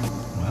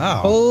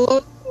 Wow.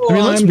 Hello, I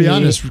mean, let's I'm be Neil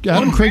honest.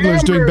 Adam Krigler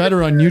is doing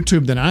better on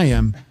YouTube than I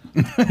am.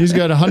 He's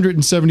got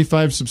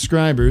 175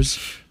 subscribers.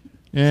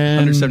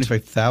 And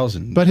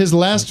 175,000. But his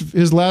last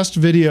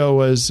video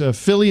was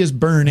Philly is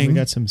burning. We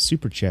got some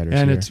super chatters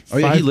and here. it's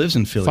he lives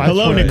in Philly.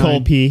 Hello, Nicole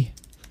P.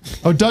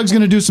 Oh, Doug's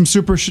going to do some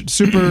super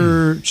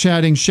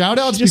chatting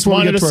shout-outs Just before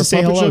we wanted get to us our to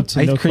say puppet hello show. to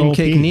Ice cream Nicole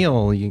cake P.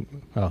 Neil.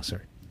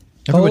 Sorry.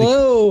 Everybody-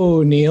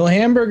 Hello, Neil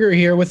Hamburger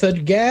here with a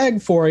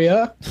gag for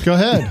you. Go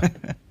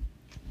ahead.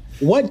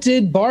 What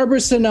did Barbara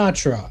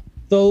Sinatra,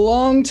 the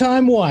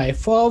longtime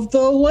wife of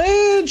the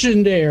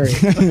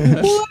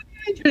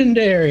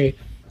legendary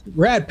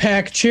Rat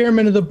Pack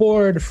chairman of the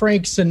board,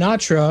 Frank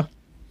Sinatra,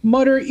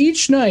 mutter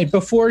each night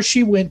before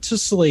she went to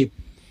sleep?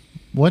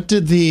 What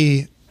did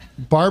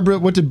Barbara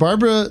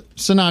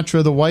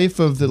Sinatra, the wife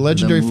of the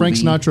legendary Frank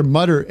Sinatra,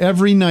 mutter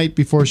every night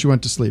before she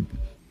went to sleep?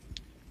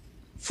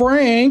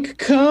 Frank,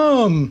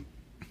 come.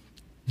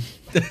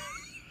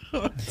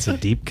 It's a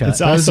deep cut.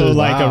 It's also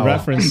like a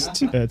reference.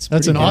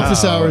 That's an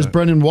Office Hours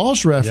Brendan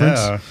Walsh reference.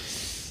 Yeah.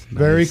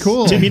 Very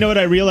cool. Tim, you know what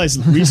I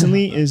realized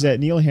recently is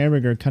that Neil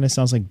Hamburger kind of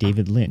sounds like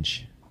David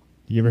Lynch.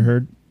 You ever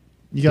heard?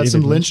 You got David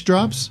some Lynch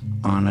drops?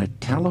 On a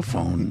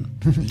telephone,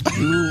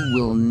 you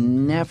will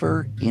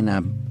never in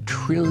a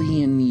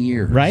trillion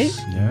years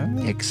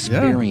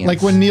experience.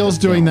 Like when Neil's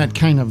doing that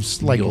kind of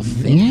like,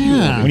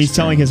 when he's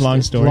telling his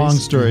long stories. Long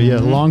story, yeah,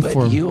 long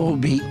form. But you'll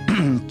be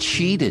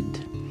cheated.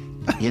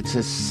 It's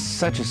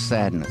such a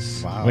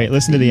sadness. Wow. Wait,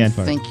 listen to the end You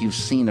part. think you've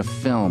seen a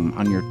film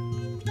on your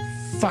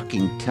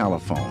fucking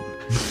telephone.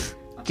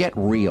 Get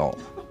real.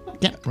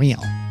 Get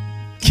real.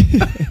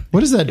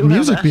 What is that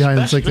music behind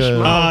it? It's like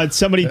a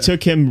somebody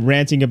took him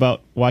ranting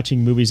about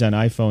watching movies on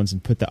iPhones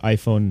and put the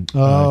iPhone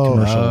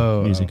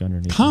commercial music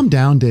underneath. Calm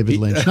down, David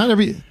Lynch. Not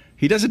every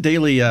he does a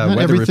daily not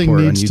weather everything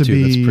report on needs to YouTube.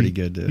 be. That's pretty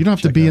good. You don't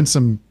have to be in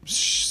some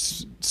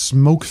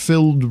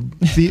smoke-filled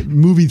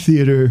movie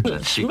theater.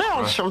 It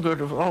smells so good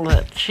with all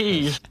that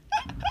cheese.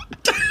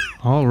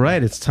 All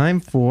right, it's time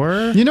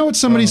for. You know what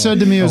somebody said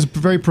to me? It was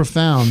very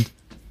profound.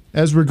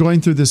 As we're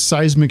going through this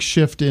seismic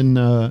shift in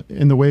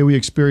the way we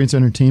experience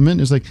entertainment,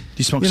 is like, do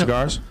you smoke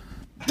cigars?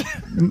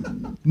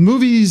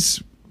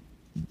 Movies.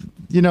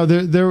 You know,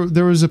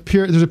 there was a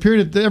period. There's a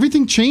period.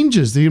 Everything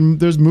changes.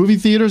 There's movie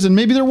theaters, and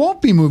maybe there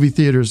won't be movie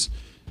theaters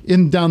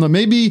down the.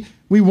 Maybe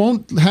we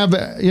won't have.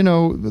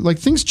 Like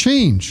things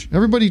change.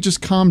 Everybody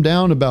just calm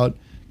down about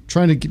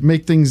trying to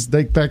make things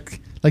back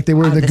like they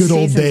were in the good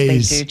old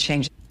days. They do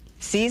change.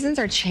 Seasons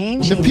are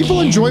changing. If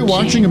people enjoy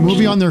watching a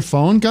movie on their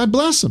phone, God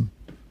bless them.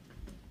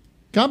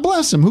 God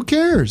bless them. Who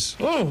cares?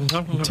 Tim,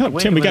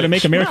 we got to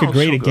make America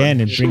great again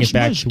and bring it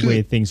back to the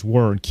way things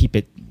were and keep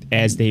it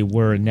as they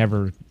were and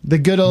never the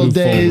good old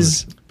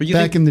days. But you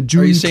back think, in the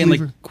June. Are you saying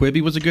like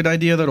Quibi was a good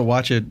idea though to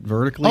watch it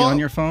vertically on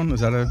your phone? Is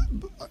that a?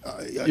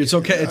 It's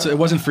okay. It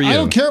wasn't for you. I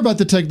don't care about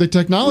the tech. The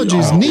technology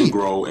is neat.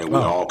 Grow and we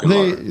all can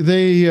learn.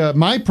 They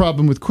my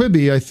problem with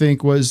Quibi, I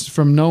think, was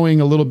from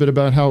knowing a little bit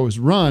about how it was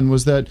run,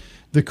 was that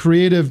the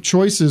creative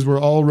choices were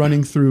all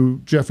running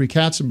through Jeffrey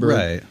Katzenberg.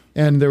 Right.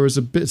 And there was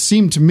it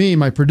seemed to me,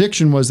 my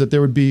prediction was that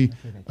there would be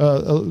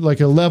like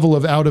a level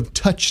of out of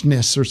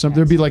touchness or something.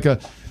 There'd be like a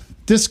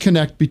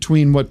disconnect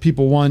between what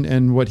people want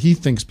and what he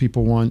thinks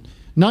people want.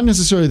 Not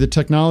necessarily the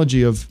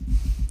technology of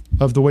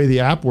the way the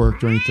app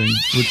worked or anything,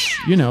 which,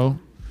 it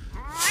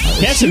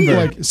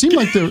seemed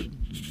like the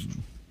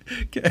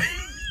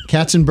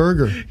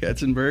Katzenberger.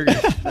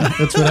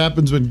 That's what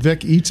happens when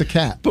Vic eats a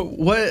cat. But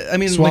what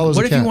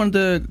if you wanted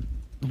to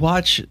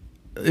watch it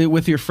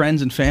with your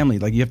friends and family?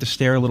 Like you have to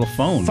stare at a little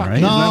phone, right?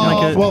 No,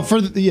 like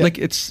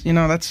it's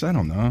that's I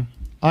don't know.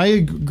 I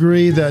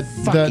agree that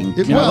I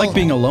like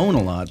being alone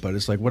a lot, but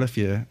it's like what if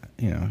you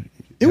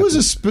it was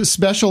a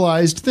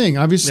specialized thing.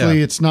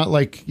 Obviously, it's not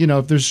like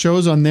if there's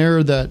shows on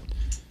there that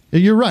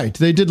you're right.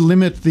 They did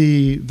limit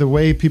the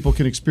way people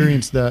can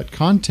experience that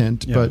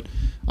content, but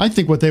I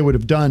think what they would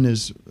have done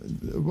is,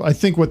 I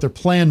think what their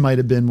plan might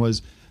have been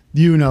was,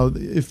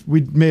 if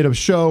we made a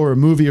show or a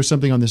movie or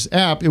something on this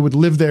app, it would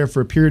live there for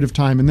a period of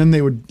time, and then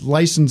they would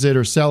license it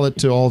or sell it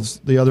to all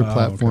the other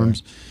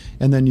platforms,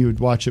 and then you would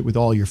watch it with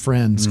all your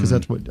friends because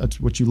that's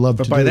what you love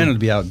to do. But by then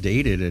it'd be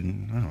outdated,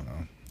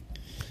 and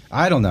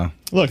I don't know.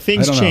 Look,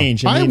 things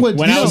change. I mean,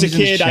 when I was a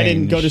kid, I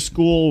didn't go to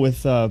school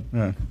with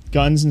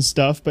guns and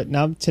stuff, but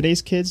now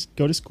today's kids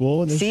go to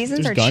school and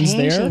there's guns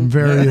there.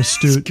 Very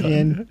astute.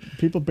 And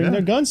people bring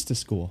their guns to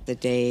school. The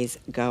days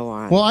go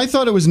on. Well, I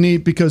thought it was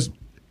neat because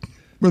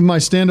with my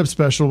stand-up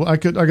special, I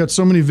got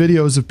so many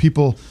videos of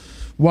people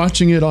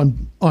watching it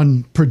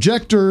on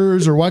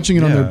projectors or watching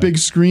it on their big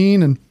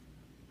screen, and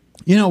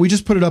we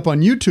just put it up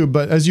on YouTube.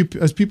 But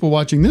as people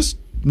watching this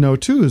know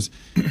too, is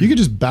you could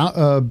just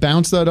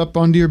bounce that up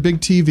onto your big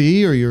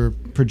TV or your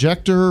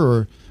projector,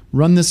 or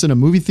run this in a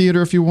movie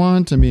theater if you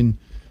want. I mean,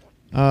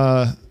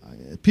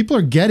 people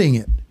are getting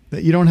it.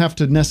 That you don't have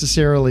to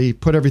necessarily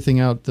put everything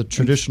out the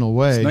traditional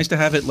way. It's nice to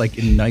have it like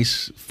in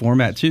nice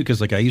format too,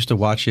 because like I used to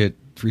watch it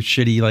for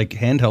shitty like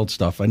handheld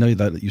stuff. I know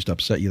that it used to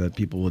upset you that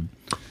people would.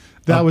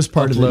 That was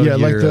part of it, yeah.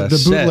 Like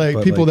the bootleg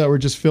set, people that were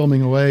just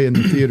filming away in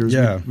the theaters.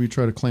 We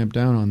try to clamp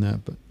down on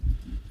that. But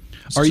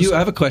I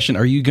have a question.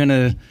 Are you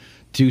gonna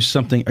do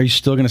something? Are you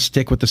still gonna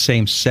stick with the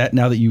same set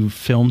now that you've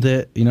filmed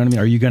it? You know what I mean?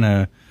 Are you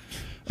gonna?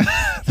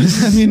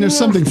 I mean, there's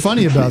something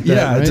funny about that.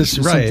 Yeah, right? just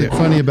there's something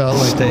funny about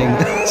like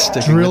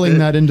drilling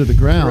that into the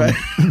ground.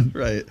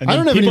 Right. I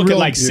don't have people could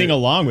like sing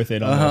along with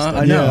it. Almost.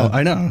 I know.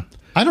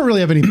 I don't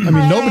really have any. I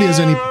mean, nobody has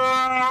any.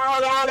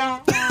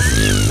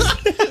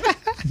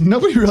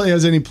 Nobody really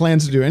has any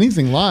plans to do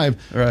anything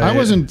live. Right. I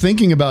wasn't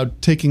thinking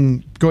about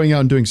going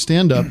out and doing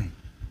stand up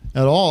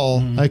at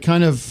all. I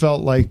kind of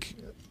felt like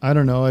I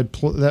don't know.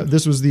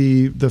 This was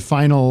the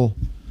final.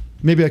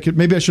 Maybe I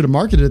should have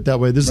marketed it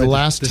that way. This is the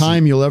last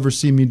time you'll ever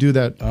see me do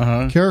that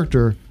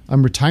character.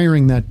 I'm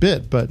retiring that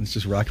bit, but it's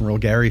just rock and roll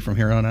Gary from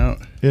here on out.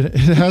 It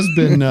has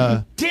been.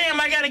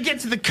 Damn! I gotta get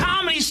to the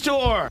Comedy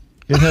Store.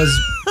 It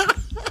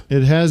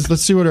has.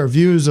 Let's see what our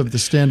views of the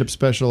stand-up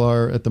special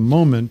are at the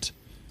moment.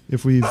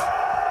 If we've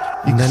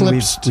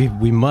eclipsed,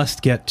 we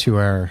must get to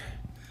our.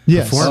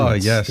 Yes.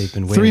 Performance. Yes. They've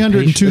been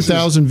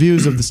 302,000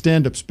 views of the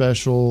stand-up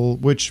special,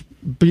 which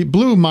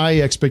blew my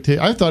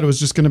expectation. I thought it was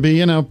just going to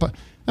be,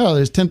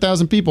 there's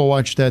 10,000 people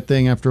watched that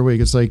thing after a week.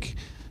 It's like,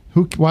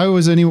 why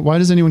does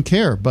anyone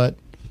care? But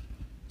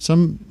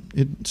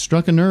it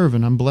struck a nerve,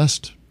 and I'm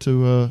blessed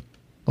to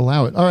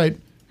allow it. All right,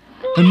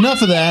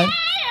 enough of that.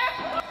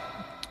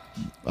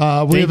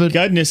 Thank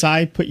goodness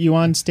I put you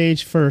on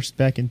stage first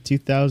back in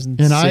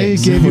 2006. And I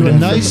gave you a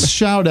nice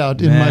shout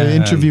out in my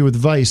interview with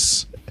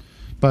Vice,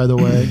 by the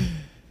way.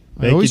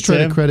 I always try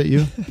to credit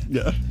you.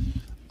 Yeah.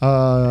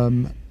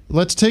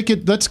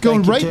 Let's go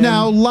right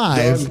now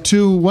live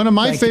to one of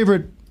my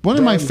favorite one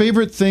of my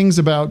favorite things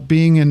about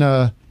being in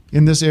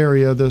this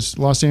area, this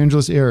Los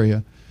Angeles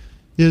area,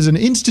 is an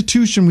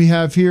institution we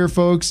have here,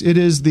 folks. It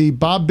is the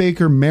Bob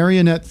Baker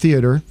Marionette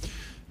Theater,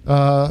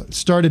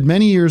 started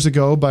many years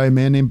ago by a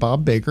man named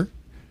Bob Baker.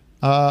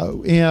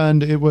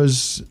 And it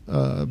was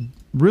a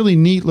really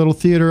neat little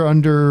theater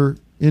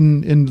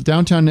in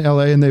downtown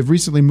LA, and they've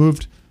recently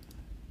moved.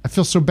 I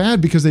feel so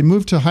bad because they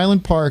moved to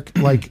Highland Park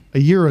like a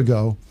year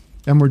ago,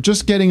 and we're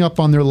just getting up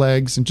on their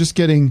legs and just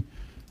getting,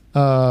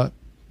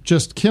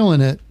 just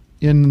killing it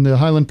in the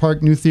Highland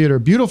Park new theater,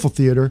 beautiful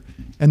theater.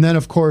 And then,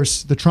 of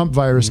course, the Trump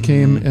virus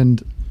came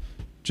and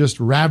just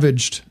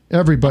ravaged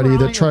everybody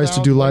that tries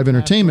to do live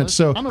entertainment.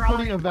 So I'm a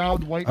pretty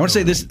avowed white. I want to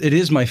say this: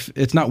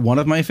 it's not one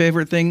of my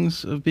favorite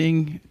things of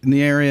being in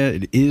the area.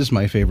 It is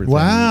my favorite.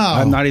 Wow.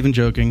 thing. I'm not even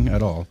joking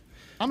at all.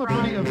 I'm a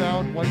pretty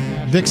avowed white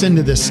nationalist. Vic's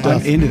into this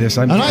stuff. I'm into this.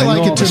 And I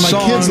like know it too. all the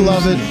My kids songs.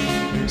 love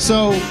it.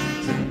 So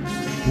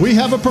we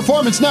have a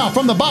performance now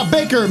from the Bob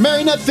Baker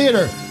Marionette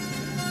Theater.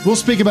 We'll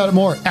speak about it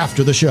more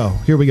after the show.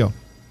 Here we go.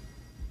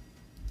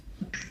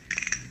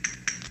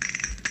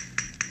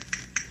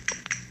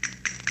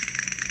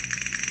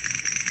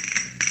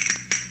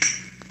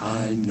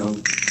 I know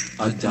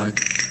a dark,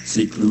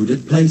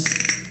 secluded place,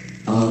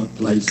 a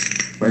place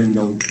where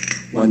no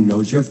one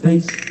knows your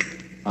face,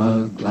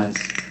 a glass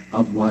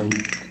of wine,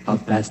 a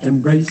fast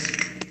embrace.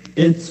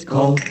 It's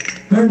called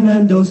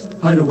Hernando's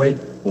Hideaway.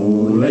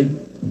 Ole,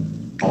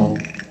 all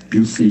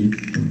you see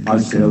are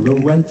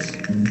silhouettes,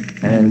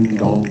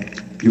 and all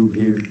you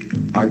hear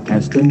are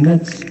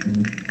castanets,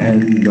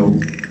 and no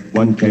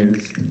one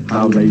cares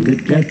how late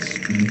it gets.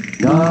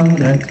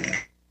 Not at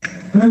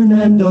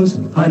Hernando's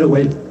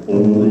Hideaway.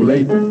 Ole.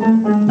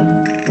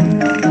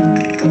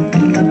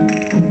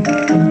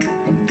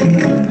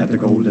 At the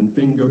Golden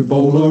Finger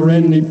Bowl or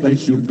any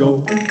place you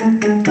go,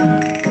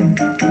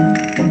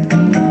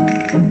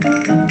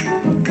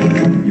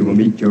 you will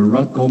meet your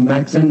Uncle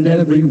Max and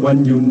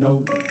everyone you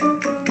know.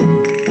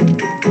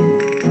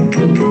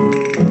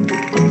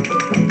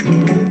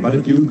 But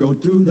if you go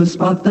to the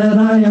spot that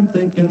I am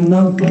thinking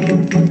of,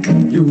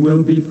 you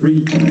will be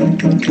free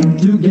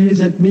to gaze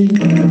at me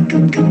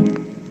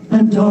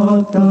and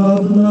talk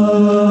of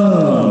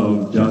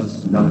love.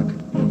 Just knock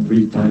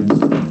 3 times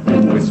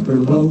and whisper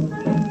low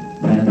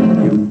that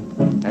you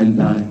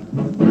and I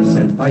were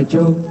sent by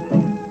Joe.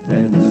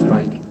 Then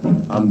strike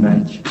a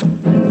match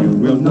and you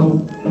will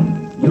know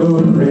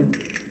you're in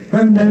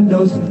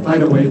Hernando's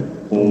Hideaway.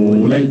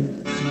 Ole.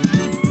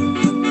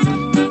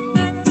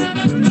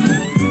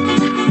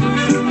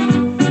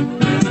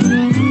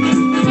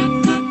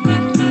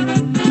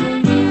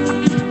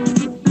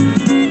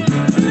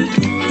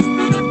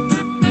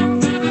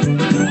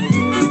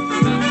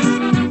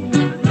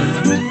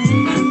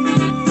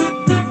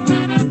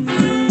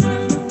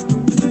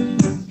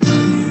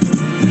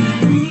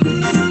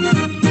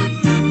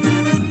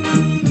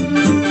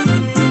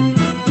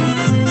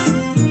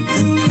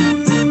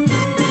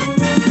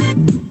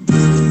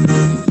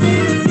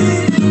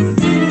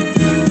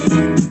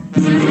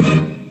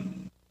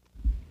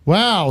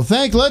 Wow,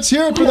 let's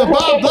hear it for the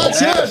Bob. Let's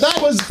hear it. That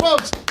was,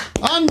 folks,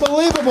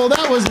 unbelievable.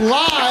 That was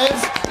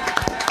live.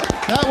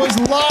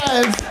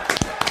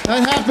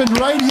 That happened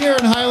right here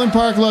in Highland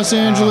Park, Los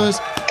Angeles.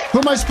 Who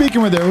am I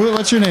speaking with there?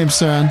 What's your name,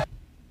 son?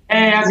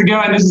 Hey, how's it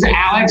going? This is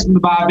Alex from the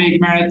Bob Baker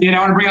Marionette Theater.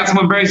 I want to bring out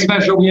someone very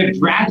special. We have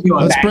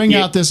Dracula. Let's back bring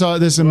here. out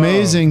this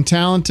amazing,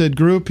 talented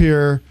group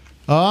here.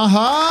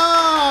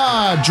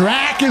 Aha!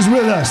 Drac is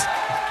with us.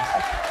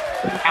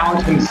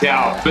 Alex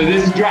himself. But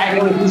this is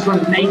Dracula. He's from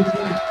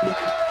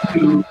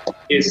 1952.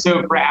 Is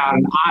so proud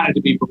and honored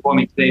to be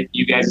performing today for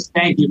you guys.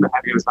 Thank you for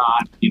having us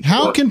on.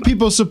 How can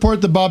people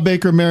support the Bob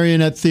Baker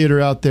Marionette Theater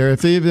out there?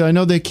 I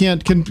know they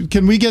can't.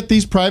 Can we get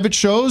these private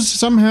shows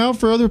somehow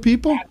for other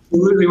people?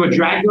 Absolutely. Well,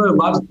 Dracula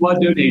loves blood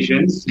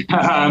donations.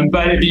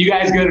 But if you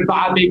guys go to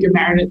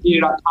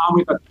BobBakerMarionetteTheater.com,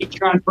 we have a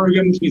Patreon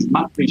program, which means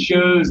monthly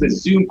shows, the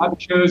Zoom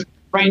puppet shows.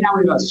 Right now,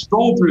 we have a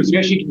stroll through, so you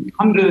actually can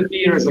come to the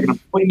theater as like an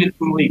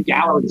appointment-only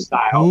gallery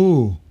style.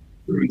 Ooh.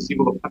 You can see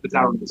all the puppets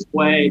out on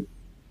display.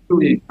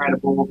 Really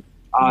incredible.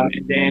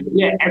 And then,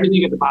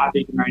 everything at the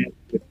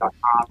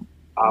BobBakerMarionetteTheater.com.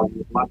 We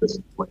would love to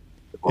support.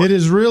 It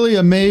is really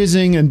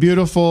amazing and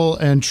beautiful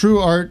and true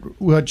art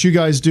what you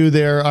guys do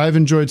there. I've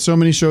enjoyed so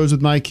many shows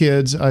with my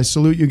kids. I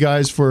salute you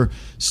guys for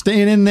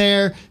staying in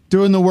there,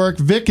 doing the work.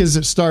 Vic is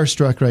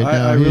starstruck right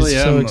now. I really He's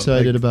am. so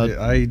excited about it.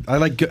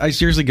 I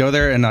seriously go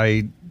there and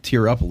I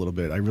tear up a little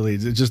bit.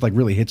 It just like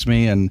really hits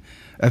me, and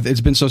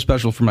it's been so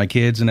special for my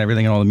kids and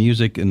everything and all the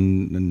music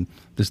and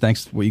just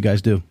thanks to what you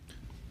guys do.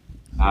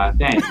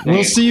 Thanks.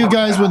 We'll see you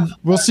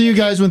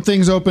guys when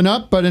things open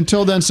up. But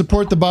until then,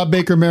 support the Bob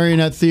Baker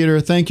Marionette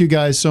Theater. Thank you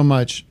guys so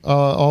much.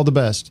 All the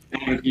best.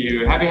 Thank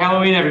you. Happy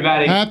Halloween,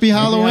 everybody. Happy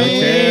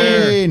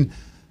Halloween.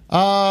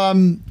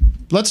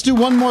 Let's do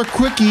one more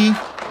quickie,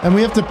 and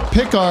we have to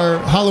pick our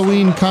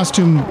Halloween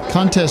costume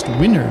contest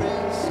winner.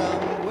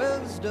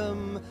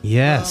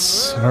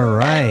 Yes. All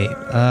right.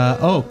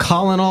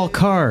 Calling all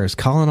cars.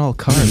 Calling all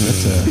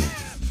cars. That's a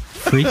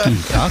freaky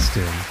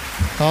costume.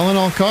 Calling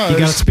all cars. You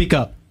got to speak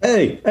up.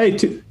 Hey,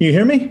 you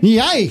hear me?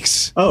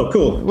 Yikes! Oh,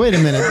 cool. Wait a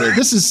minute.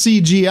 This is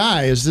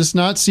CGI. Is this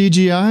not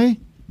CGI?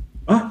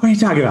 What are you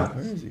talking about?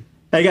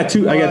 I got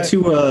two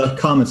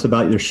comments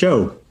about your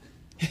show.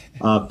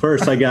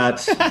 First, I got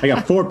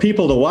 4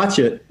 people to watch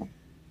it.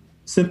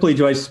 Simply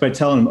just by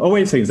telling them, oh,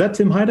 wait a second, is that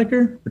Tim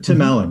Heidecker or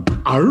Tim Allen?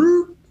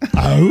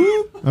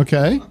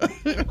 Okay.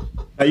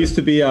 I used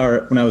to be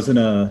when I was in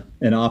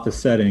an office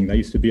setting, that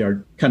used to be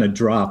our kind of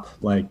drop,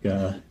 like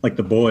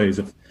The Boys.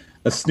 If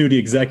a snooty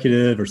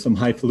executive or some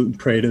highfalutin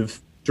creative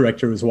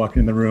director was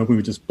walking in the room, we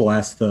would just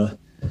blast the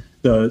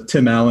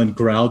Tim Allen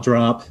growl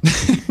drop.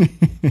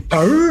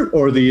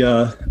 or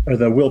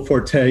the Will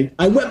Forte,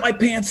 I wet my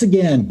pants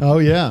again. Oh,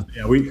 yeah.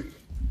 Yeah,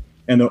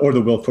 or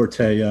the Will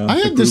Forte. I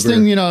have this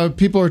thing,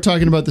 people are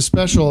talking about the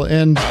special,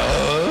 and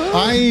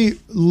I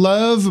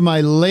love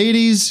my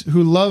ladies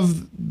who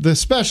love the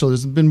special.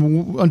 There's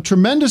been a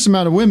tremendous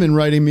amount of women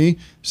writing me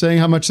saying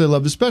how much they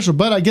love the special.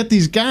 But I get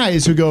these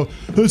guys who go,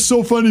 "That's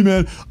so funny,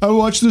 man. I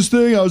watched this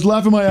thing. I was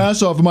laughing my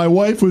ass off, and my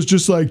wife was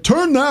just like,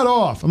 turn that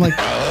off." I'm like,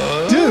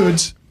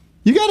 dudes,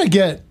 you got to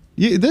get...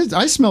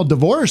 I smell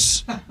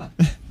divorce,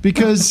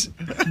 because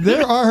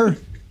there are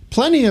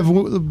plenty of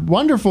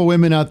wonderful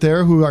women out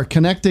there who are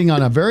connecting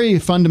on a very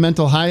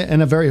fundamental high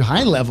and a very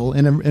high level,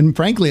 and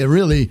frankly, a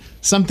really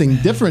something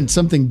different,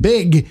 something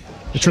big,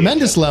 a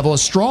tremendous level, a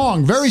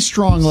strong, very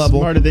strong level.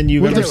 Smarter than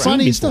you've with ever their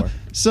funny seen before.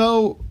 stuff.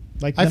 So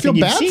Like I feel nothing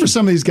you've bad seen. for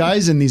some of these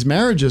guys in these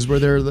marriages where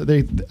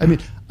I mean,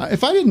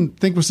 if I didn't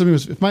think with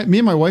somebody me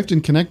and my wife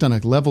didn't connect on a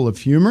level of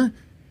humor,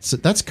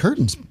 that's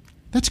curtains.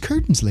 That's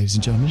curtains, ladies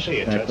and gentlemen. So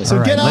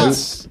All get right,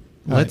 out.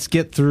 Let's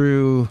get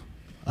through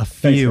a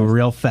few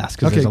real fast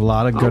because there's a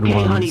lot of good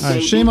ones. All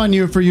right, shame on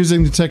you for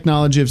using the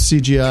technology of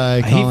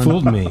CGI. He Colin.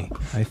 fooled me.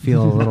 I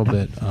feel a little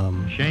bit.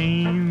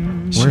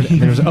 Shame.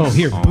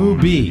 Here,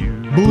 Boo-Bee.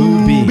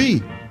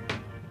 Boo-Bee.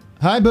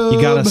 Hi, Boob.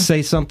 You gotta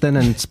say something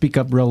and speak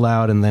up real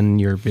loud, and then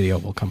your video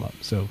will come up.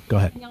 So go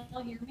ahead. Can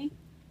y'all hear me?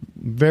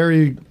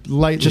 Very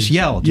lightly. Just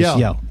yell. Just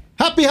yell.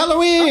 Happy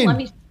Halloween! Oh, let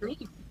me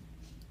scream.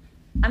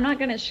 I'm not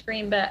gonna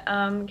scream, but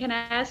can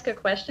I ask a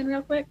question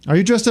real quick? Are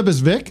you dressed up as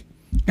Vic?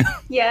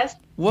 Yes.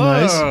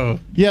 Nice.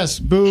 Yes,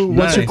 Boo.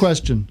 What's your Nice.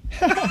 question?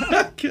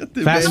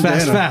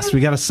 Fast. We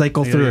gotta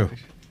cycle through.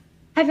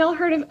 Have y'all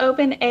heard of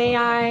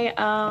OpenAI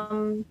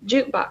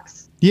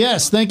Jukebox?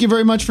 Yes. Thank you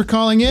very much for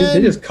calling in.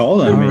 They just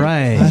called on All me.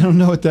 right. I don't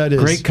know what that is.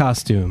 Great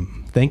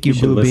costume. Thank you, You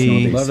should listen to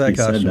Boo-Bee. these. Love that He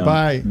said costume. no.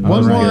 Bye. All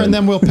One more right. and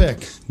then we'll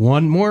pick.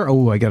 One more.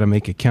 Oh, I gotta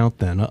make a count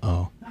then.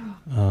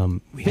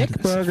 We had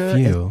a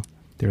few.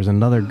 There's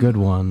another good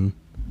one.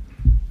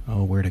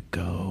 Oh, where'd it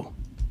go?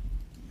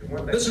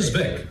 This is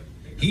Vic.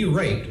 He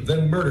raped,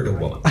 then murdered a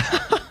woman.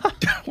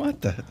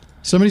 What the?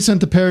 Somebody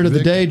sent the parrot of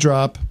the day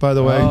drop, by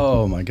the way.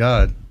 Oh my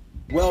God.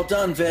 Well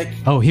done, Vic.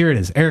 Oh, here it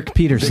is. Eric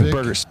Peterson. Vic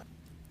Burgers.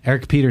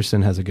 Eric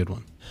Peterson has a good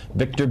one.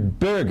 Victor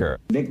Berger.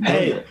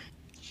 Hey.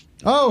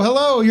 Oh,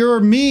 hello. You're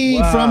me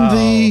Wow. from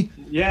the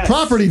Yes.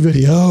 property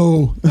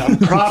video.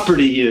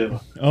 Property you.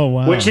 Oh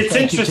wow! Which it's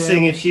Thank you,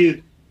 interesting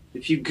Tim.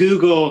 if you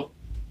Google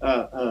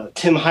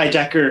Tim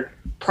Heidecker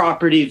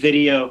property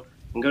video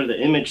and go to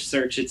the image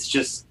search, it's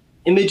just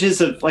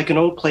images of like an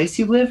old place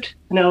you lived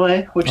in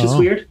LA, which is Oh.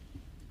 weird.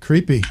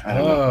 Creepy. I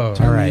don't know.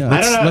 All right.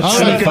 I don't know. Let's All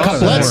sneak right, a couple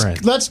more in.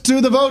 Let's do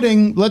the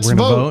voting. Let's We're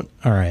gonna vote.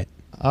 All right.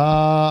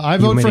 I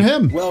You vote for made-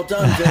 him. Well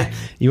done, Vic.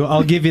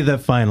 I'll give you the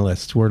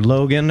finalists. We're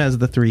Logan as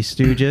the Three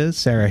Stooges,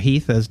 Sarah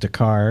Heath as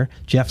Dakar,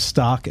 Jeff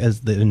Stock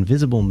as the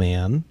Invisible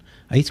Man,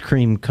 Ice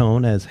Cream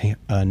Cone as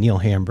Neil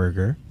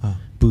Hamburger,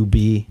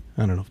 Boo-Bee,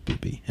 I don't know if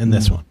Boo-Bee, and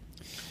this one.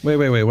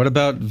 Wait. What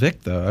about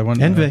Vic though? I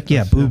want And Vic,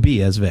 yeah,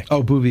 Boo-Bee as Vic.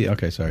 Oh, Boo-Bee.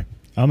 Okay, sorry.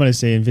 I'm gonna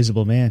say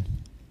Invisible Man.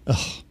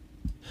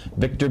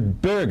 Victor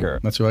Berger.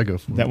 That's who I go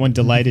for. That one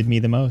delighted me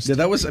the most. Yeah,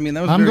 that was. I mean,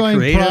 that was. I'm very going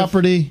creative.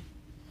 property.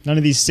 None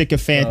of these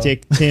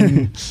sycophantic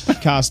tin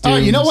costumes. All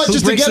right, you know what? Who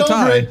Just to breaks get the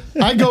over tie? it,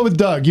 I go with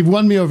Doug. You've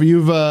won me over.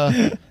 You've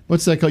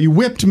what's that called? You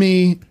whipped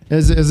me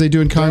as they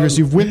do in Congress.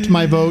 You've whipped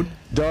my vote.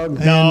 Doug.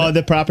 No,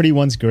 the property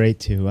one's great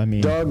too. I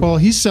mean, Well,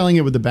 he's selling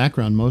it with the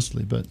background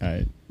mostly, but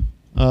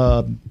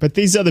but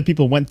these other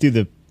people went through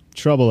the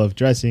trouble of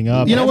dressing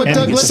up. You know what, and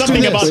Doug, let's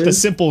something do about this. the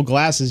simple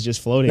glasses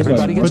just floating.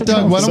 Everybody gets But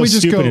Doug, why don't So we just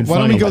stupid go? and Why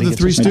don't we funny. go the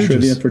Three My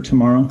trivia Stooges? for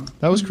tomorrow.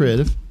 That was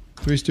creative.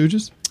 Three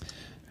Stooges.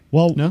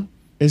 Well, No.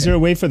 is there a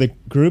way for the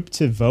group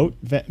to vote,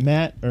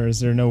 Matt, or is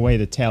there no way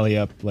to tally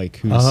up like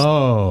who's?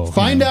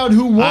 Find out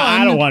who won.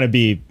 I don't want to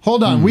be.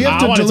 Hold on, we have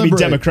to I want it to deliberate.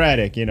 be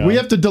democratic. You know, We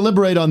have to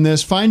deliberate on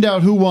this. Find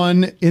out who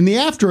won in the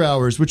after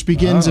hours, which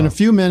begins in a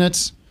few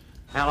minutes.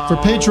 For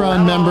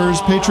Patreon members,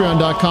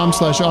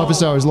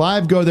 patreon.com/office hours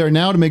live. Go there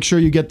now to make sure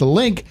you get the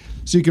link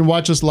so you can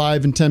watch us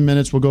live in 10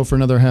 minutes. We'll go for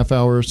another half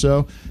hour or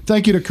so.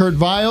 Thank you to Kurt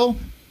Vile.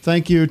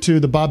 Thank you to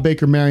the Bob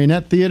Baker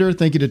Marionette Theater.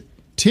 Thank you to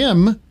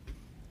Tim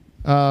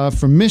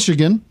from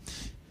Michigan.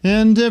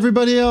 And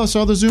everybody else,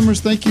 all the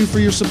Zoomers, thank you for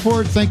your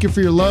support. Thank you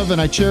for your love,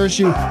 and I cherish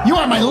you. You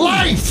are my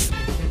life!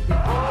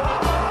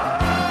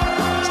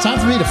 It's time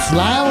for me to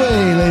fly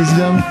away, ladies and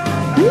gentlemen.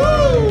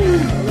 Woo!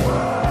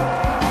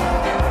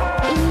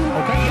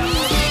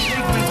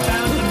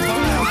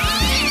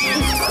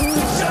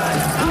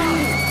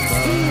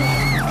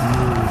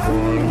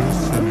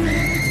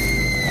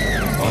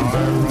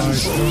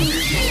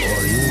 wisdom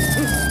for you.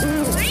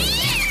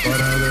 But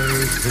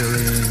others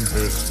hearing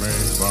this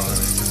may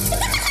find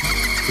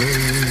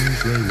things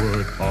they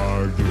would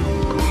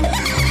argue.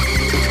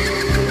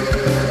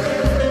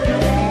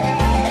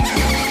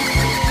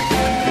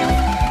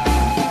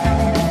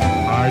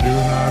 I do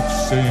not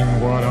sing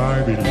what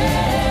I believe.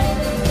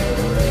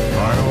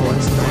 I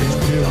always make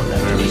feel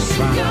very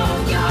sad.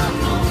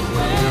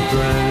 If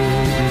they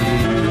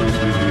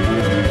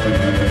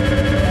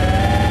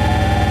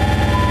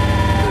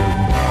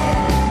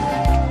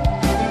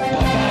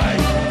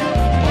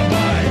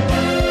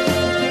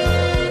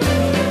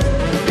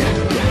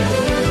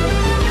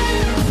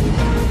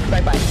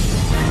Bye-bye.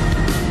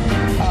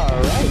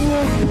 All right.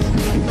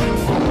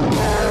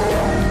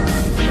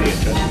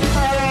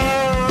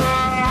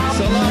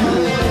 So long.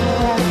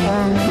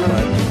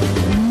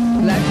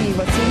 Lucky,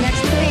 we'll see you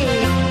next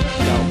week.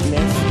 Don't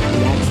miss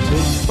next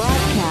week's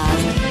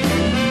broadcast.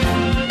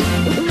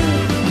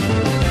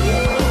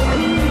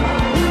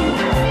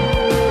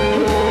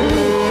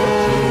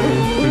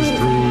 is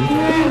truth,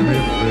 and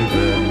if they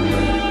then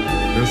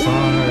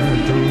decide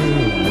to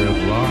live with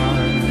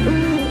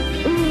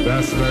lies,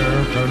 that's their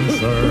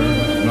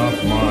concern, not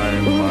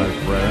mine, my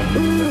friend.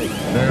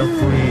 They're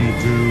free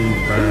to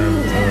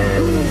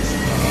fantasize.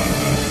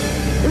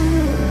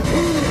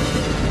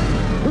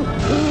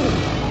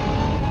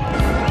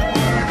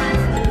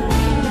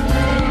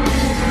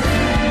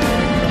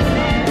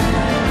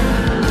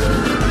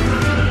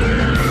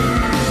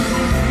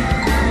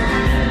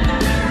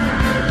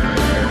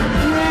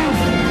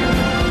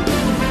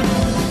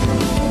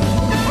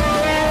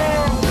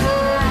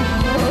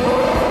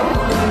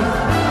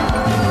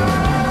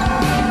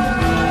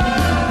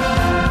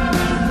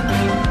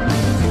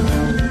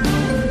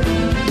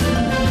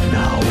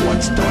 Now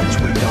what starts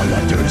with the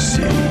letter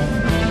C?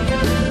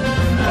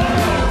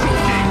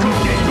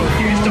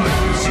 Cookie starts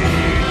with C.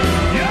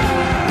 Yeah!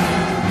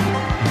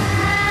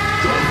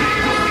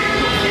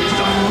 Cookie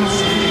starts with C.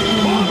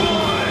 Oh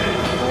boy!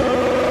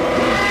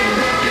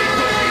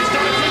 Cookie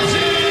starts with C.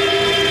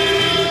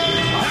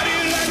 How do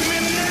you like me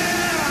now?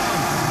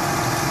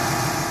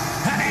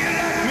 How do you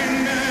like me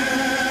now?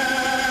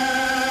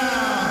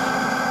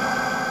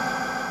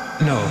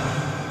 No.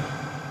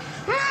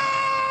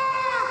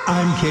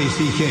 I'm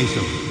Casey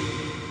Kasem.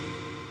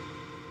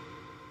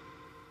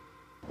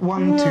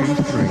 1, 2,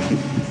 3.